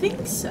 I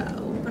think so,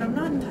 but I'm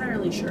not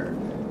entirely sure.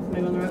 Am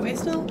I going the right way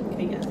still?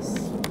 Okay, yes.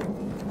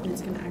 And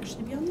it's going to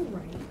actually be on the right.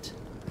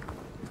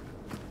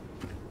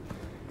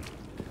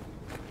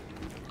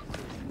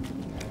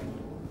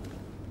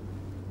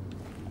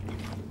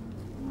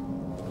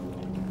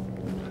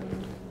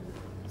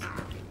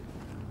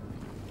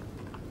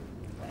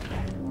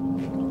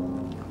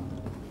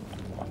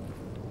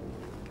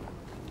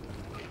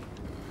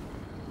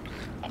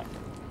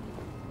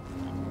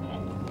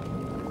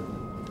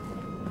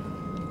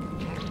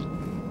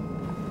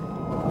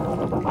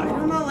 I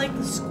do not like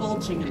the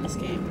squelching in this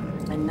game.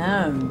 I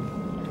know.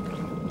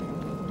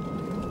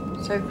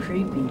 So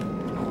creepy.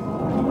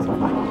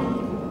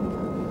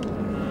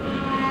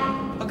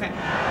 Okay.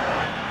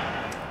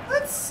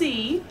 Let's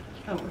see.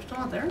 Oh, we're still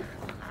out there.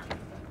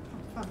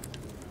 Oh, fuck.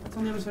 It's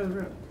on the other side of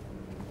the road.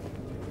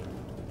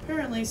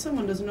 Apparently,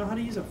 someone doesn't know how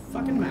to use a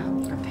fucking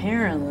map.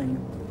 Apparently.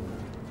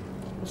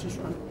 Let's just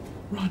run.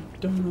 Run.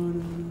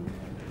 Dun.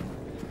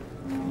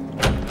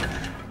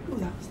 Ooh,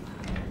 that was loud.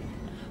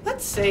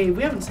 Let's save.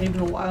 We haven't saved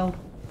in a while.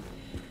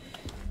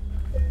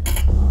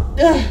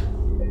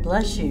 Ugh.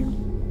 Bless you.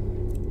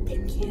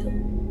 Thank you.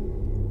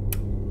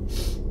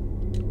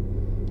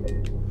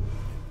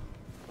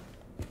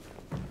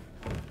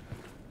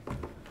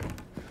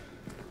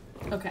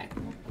 Okay.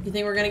 You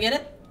think we're gonna get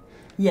it?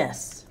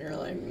 Yes. You're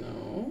like,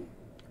 no.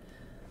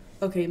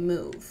 Okay,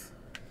 move.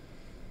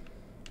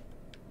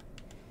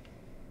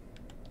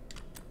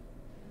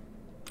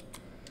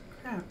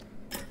 Crap.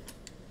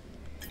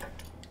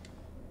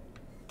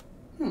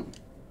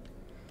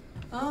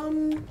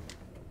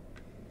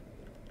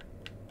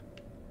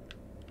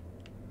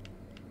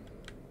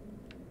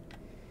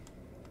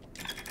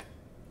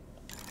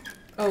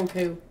 Oh,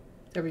 okay.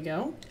 There we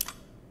go.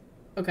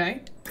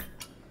 Okay.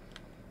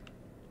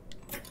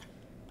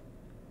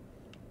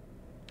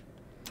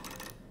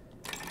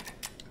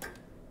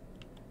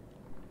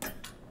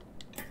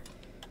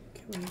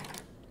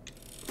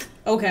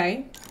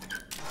 Okay.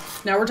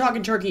 Now we're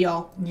talking turkey,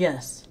 y'all.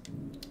 Yes.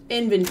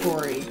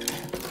 Inventory.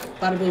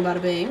 Bada boom, bada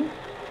bing.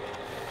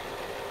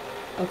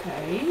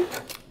 Okay.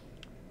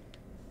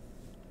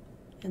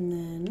 And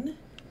then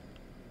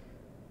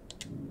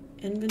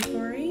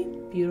inventory.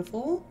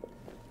 Beautiful.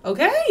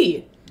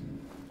 Okay.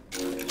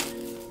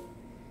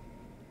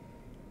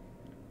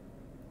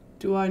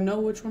 Do I know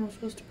which one I'm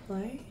supposed to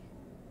play?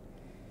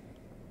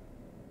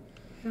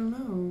 I don't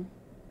know.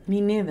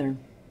 Me neither.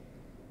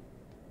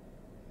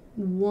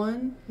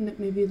 One,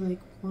 maybe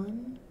like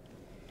one.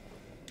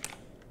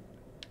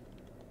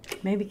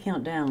 Maybe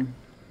count down.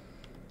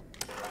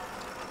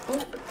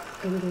 Oh,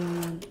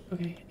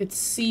 okay. It's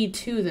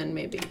C2 then,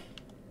 maybe.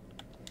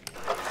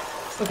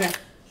 Okay.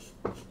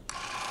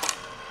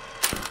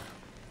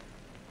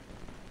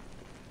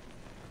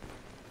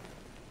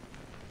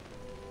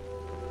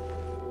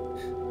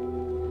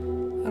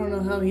 I don't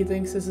know how he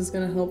thinks this is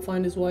gonna help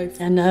find his wife.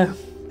 I know.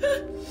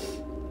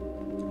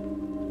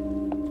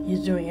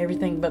 He's doing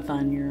everything but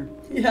find her.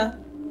 Yeah.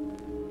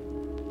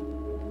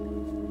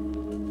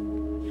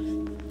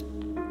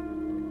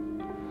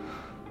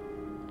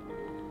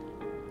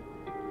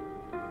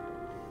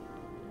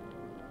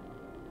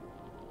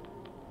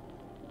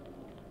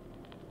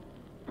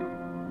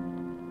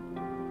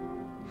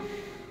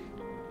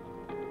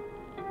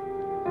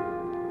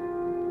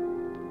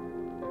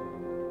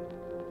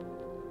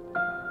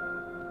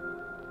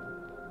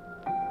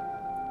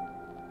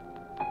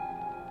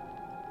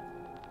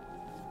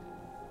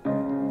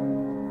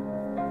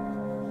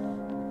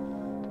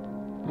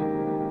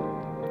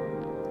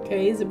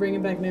 Okay, is it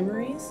bringing back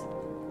memories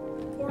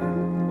for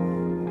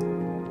him?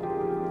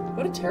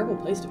 What a terrible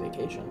place to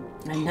vacation.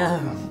 I know.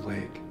 On the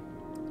lake.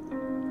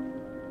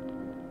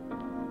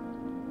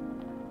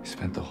 We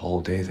spent the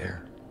whole day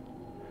there.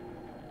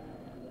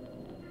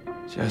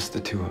 Just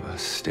the two of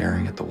us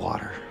staring at the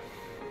water.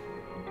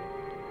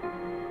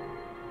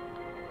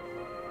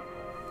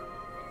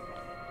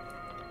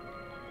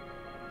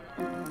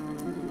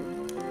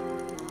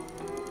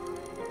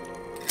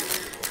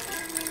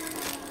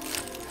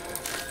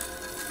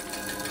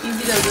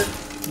 Easy does it.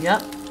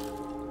 Yep.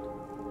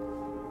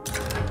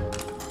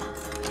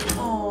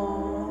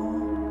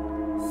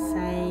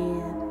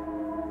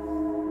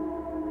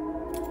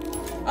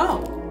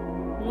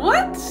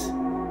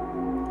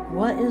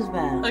 What is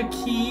that? A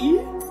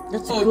key?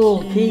 That's a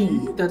cool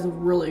key. That's a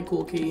really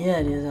cool key. Yeah,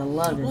 it is. I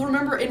love it. Well,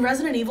 remember in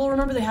Resident Evil,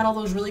 remember they had all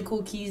those really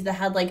cool keys that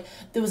had like,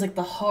 there was like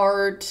the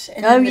heart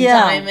and then the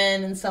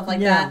diamond and stuff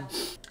like that.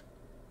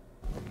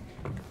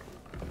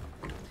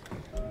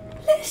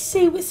 Let's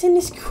see what's in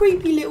this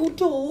creepy little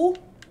door.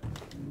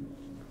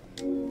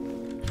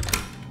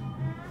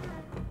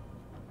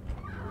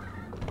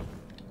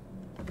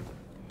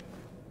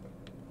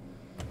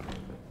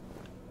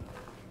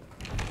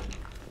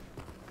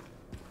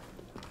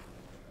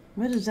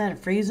 What is that, a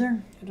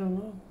freezer? I don't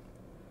know.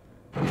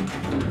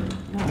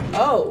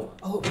 Oh,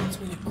 it wants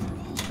me to crawl.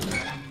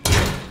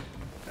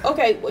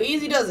 Okay, well,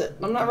 easy does it.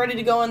 I'm not ready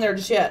to go in there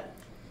just yet.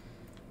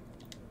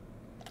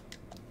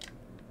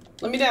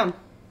 Let me down.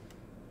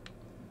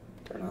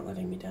 They're not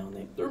letting me down.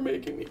 They're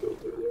making me go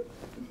through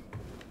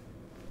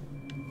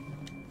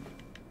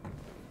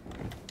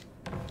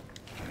there.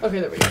 Okay,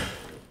 there we go.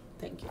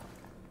 Thank you.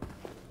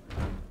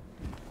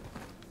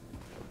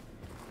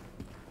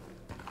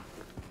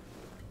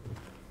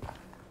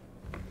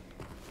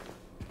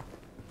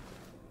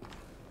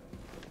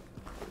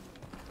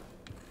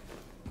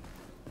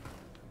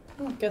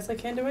 Guess I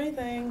can't do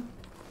anything.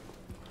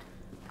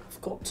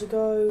 I've got to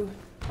go.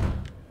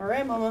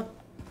 Alright, Mama.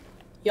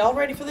 Y'all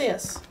ready for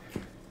this?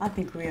 I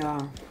think we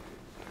are.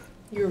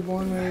 You were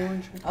born ready,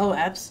 weren't you? Oh,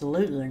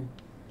 absolutely.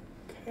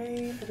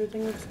 Okay,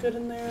 everything looks good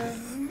in there.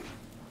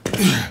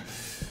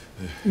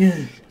 Yeah.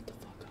 Shut the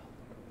fuck up.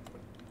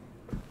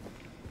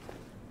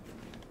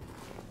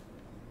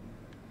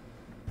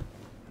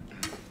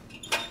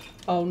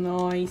 Oh,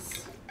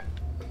 nice.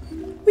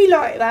 We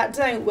like that,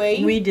 don't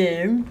we? We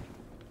do.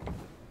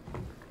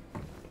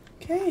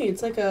 Okay,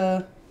 it's like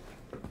a,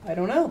 I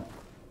don't know,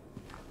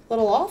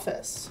 little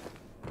office.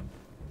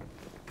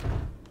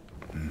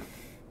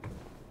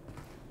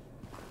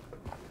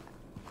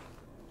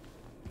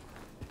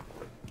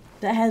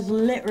 That has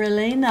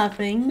literally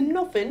nothing.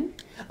 Nothing.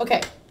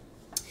 Okay.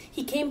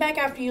 He came back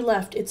after you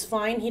left. It's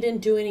fine. He didn't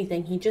do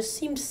anything. He just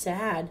seemed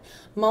sad.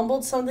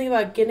 Mumbled something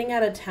about getting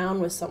out of town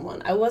with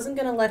someone. I wasn't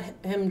going to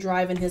let him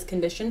drive in his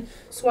condition,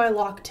 so I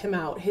locked him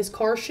out. His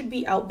car should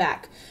be out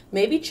back.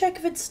 Maybe check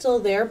if it's still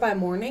there by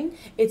morning.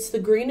 It's the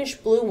greenish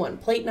blue one.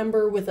 Plate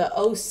number with a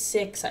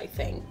 06, I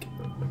think.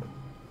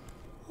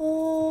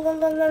 Oh, la,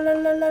 la, la,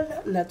 la, la,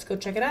 la. Let's go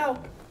check it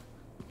out.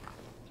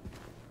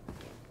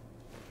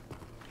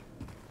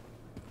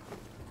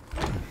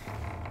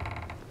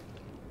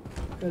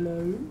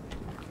 Hello?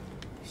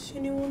 Is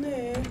anyone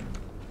there?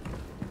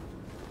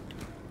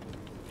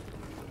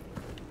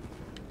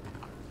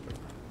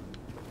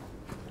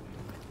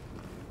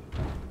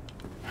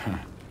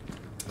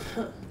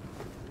 Huh.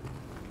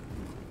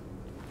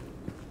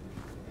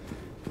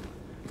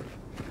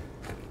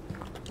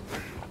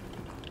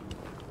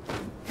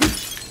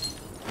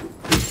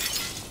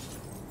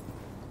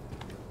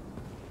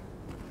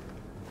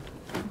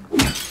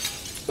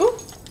 Ooh.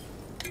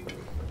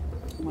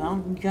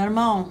 Well, you got them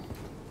all.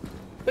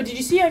 But did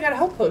you see I got a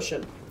health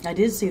potion? I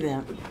did see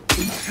that.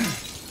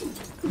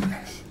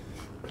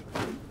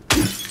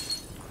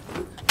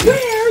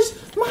 Where's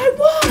my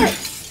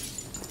wife?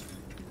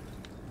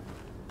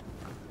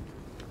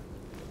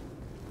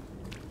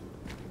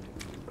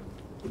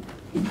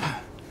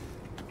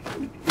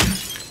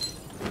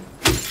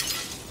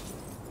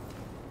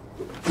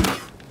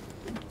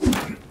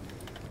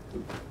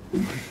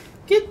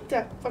 Get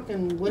that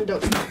fucking window.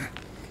 Okay.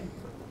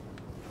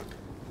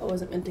 I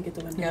wasn't meant to get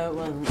the window. No, it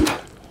wasn't.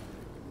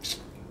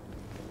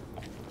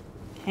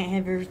 Can't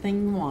have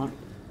everything you want.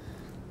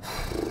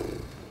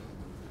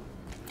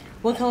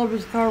 What color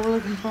was the car we're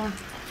looking for?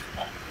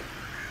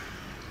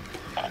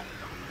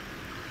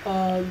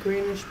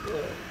 Greenish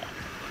blue.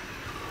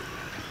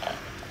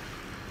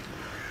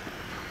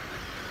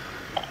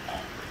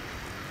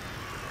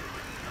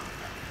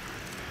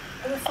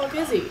 Where the fuck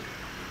is he?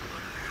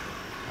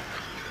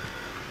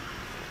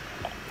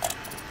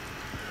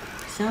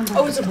 Sounds like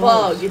Oh, it's a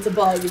bug. It's a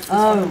bug. It's this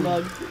fucking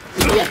bug.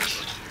 Yeah.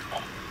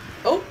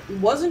 Oh, it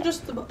wasn't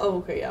just the. Oh,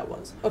 okay, yeah, it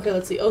was. Okay,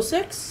 let's see.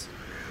 06?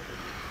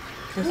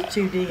 That's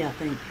 2D, I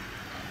think.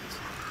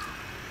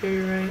 Yeah,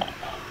 you're right.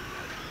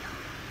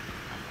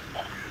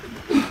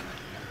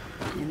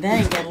 And that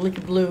ain't got a lick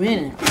of blue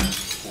in it. I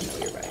know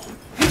you're right.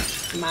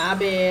 My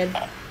bad.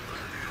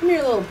 Come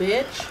here, little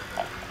bitch.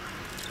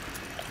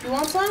 You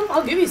want some?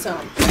 I'll give you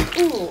some.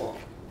 Ooh.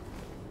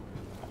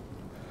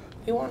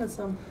 He wanted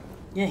some.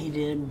 Yeah, he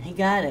did. He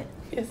got it.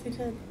 Yes, he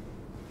did.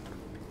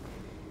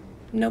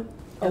 Nope.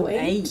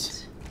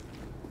 08.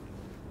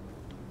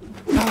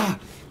 Ah!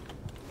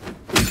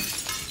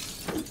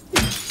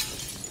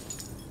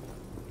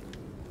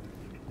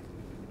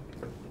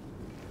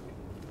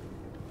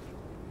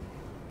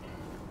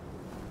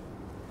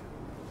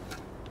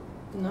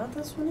 Not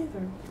this one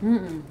either.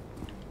 Mm-mm.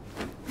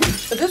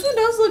 But this one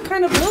does look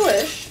kind of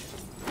bluish.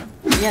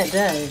 Yeah, it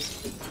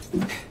does.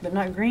 But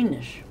not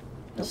greenish.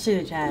 Let's see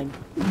the tag.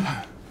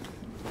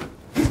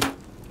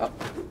 Oh.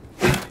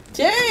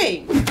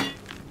 Dang!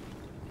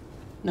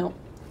 Nope.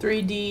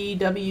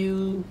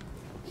 3DW.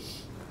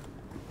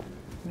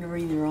 You're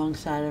reading the wrong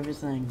side of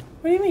everything.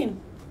 What do you mean?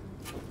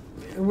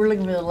 We're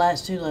looking for the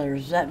last 2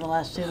 letters. Is that the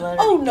last 2 letters?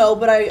 Oh, no,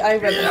 but I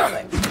read the whole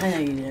thing. I know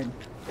you did.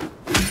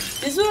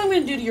 This is what I'm going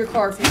to do to your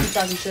car if you keep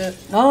talking shit.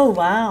 Oh,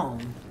 wow.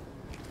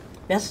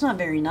 That's not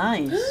very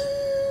nice.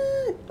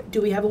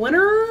 Do we have a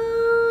winner?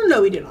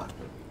 No, we do not.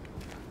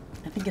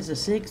 I think it's a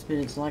 6, but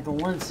it's like a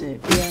 1-6.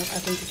 Yeah, I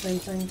think the same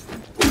thing.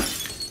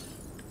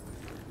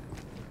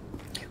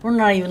 We're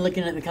not even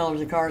looking at the colors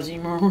of the cars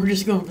anymore. We're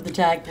just going for the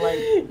tag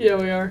plate. Yeah,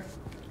 we are.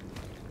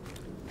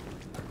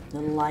 The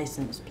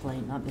license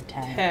plate, not the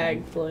tag.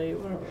 Tag plate.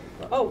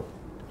 Oh,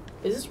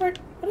 is this right?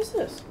 What is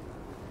this?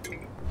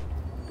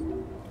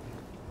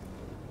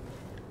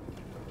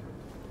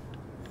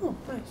 Oh,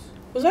 nice.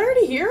 Was I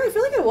already here? I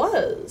feel like I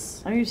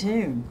was. I do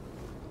too.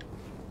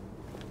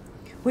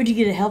 Would you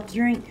get a health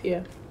drink?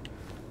 Yeah.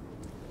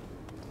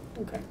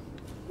 Okay.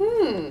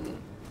 I'm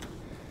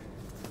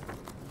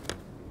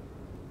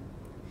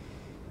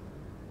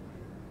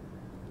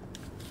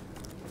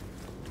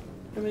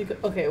gonna go,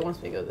 okay, it wants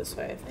me to go this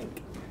way, I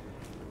think.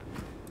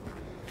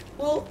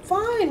 Well,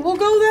 fine. We'll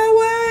go that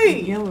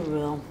way. Yeah, we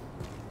will.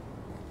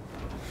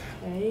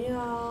 Hey,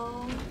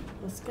 y'all.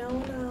 What's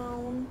going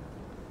on?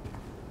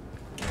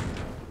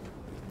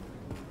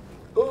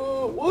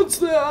 What's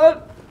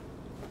that?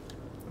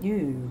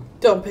 You.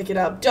 Don't pick it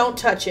up. Don't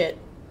touch it.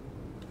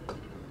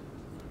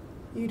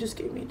 You just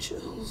gave me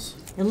chills.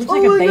 It looks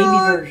like a baby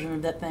version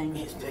of that thing.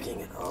 He's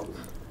picking it up.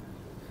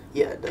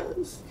 Yeah, it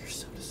does. You're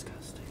so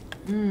disgusting.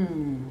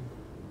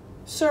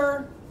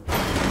 Sir.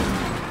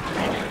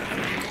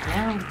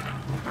 Yeah.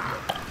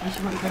 You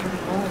should want to cover the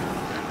blood.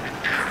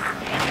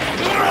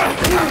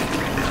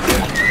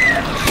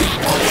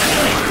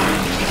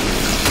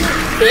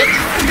 Bitch.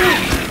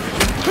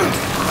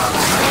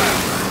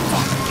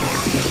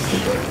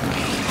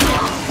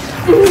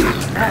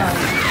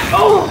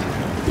 Oh!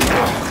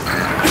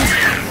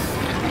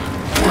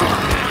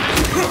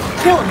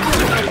 Kill him, kill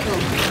him, kill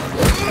him.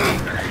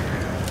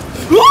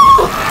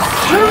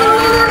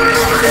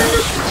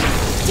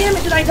 Damn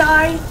it, did I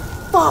die?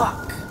 Fuck.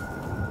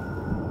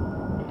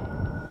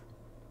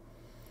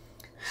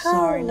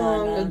 Sorry, How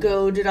long Nana.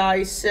 ago did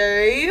I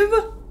save?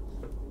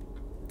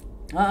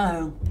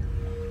 Uh-oh.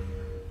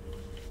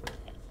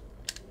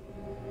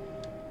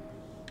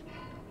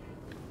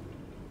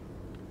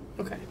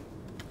 Okay.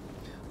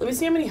 Let me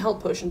see how many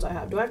health potions I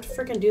have. Do I have to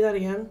freaking do that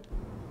again?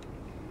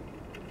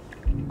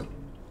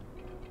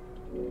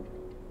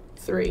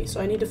 3. So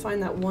I need to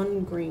find that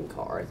one green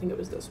car. I think it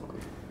was this one.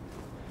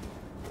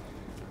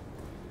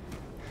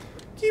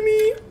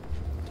 Gimme.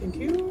 Thank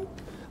you.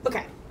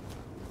 Okay.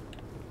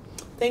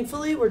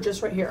 Thankfully, we're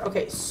just right here.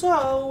 Okay,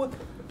 so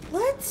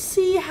let's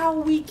see how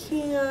we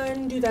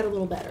can do that a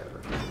little better.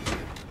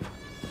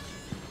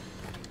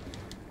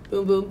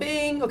 Boom, boom,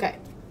 bing. Okay.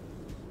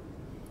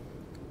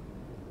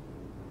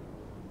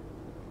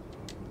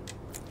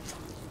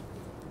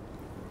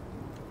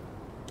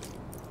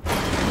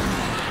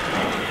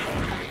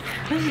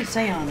 What does it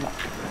say on it?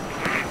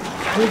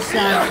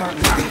 Woodside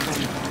Apartment.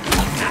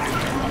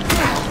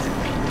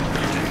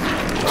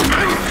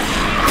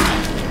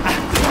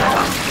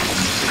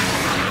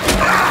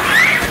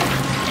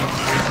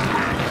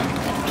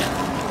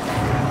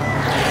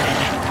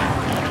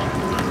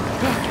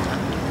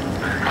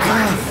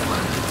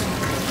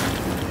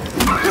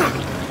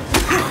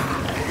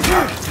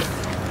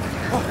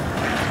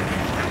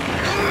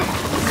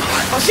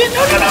 Oh shit,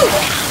 no, no, no!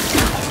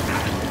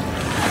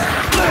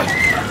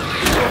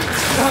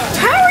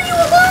 How are you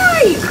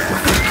alive?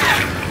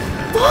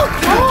 Fuck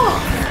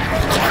off!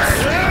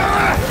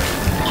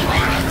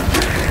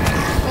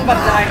 I'm about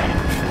to die.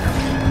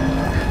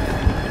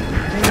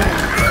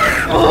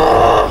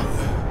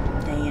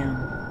 Damn.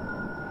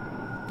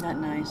 Not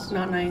nice.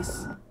 Not nice.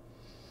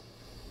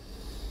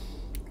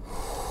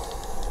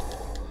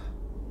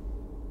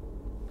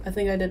 I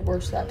think I did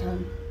worse that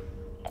time.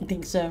 I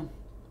think so.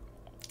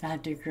 I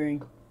have to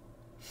agree.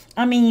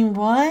 I mean,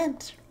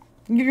 what?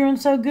 You're doing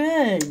so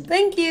good.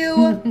 Thank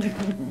you.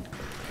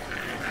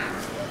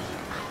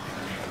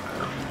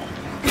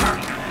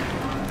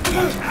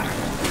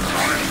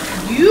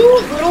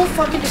 You little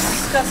fucking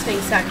disgusting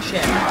sack of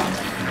shit.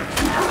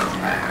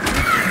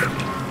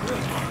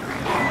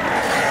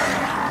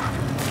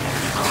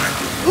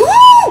 Ooh,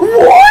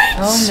 what?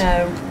 Oh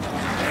no.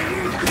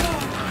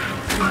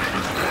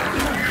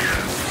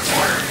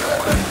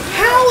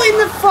 How in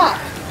the fuck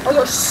are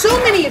there so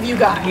many of you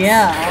guys?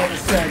 Yeah, all of a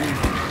sudden.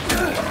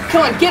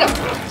 Come on, get him.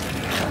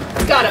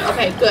 Got him.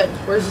 Okay, good.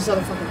 Where's this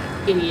other fucking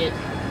idiot?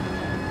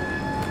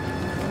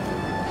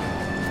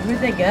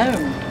 Where'd they go?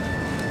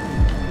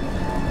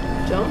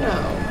 Don't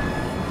know.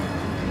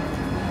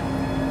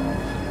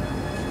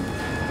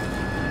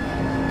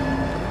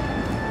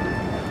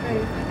 Okay,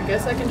 I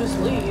guess I can just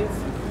leave.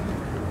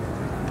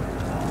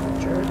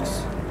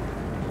 Jerks.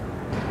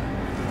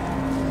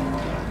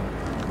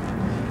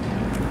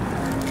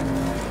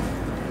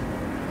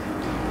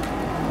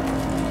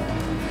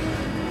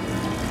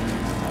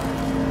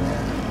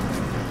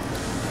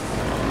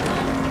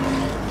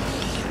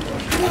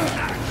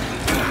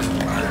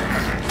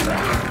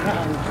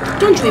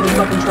 Don't don't you even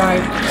fucking try.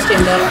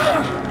 Stand up.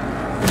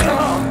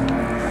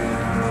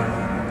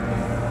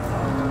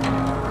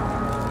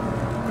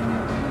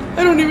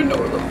 I don't even know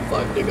where the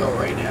fuck to go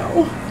right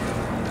now.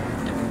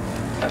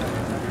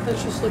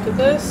 Let's just look at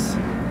this.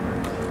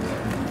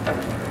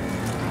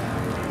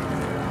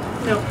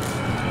 No.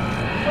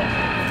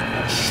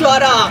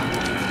 Shut up!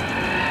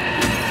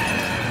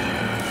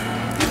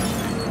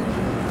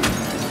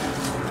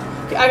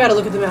 Okay, I gotta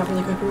look at the map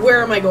really quick.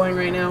 Where am I going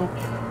right now?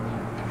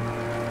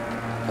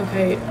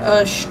 Okay,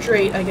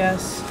 straight, I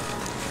guess.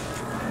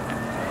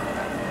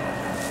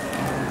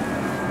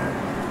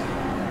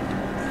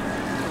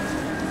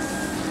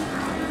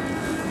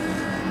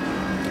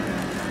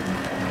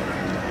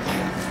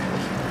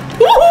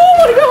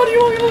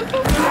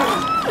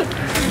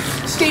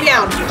 Stay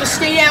down. Just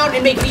stay down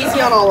and make it easy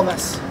on all of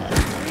us.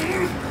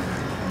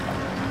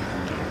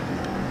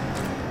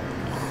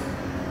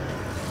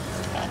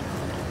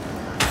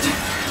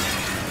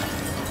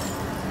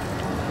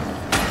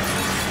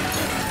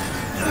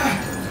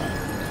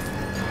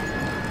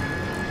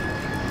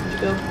 Did you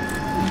go?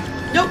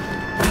 Nope.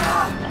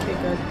 Okay,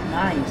 good.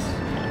 Nice.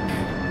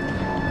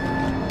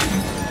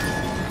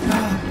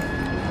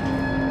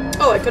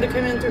 Oh, I could have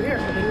come in through here.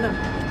 I didn't know.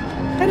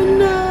 I didn't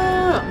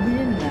know. We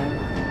didn't know.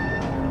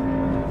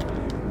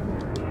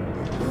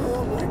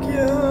 Oh my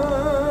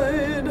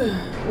god.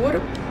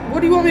 What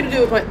do you want me to do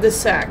with this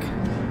sack?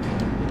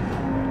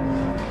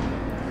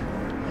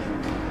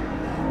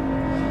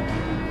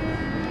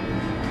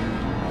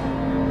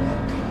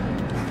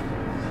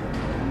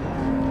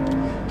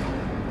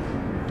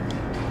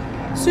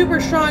 Super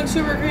strong,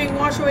 super green,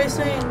 wash away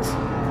stains.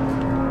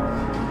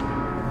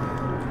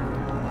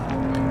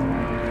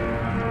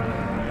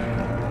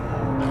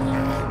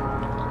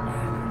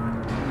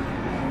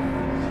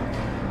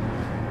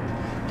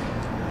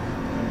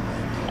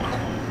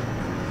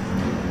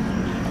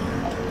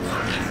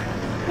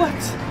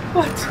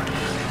 What?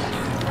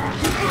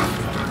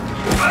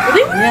 Are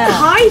they wearing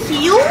high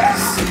heels?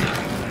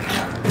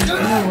 No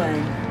way.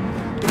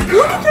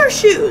 Look at their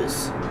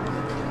shoes.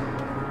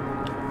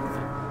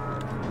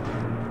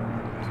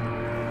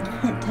 I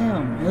can't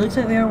tell. It looks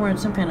like they are wearing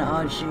some kind of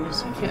odd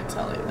shoes. I can't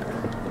tell either.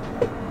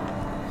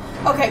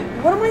 Okay,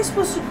 what am I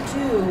supposed to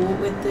do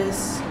with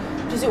this?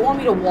 Does it want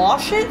me to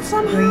wash it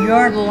somehow? Well, you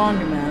are the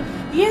laundromat.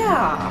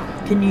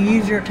 Yeah. Can you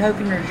use your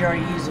token or did you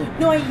already use it?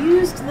 No, I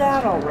used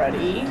that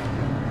already.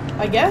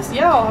 I guess,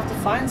 yeah, I'll have to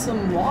find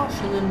some wash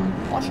and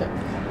then wash it.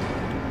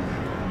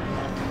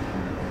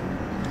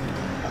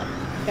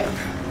 Okay.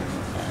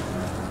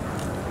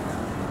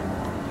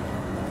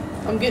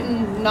 I'm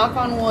getting, knock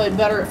on wood,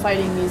 better at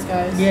fighting these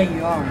guys. Yeah,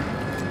 you are.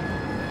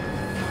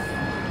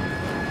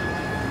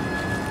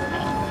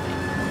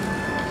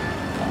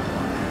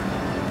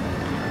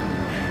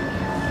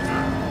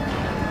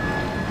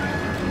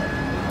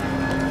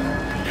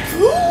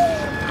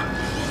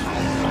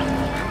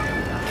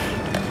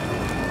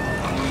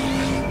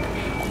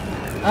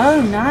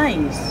 Oh,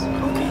 nice.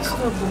 Okay, so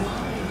they're blind.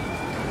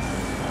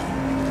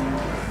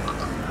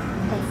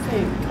 I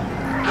think.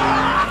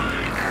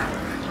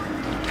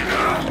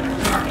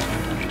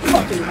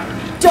 Fucking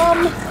dumb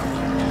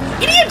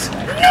idiot!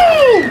 No!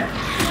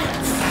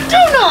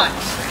 Do not!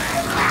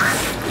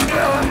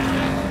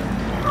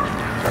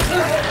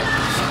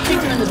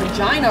 Kicked him in the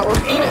vagina or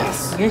penis.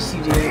 Yes,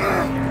 you did.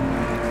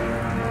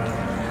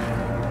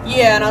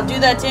 Yeah, and I'll do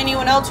that to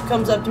anyone else who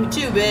comes up to me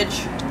too,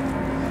 bitch.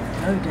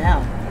 No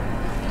doubt.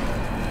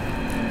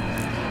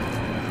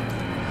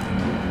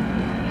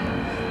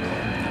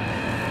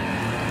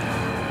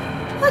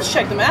 Let's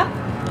check the map.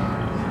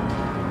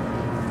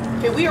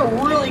 Okay, we are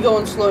really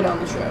going slow down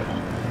this road.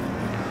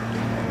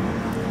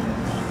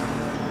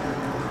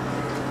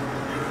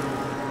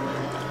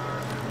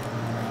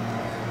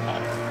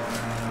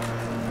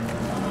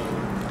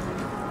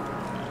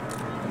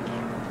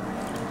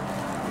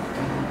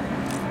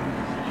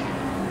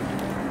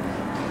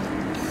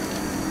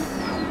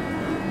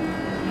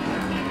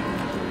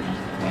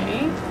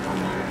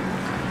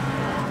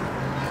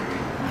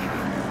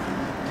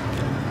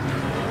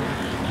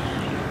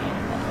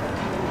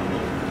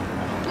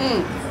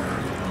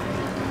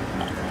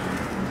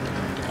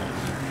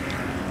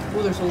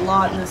 Oh, there's a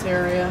lot in this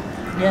area.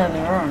 Yeah,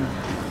 there are.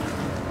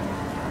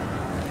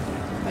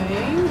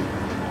 Okay.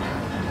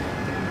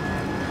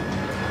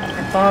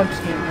 The fog's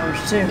getting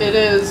worse too. It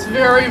is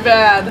very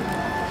bad.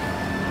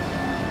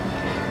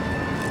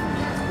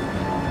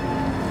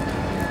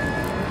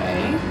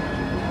 Okay.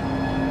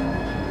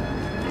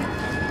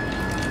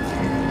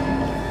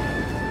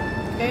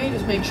 Okay,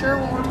 just make sure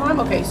one more time.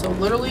 Okay, so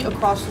literally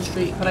across the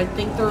street, but I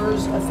think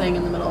there's a thing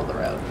in the middle of the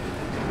road.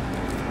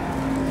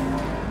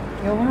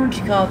 Yeah, what would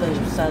you call those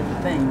besides the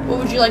thing? What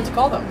would you like to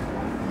call them?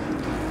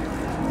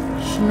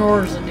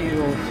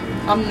 Schnorzadoodles.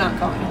 I'm not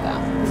calling it that,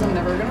 because I'm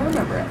never going to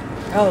remember it.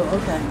 Oh,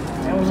 okay.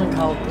 That wasn't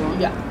called for them.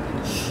 Yeah.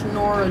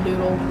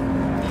 Schnoradoodle.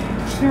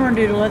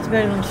 Schnordoodle, that's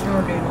better than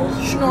Schnordoodles.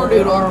 Schnordoodle.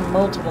 There are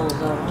multiples of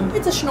them.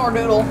 It's a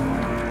Schnordoodle.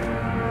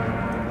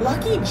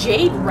 Lucky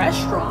Jade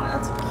Restaurant.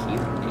 That's a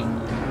cute name.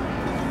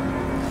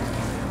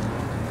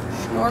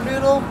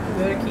 Snordoodle, you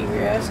better keep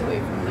your ass away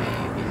from me if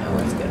you know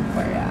what's good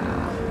for ya.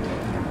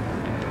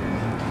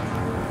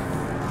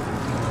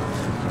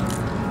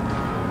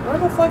 Where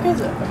the fuck is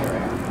it? Okay, right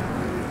here.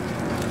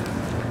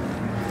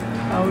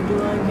 How do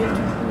I get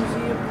to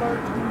Woodside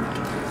Apartment?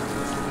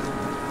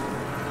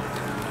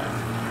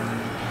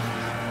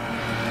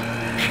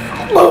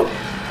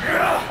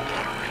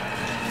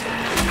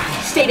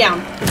 Stay down.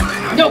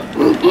 No.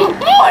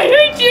 Oh, I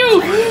hate you.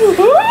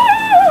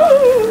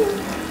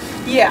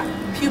 Yeah.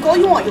 Puke all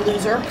you want, you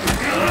loser.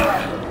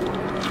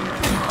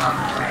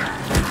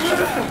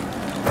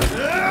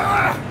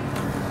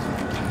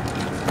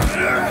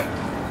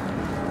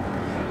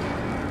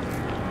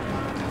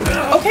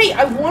 Okay,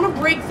 I want to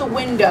break the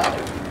window.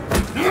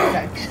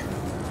 Okay.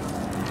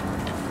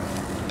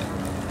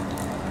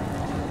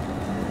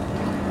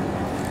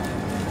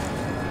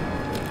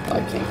 Oh, I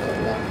can't go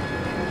over that.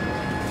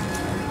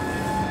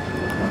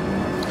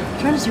 I'm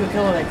trying to see what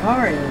color that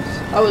car is.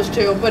 I was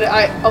too, but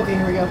okay,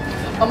 here we go.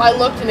 I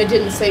looked and it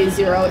didn't say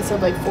 0, it said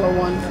like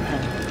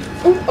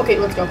 4-1. Ooh, okay,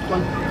 let's go, come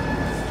on.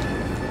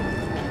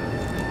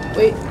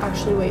 Wait,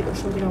 actually wait, there's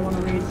something I want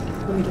to read.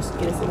 Let me just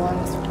get us the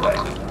last.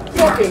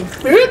 Fucking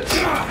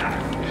bitch!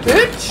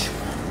 Bitch!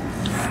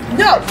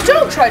 No,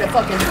 don't try to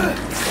fucking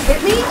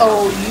hit me.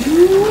 Oh,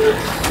 you.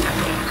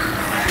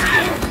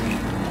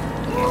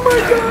 Oh my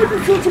god,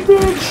 you're such a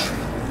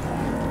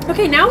bitch.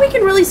 Okay, now we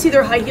can really see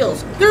their high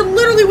heels. They're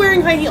literally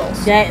wearing high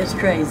heels. That is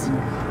crazy.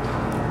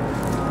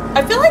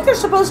 I feel like they're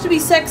supposed to be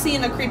sexy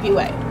in a creepy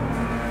way.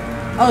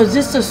 Oh, is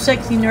this those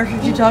sexy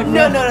nurses you talking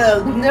No,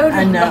 about? no.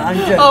 I know, I'm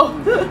joking. Oh.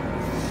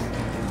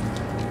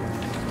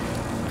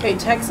 Okay,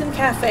 Texan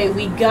Cafe.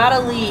 We gotta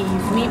leave.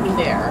 Meet me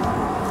there.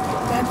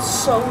 That's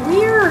so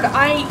weird.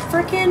 I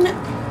freaking...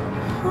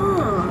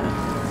 Huh.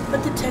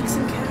 But the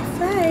Texan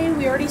Cafe,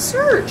 we already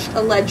searched,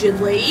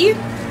 allegedly.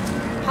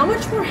 How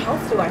much more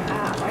health do I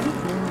have? I don't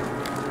know.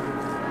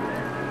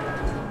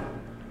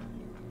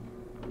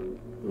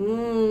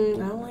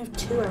 I only have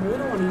 2. I really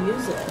don't want to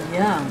use it.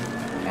 Yeah.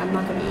 Okay, I'm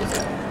not gonna use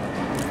it.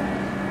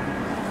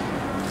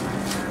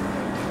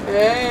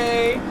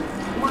 Hey!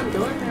 Come on,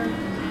 go in there.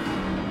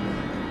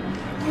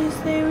 Is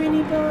there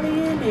anybody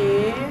in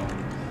here?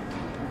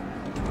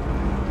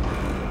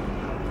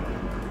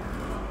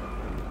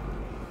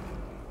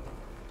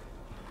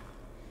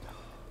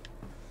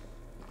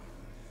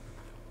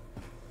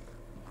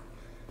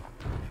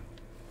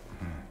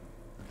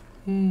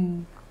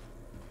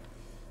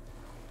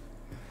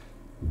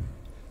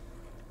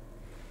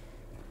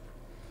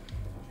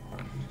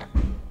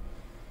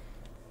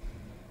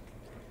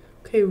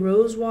 Okay,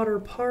 Rosewater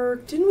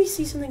Park. Didn't we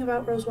see something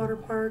about Rosewater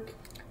Park?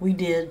 We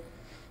did.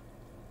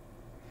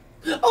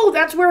 Oh,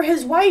 that's where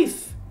his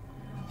wife,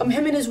 him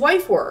and his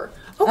wife were.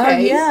 Okay. Oh,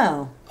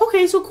 yeah.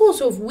 Okay, so cool.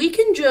 So if we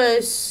can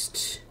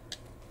just...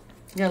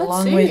 You got a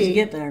Let's long ways to see.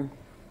 get there.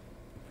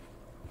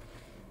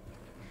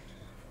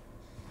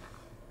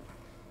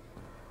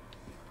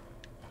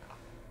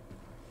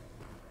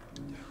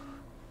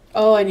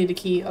 Oh, I need a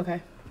key.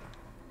 Okay.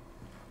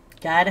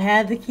 Gotta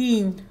have the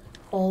key.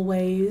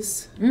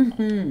 Always.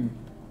 Mm-hmm.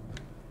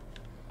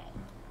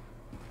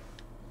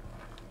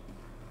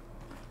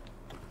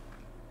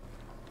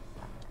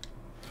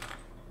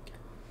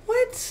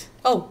 What?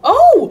 Oh.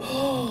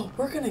 Oh!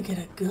 We're gonna get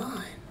a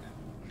gun.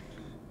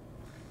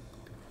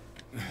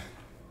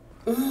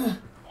 Ugh.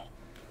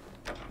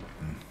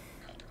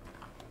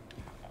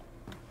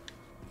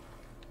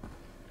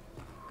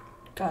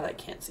 God, I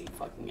can't see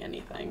fucking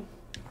anything.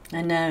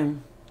 I know.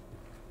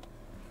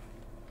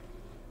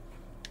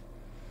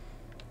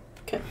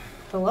 Okay.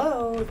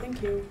 Hello,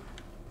 thank you.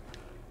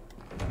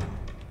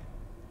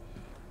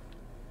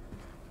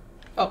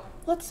 Oh,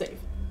 let's save.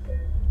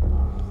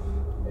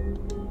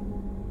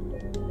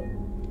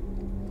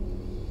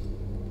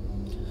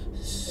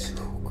 So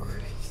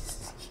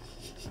crazy.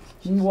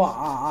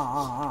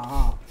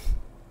 Wow.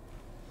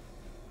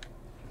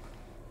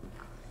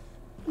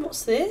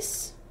 What's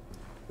this?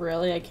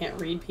 Really? I can't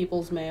read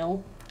people's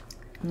mail?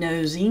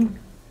 Nosy.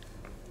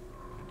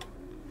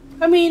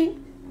 I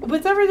mean,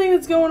 with everything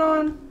that's going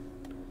on,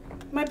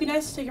 it might be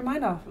nice to take your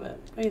mind off of it.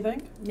 What do you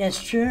think?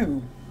 That's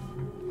true.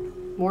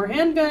 More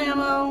handgun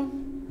ammo.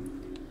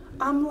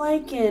 I'm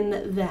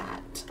liking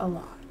that a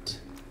lot.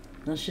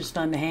 Let's just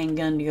find a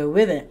handgun to go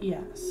with it.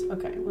 Yes.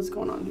 Okay, what's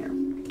going on here?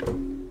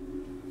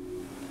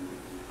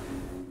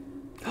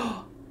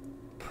 Oh,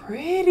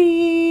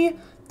 pretty.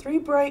 3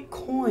 bright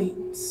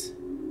coins.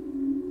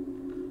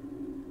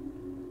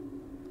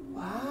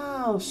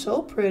 Wow,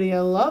 so pretty. I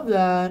love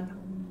that.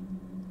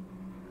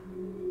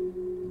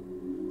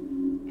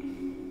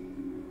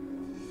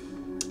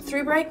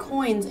 Three bright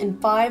coins in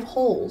 5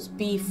 holes.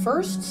 B.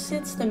 First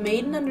sits the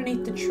maiden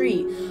underneath the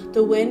tree.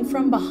 The wind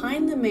from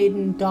behind the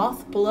maiden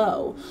doth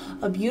blow.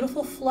 A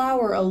beautiful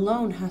flower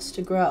alone has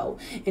to grow.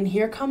 And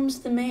here comes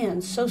the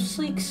man, so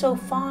sleek, so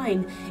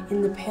fine.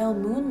 In the pale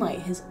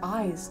moonlight his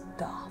eyes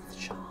doth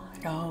shine.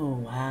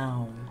 Oh,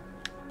 wow.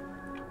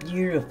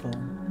 Beautiful.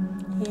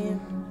 Yeah.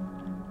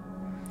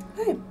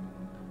 Hey.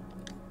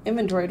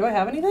 Inventory. Do I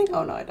have anything?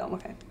 Oh, no, I don't.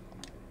 Okay.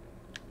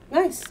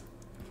 Nice.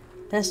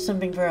 That's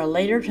something for a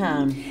later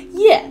time.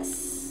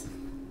 Yes.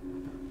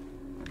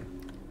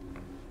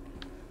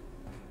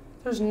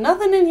 There's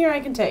nothing in here I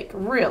can take,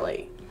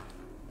 really.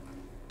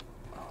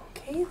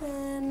 Okay,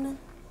 then.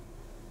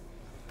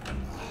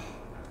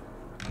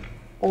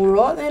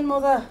 Alright then,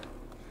 mother.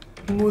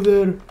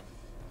 Mother.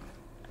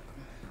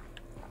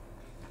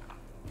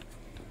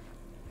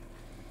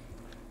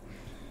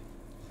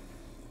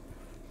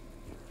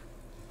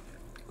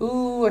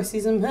 Ooh, I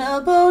see some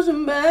health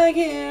potion back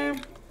here.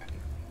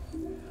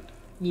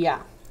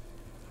 Yeah.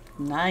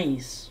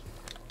 Nice.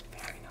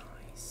 Very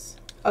nice.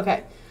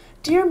 Okay.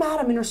 Dear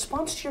Madam, in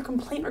response to your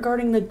complaint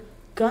regarding the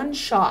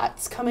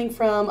gunshots coming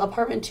from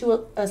apartment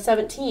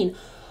 217,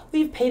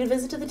 we've paid a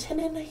visit to the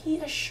tenant and he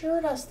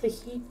assured us that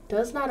he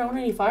does not own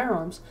any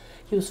firearms.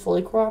 He was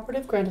fully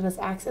cooperative, granted us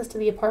access to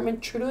the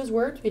apartment. True to his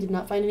words, we did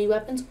not find any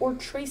weapons or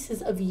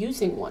traces of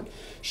using one.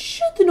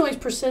 Should the noise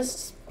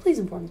persist, please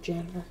inform the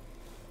janitor.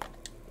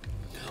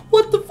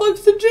 What the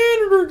fuck's the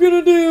janitor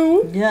gonna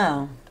do?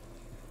 Yeah.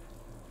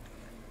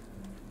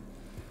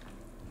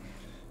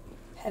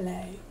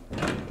 Hello.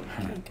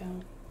 Can't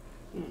go.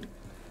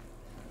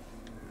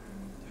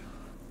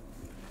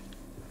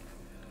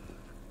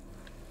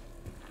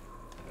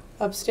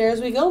 Upstairs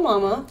we go,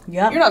 Mama.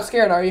 Yep. You're not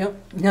scared, are you?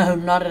 No,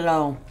 not at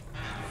all.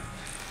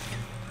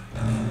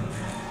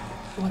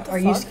 What the Are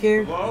fuck? you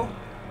scared? Hello?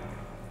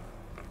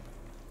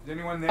 Is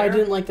anyone there? I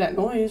didn't like that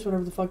noise,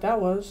 whatever the fuck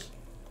that was.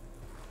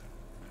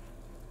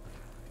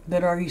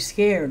 But are you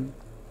scared?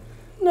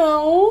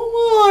 No,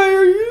 why?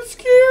 Are you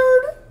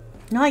scared?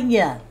 Not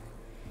yet.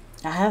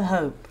 I have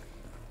hope.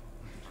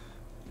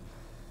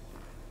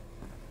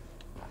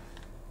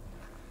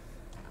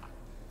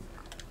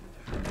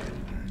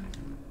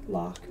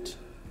 Locked.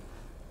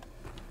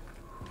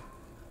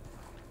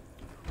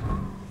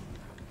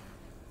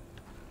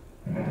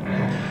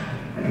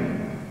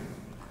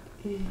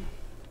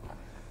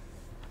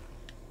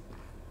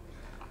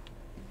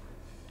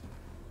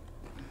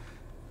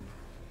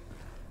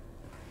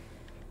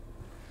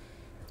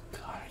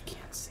 God, I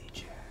can't see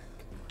Jack.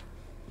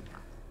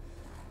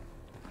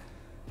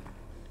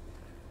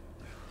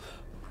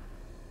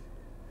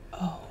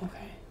 Oh,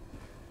 okay.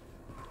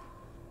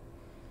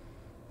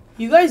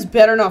 You guys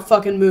better not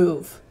fucking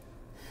move.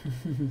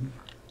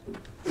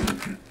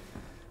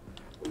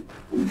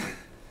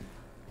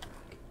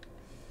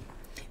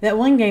 That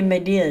one game they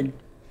did.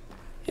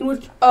 In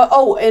which,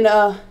 what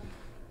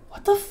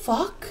the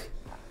fuck?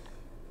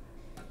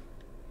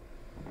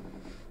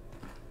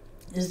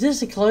 Is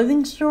this a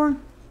clothing store?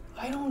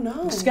 I don't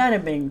know. It's gotta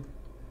be.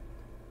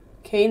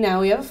 Okay,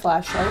 now we have a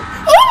flashlight.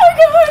 Oh my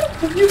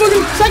god! You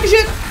fucking sack of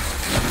shit!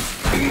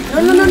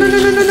 No, no, no, no, no,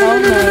 no, no, no,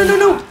 no, no, no, no,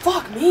 no!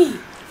 Fuck me!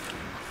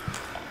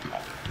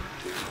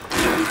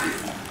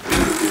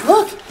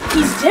 Look,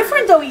 he's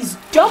different though. He's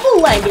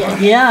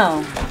double-legged.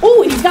 Yeah.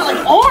 Oh, and he's got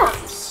like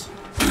arms.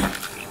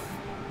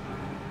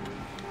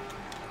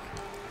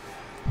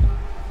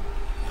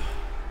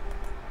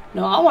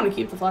 No, I want to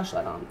keep the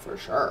flashlight on for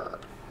sure.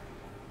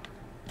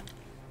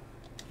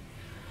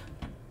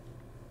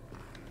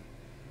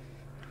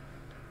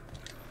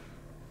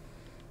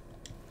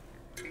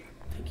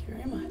 Thank you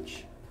very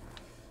much.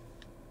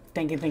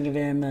 Thank you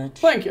very much.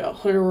 Thank you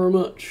very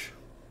much.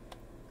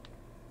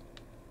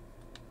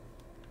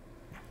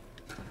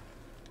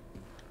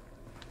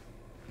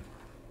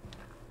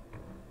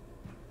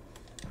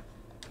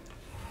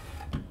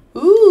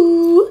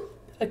 Ooh,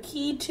 a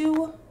key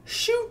to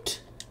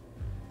Chute.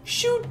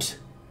 Chute.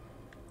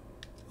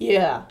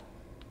 Yeah.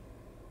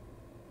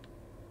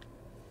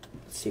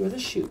 Let's see where the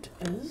chute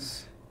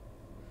is.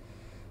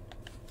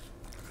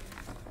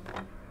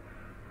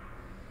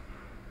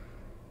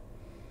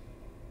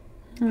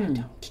 I don't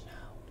know.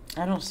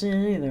 I don't see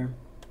it either.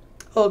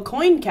 Oh, a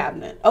coin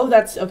cabinet. Oh,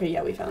 that's okay.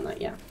 Yeah, we found that.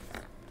 Yeah.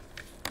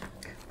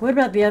 What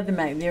about the other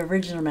map, the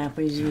original map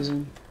we was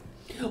using?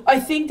 I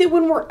think that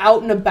when we're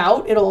out and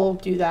about, it'll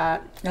do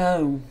that.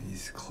 Oh.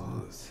 These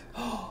clothes.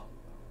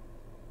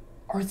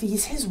 Are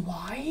these his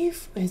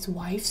wife? His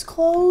wife's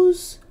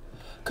clothes?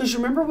 Because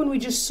remember when we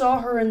just saw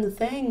her in the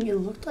thing, it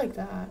looked like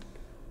that.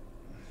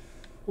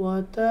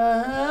 What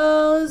the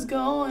hell is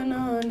going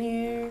on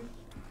here?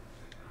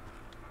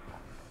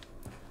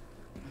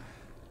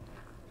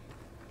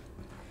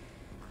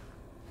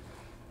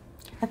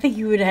 I think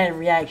you would have had a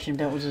reaction if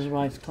that was his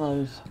wife's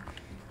clothes.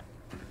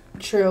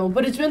 True,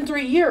 but it's been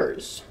 3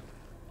 years.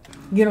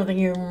 You don't think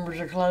he remembers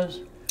her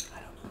clothes? I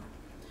don't know.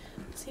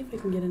 Let's see if we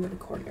can get into the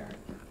courtyard.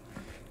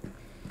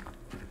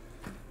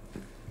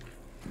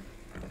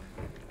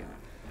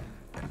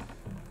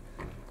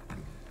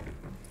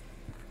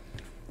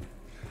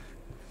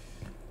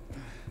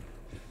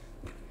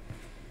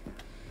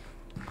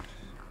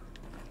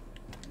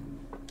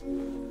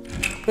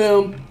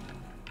 Boom.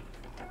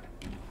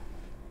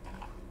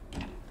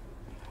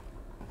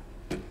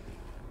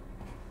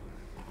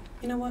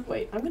 You know what?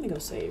 Wait, I'm gonna go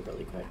save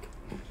really quick.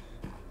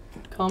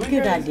 Call me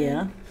Good crazy.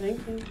 idea.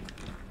 Thank you.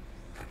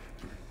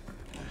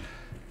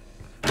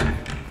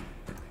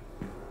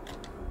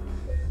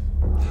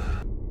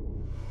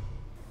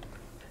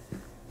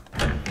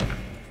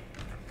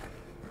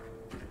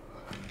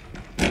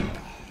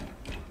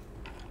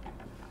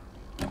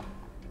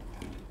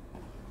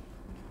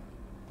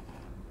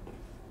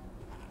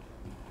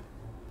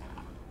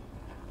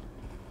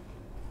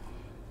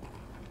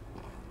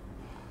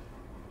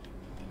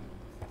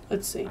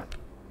 Let's see.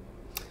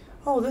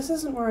 Oh, this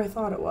isn't where I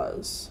thought it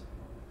was.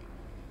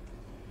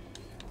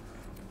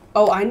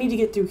 Oh, I need to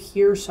get through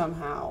here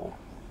somehow.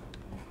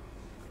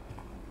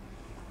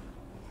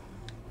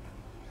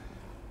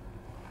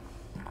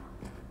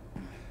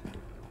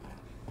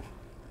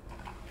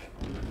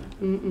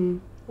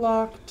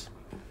 Locked.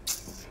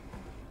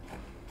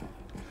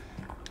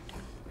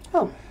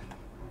 Oh.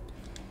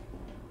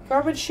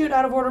 Garbage chute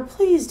out of order.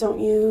 Please don't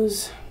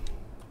use.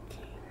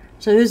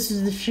 So this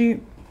is the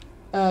chute?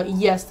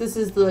 Yes, this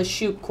is the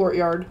Chute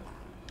Courtyard.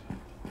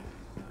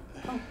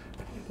 Oh,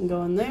 I can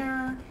go in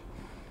there.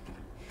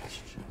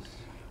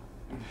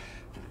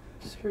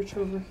 Search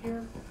over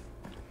here.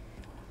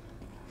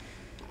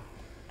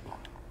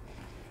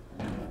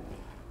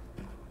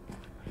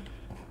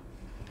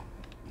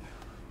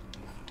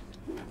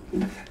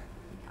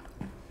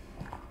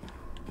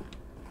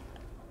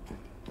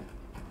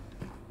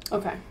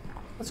 Okay,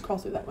 let's crawl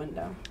through that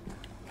window.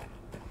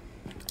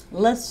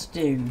 Let's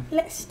do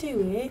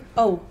it.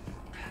 Oh.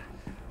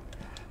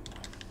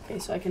 Okay,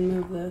 so I can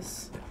move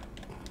this.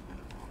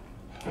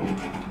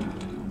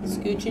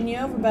 Scooching you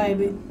over,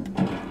 baby.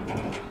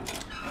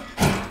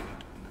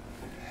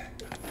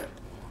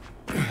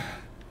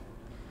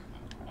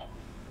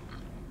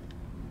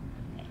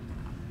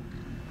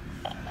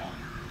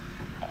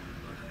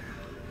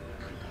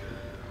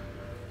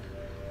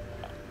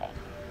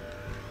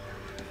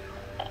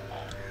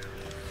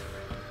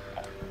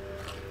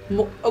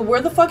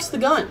 Where the fuck's the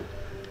gun?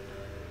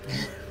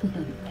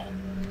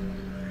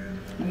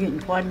 I'm getting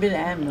quite a bit of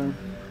ammo.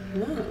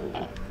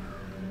 No.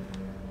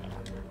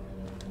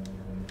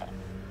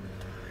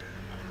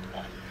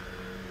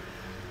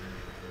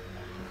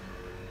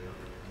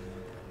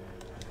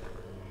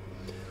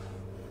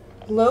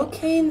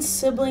 Locane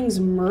siblings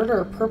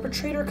murder.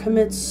 Perpetrator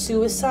commits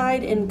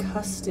suicide in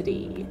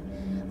custody.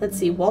 Let's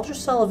see. Walter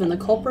Sullivan, the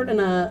culprit in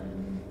a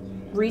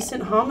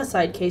recent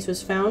homicide case,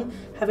 was found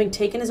having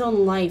taken his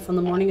own life on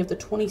the morning of the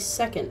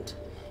 22nd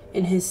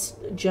in his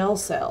jail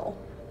cell.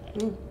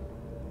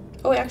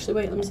 Oh, actually,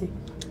 wait, let me see.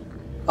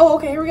 Oh,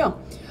 okay, here we go.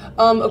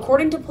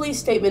 According to police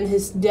statement,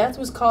 his death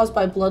was caused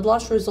by blood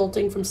loss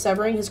resulting from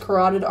severing his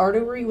carotid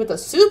artery with a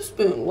soup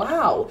spoon.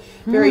 Wow.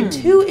 Buried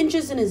 2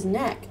 inches in his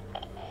neck.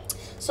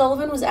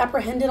 Sullivan was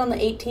apprehended on the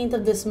 18th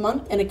of this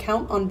month, an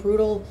account on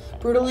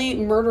brutally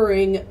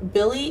murdering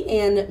Billy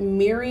and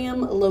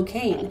Miriam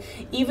Locane.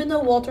 Even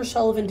though Walter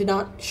Sullivan did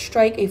not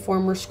strike a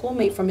former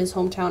schoolmate from his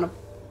hometown of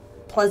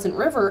Pleasant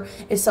River,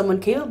 is someone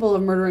capable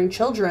of murdering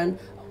children.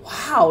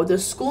 Wow, the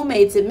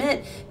schoolmates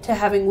admit to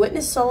having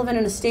witnessed Sullivan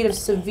in a state of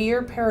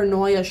severe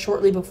paranoia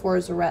shortly before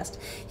his arrest.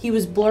 He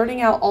was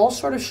blurting out all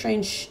sort of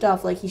strange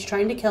stuff like, he's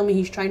trying to kill me,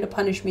 he's trying to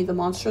punish me, the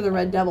monster, the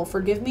red devil,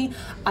 forgive me,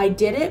 I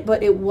did it,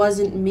 but it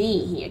wasn't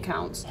me, he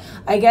accounts.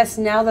 I guess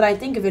now that I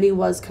think of it, he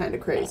was kind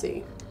of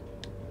crazy.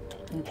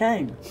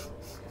 Okay.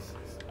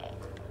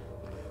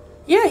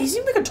 Yeah, he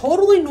seemed like a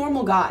totally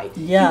normal guy.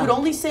 Yeah. He would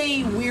only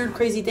say weird,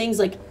 crazy things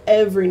like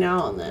every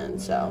now and then,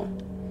 so...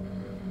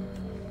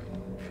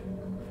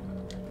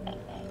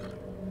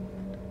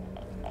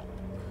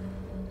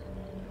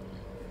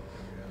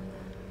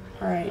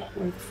 Alright,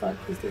 where the fuck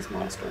is this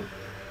monster?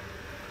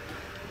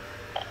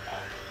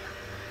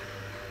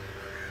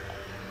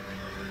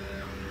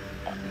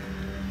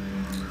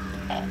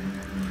 I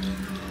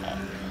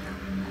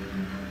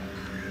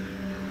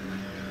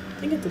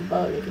think it's a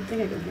bug. I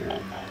think I can hear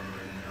it.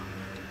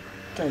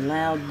 It's a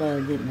loud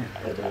bug, isn't it?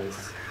 It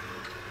is.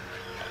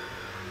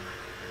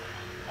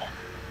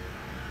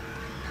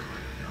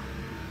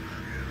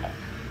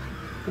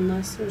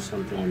 Unless there's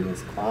something in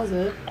this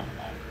closet.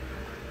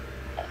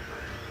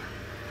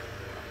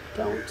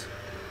 Don't.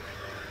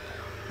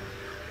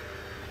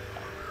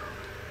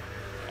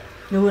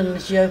 You wouldn't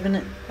let you open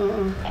it?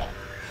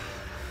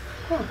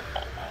 Huh.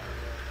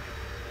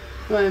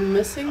 Am I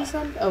missing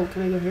something? Oh,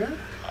 can I go here?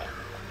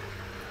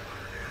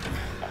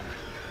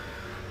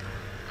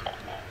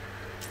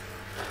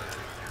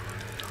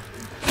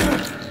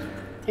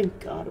 Thank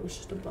God it was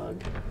just a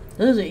bug.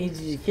 Those are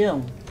easy to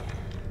kill.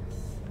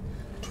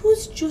 It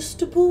was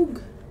just a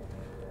bug.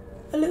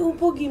 A little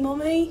buggy,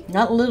 Mummy.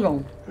 Not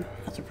little.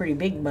 That's a pretty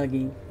big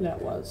buggy.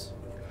 That was.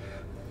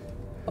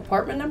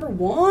 Apartment number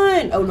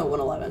 1. Oh, no,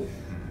 111.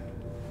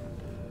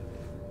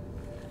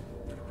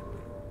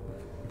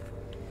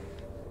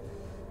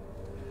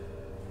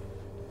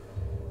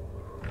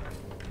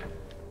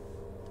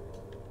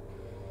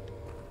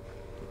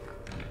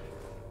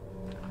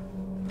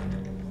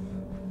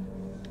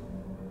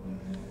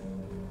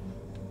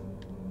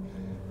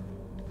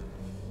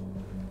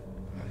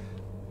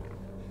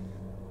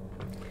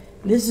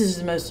 This is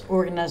the most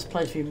organized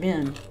place we've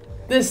been.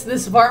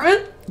 This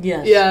apartment?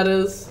 Yes. Yeah, it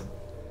is.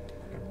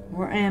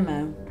 More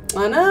ammo.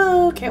 I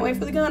know. Can't wait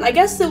for the gun. I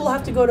guess they will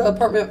have to go to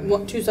apartment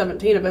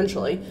 217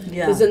 eventually.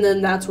 Yeah. Because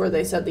then that's where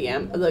they said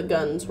the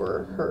guns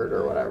were heard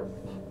or whatever.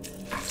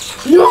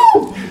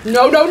 No!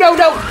 No, no, no,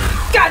 no!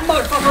 God,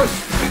 motherfuckers!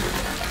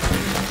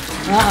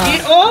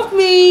 Get off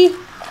me!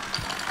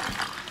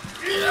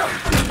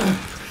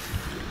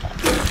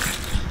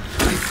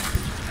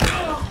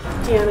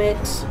 Damn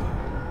it.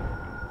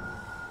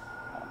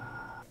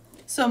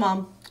 So,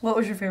 Mom, what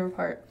was your favorite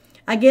part?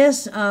 I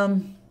guess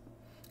when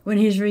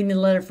he's reading the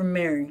letter from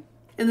Mary.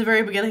 In the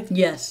very beginning?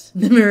 Yes,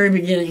 the very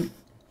beginning.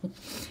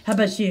 How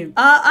about you?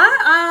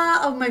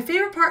 My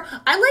favorite part,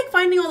 I like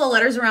finding all the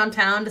letters around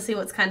town to see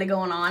what's kind of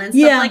going on and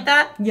stuff like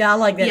that. Yeah, I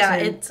like that Yeah,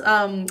 too. it's,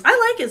 I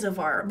like it so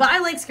far, but I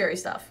like scary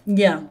stuff.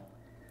 Yeah,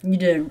 you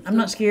do. I'm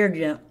not scared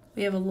yet.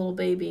 We have a little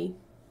baby.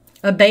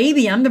 A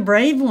baby? I'm the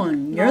brave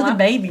one. You're the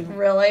baby.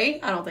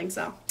 Really? I don't think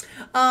so.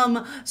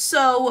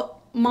 So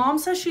Mom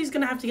says she's going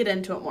to have to get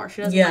into it more.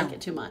 She doesn't like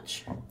it too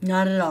much.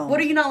 Not at all. What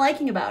are you not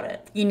liking about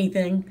it?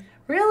 Anything.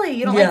 Really?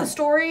 You don't like the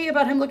story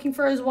about him looking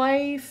for his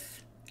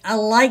wife? I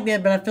like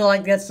that, but I feel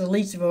like that's the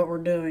least of what we're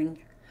doing.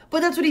 But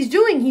that's what he's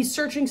doing. He's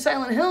searching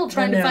Silent Hill,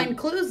 trying to find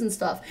clues and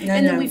stuff.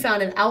 And then we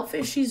found an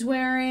outfit she's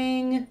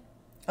wearing.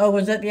 Oh,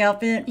 was that the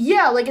outfit?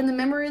 Yeah, like in the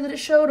memory that it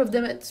showed of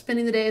them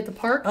spending the day at the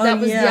park. Oh, that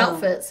was the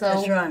outfit. So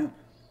that's right.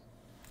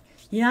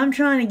 Yeah, I'm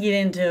trying to get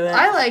into it.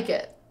 I like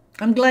it.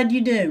 I'm glad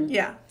you do.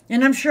 Yeah.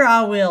 And I'm sure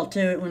I will,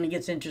 too, when it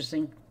gets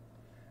interesting.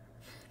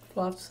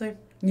 We'll have to see.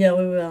 Yeah,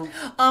 we will.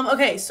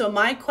 Okay, so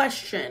my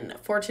question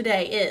for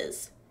today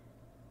is,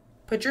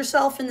 put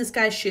yourself in this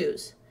guy's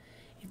shoes.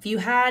 If you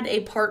had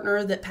a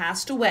partner that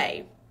passed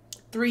away,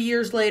 3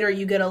 years later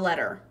you get a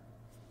letter.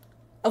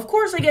 Of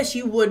course, I guess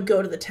you would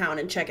go to the town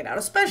and check it out,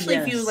 especially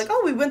if you was like,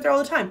 oh, we went there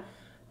all the time.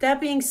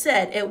 That being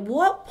said, at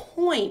what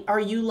point are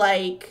you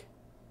like,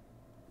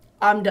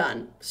 I'm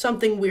done.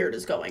 Something weird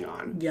is going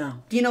on. Yeah.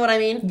 Do you know what I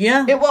mean?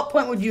 Yeah. At what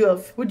point would you,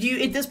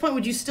 at this point,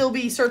 would you still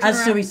be searching I'd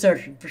around? still be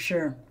searching, for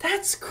sure.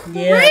 That's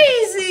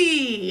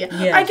crazy.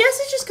 Yeah. I guess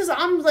it's just because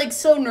I'm, like,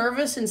 so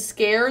nervous and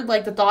scared,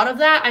 like, the thought of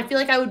that, I feel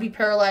like I would be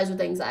paralyzed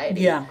with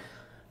anxiety. Yeah.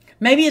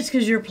 Maybe it's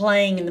because you're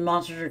playing and the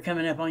monsters are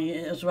coming up on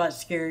you. That's why it's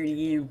scary to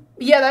you.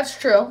 Yeah, that's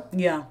true.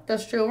 Yeah.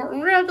 That's true. We're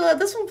going to have to let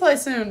this one play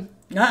soon.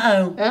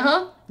 Uh-oh.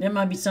 Uh-huh. That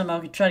might be something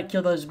I could try to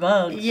kill those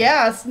bugs.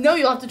 Yes. No,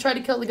 you'll have to try to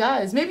kill the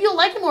guys. Maybe you'll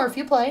like it more if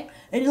you play.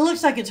 It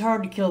looks like it's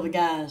hard to kill the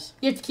guys.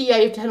 You have to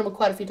hit them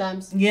quite a few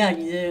times. Yeah,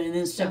 you do. And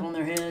then step on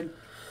their head.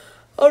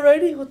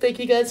 Alrighty. Well, thank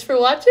you guys for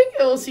watching,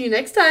 and we'll see you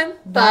next time.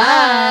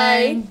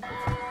 Bye.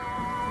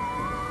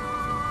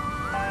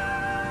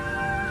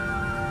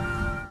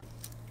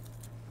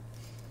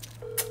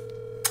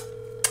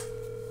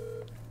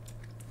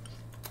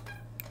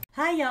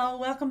 Hi, y'all.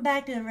 Welcome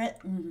back to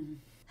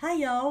Hi,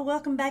 y'all.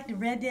 Welcome back to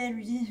Red Dead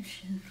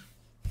Redemption.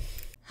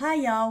 Hi,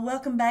 y'all.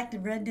 Welcome back to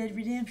Red Dead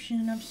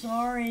Redemption. I'm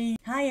sorry.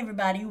 Hi,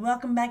 everybody.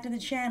 Welcome back to the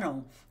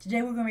channel.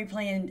 Today we're going to be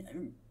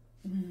playing...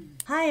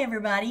 Hi,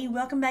 everybody.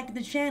 Welcome back to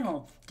the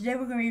channel. Today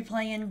we're going to be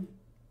playing...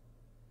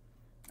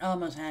 I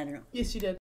almost had it. Yes, you did.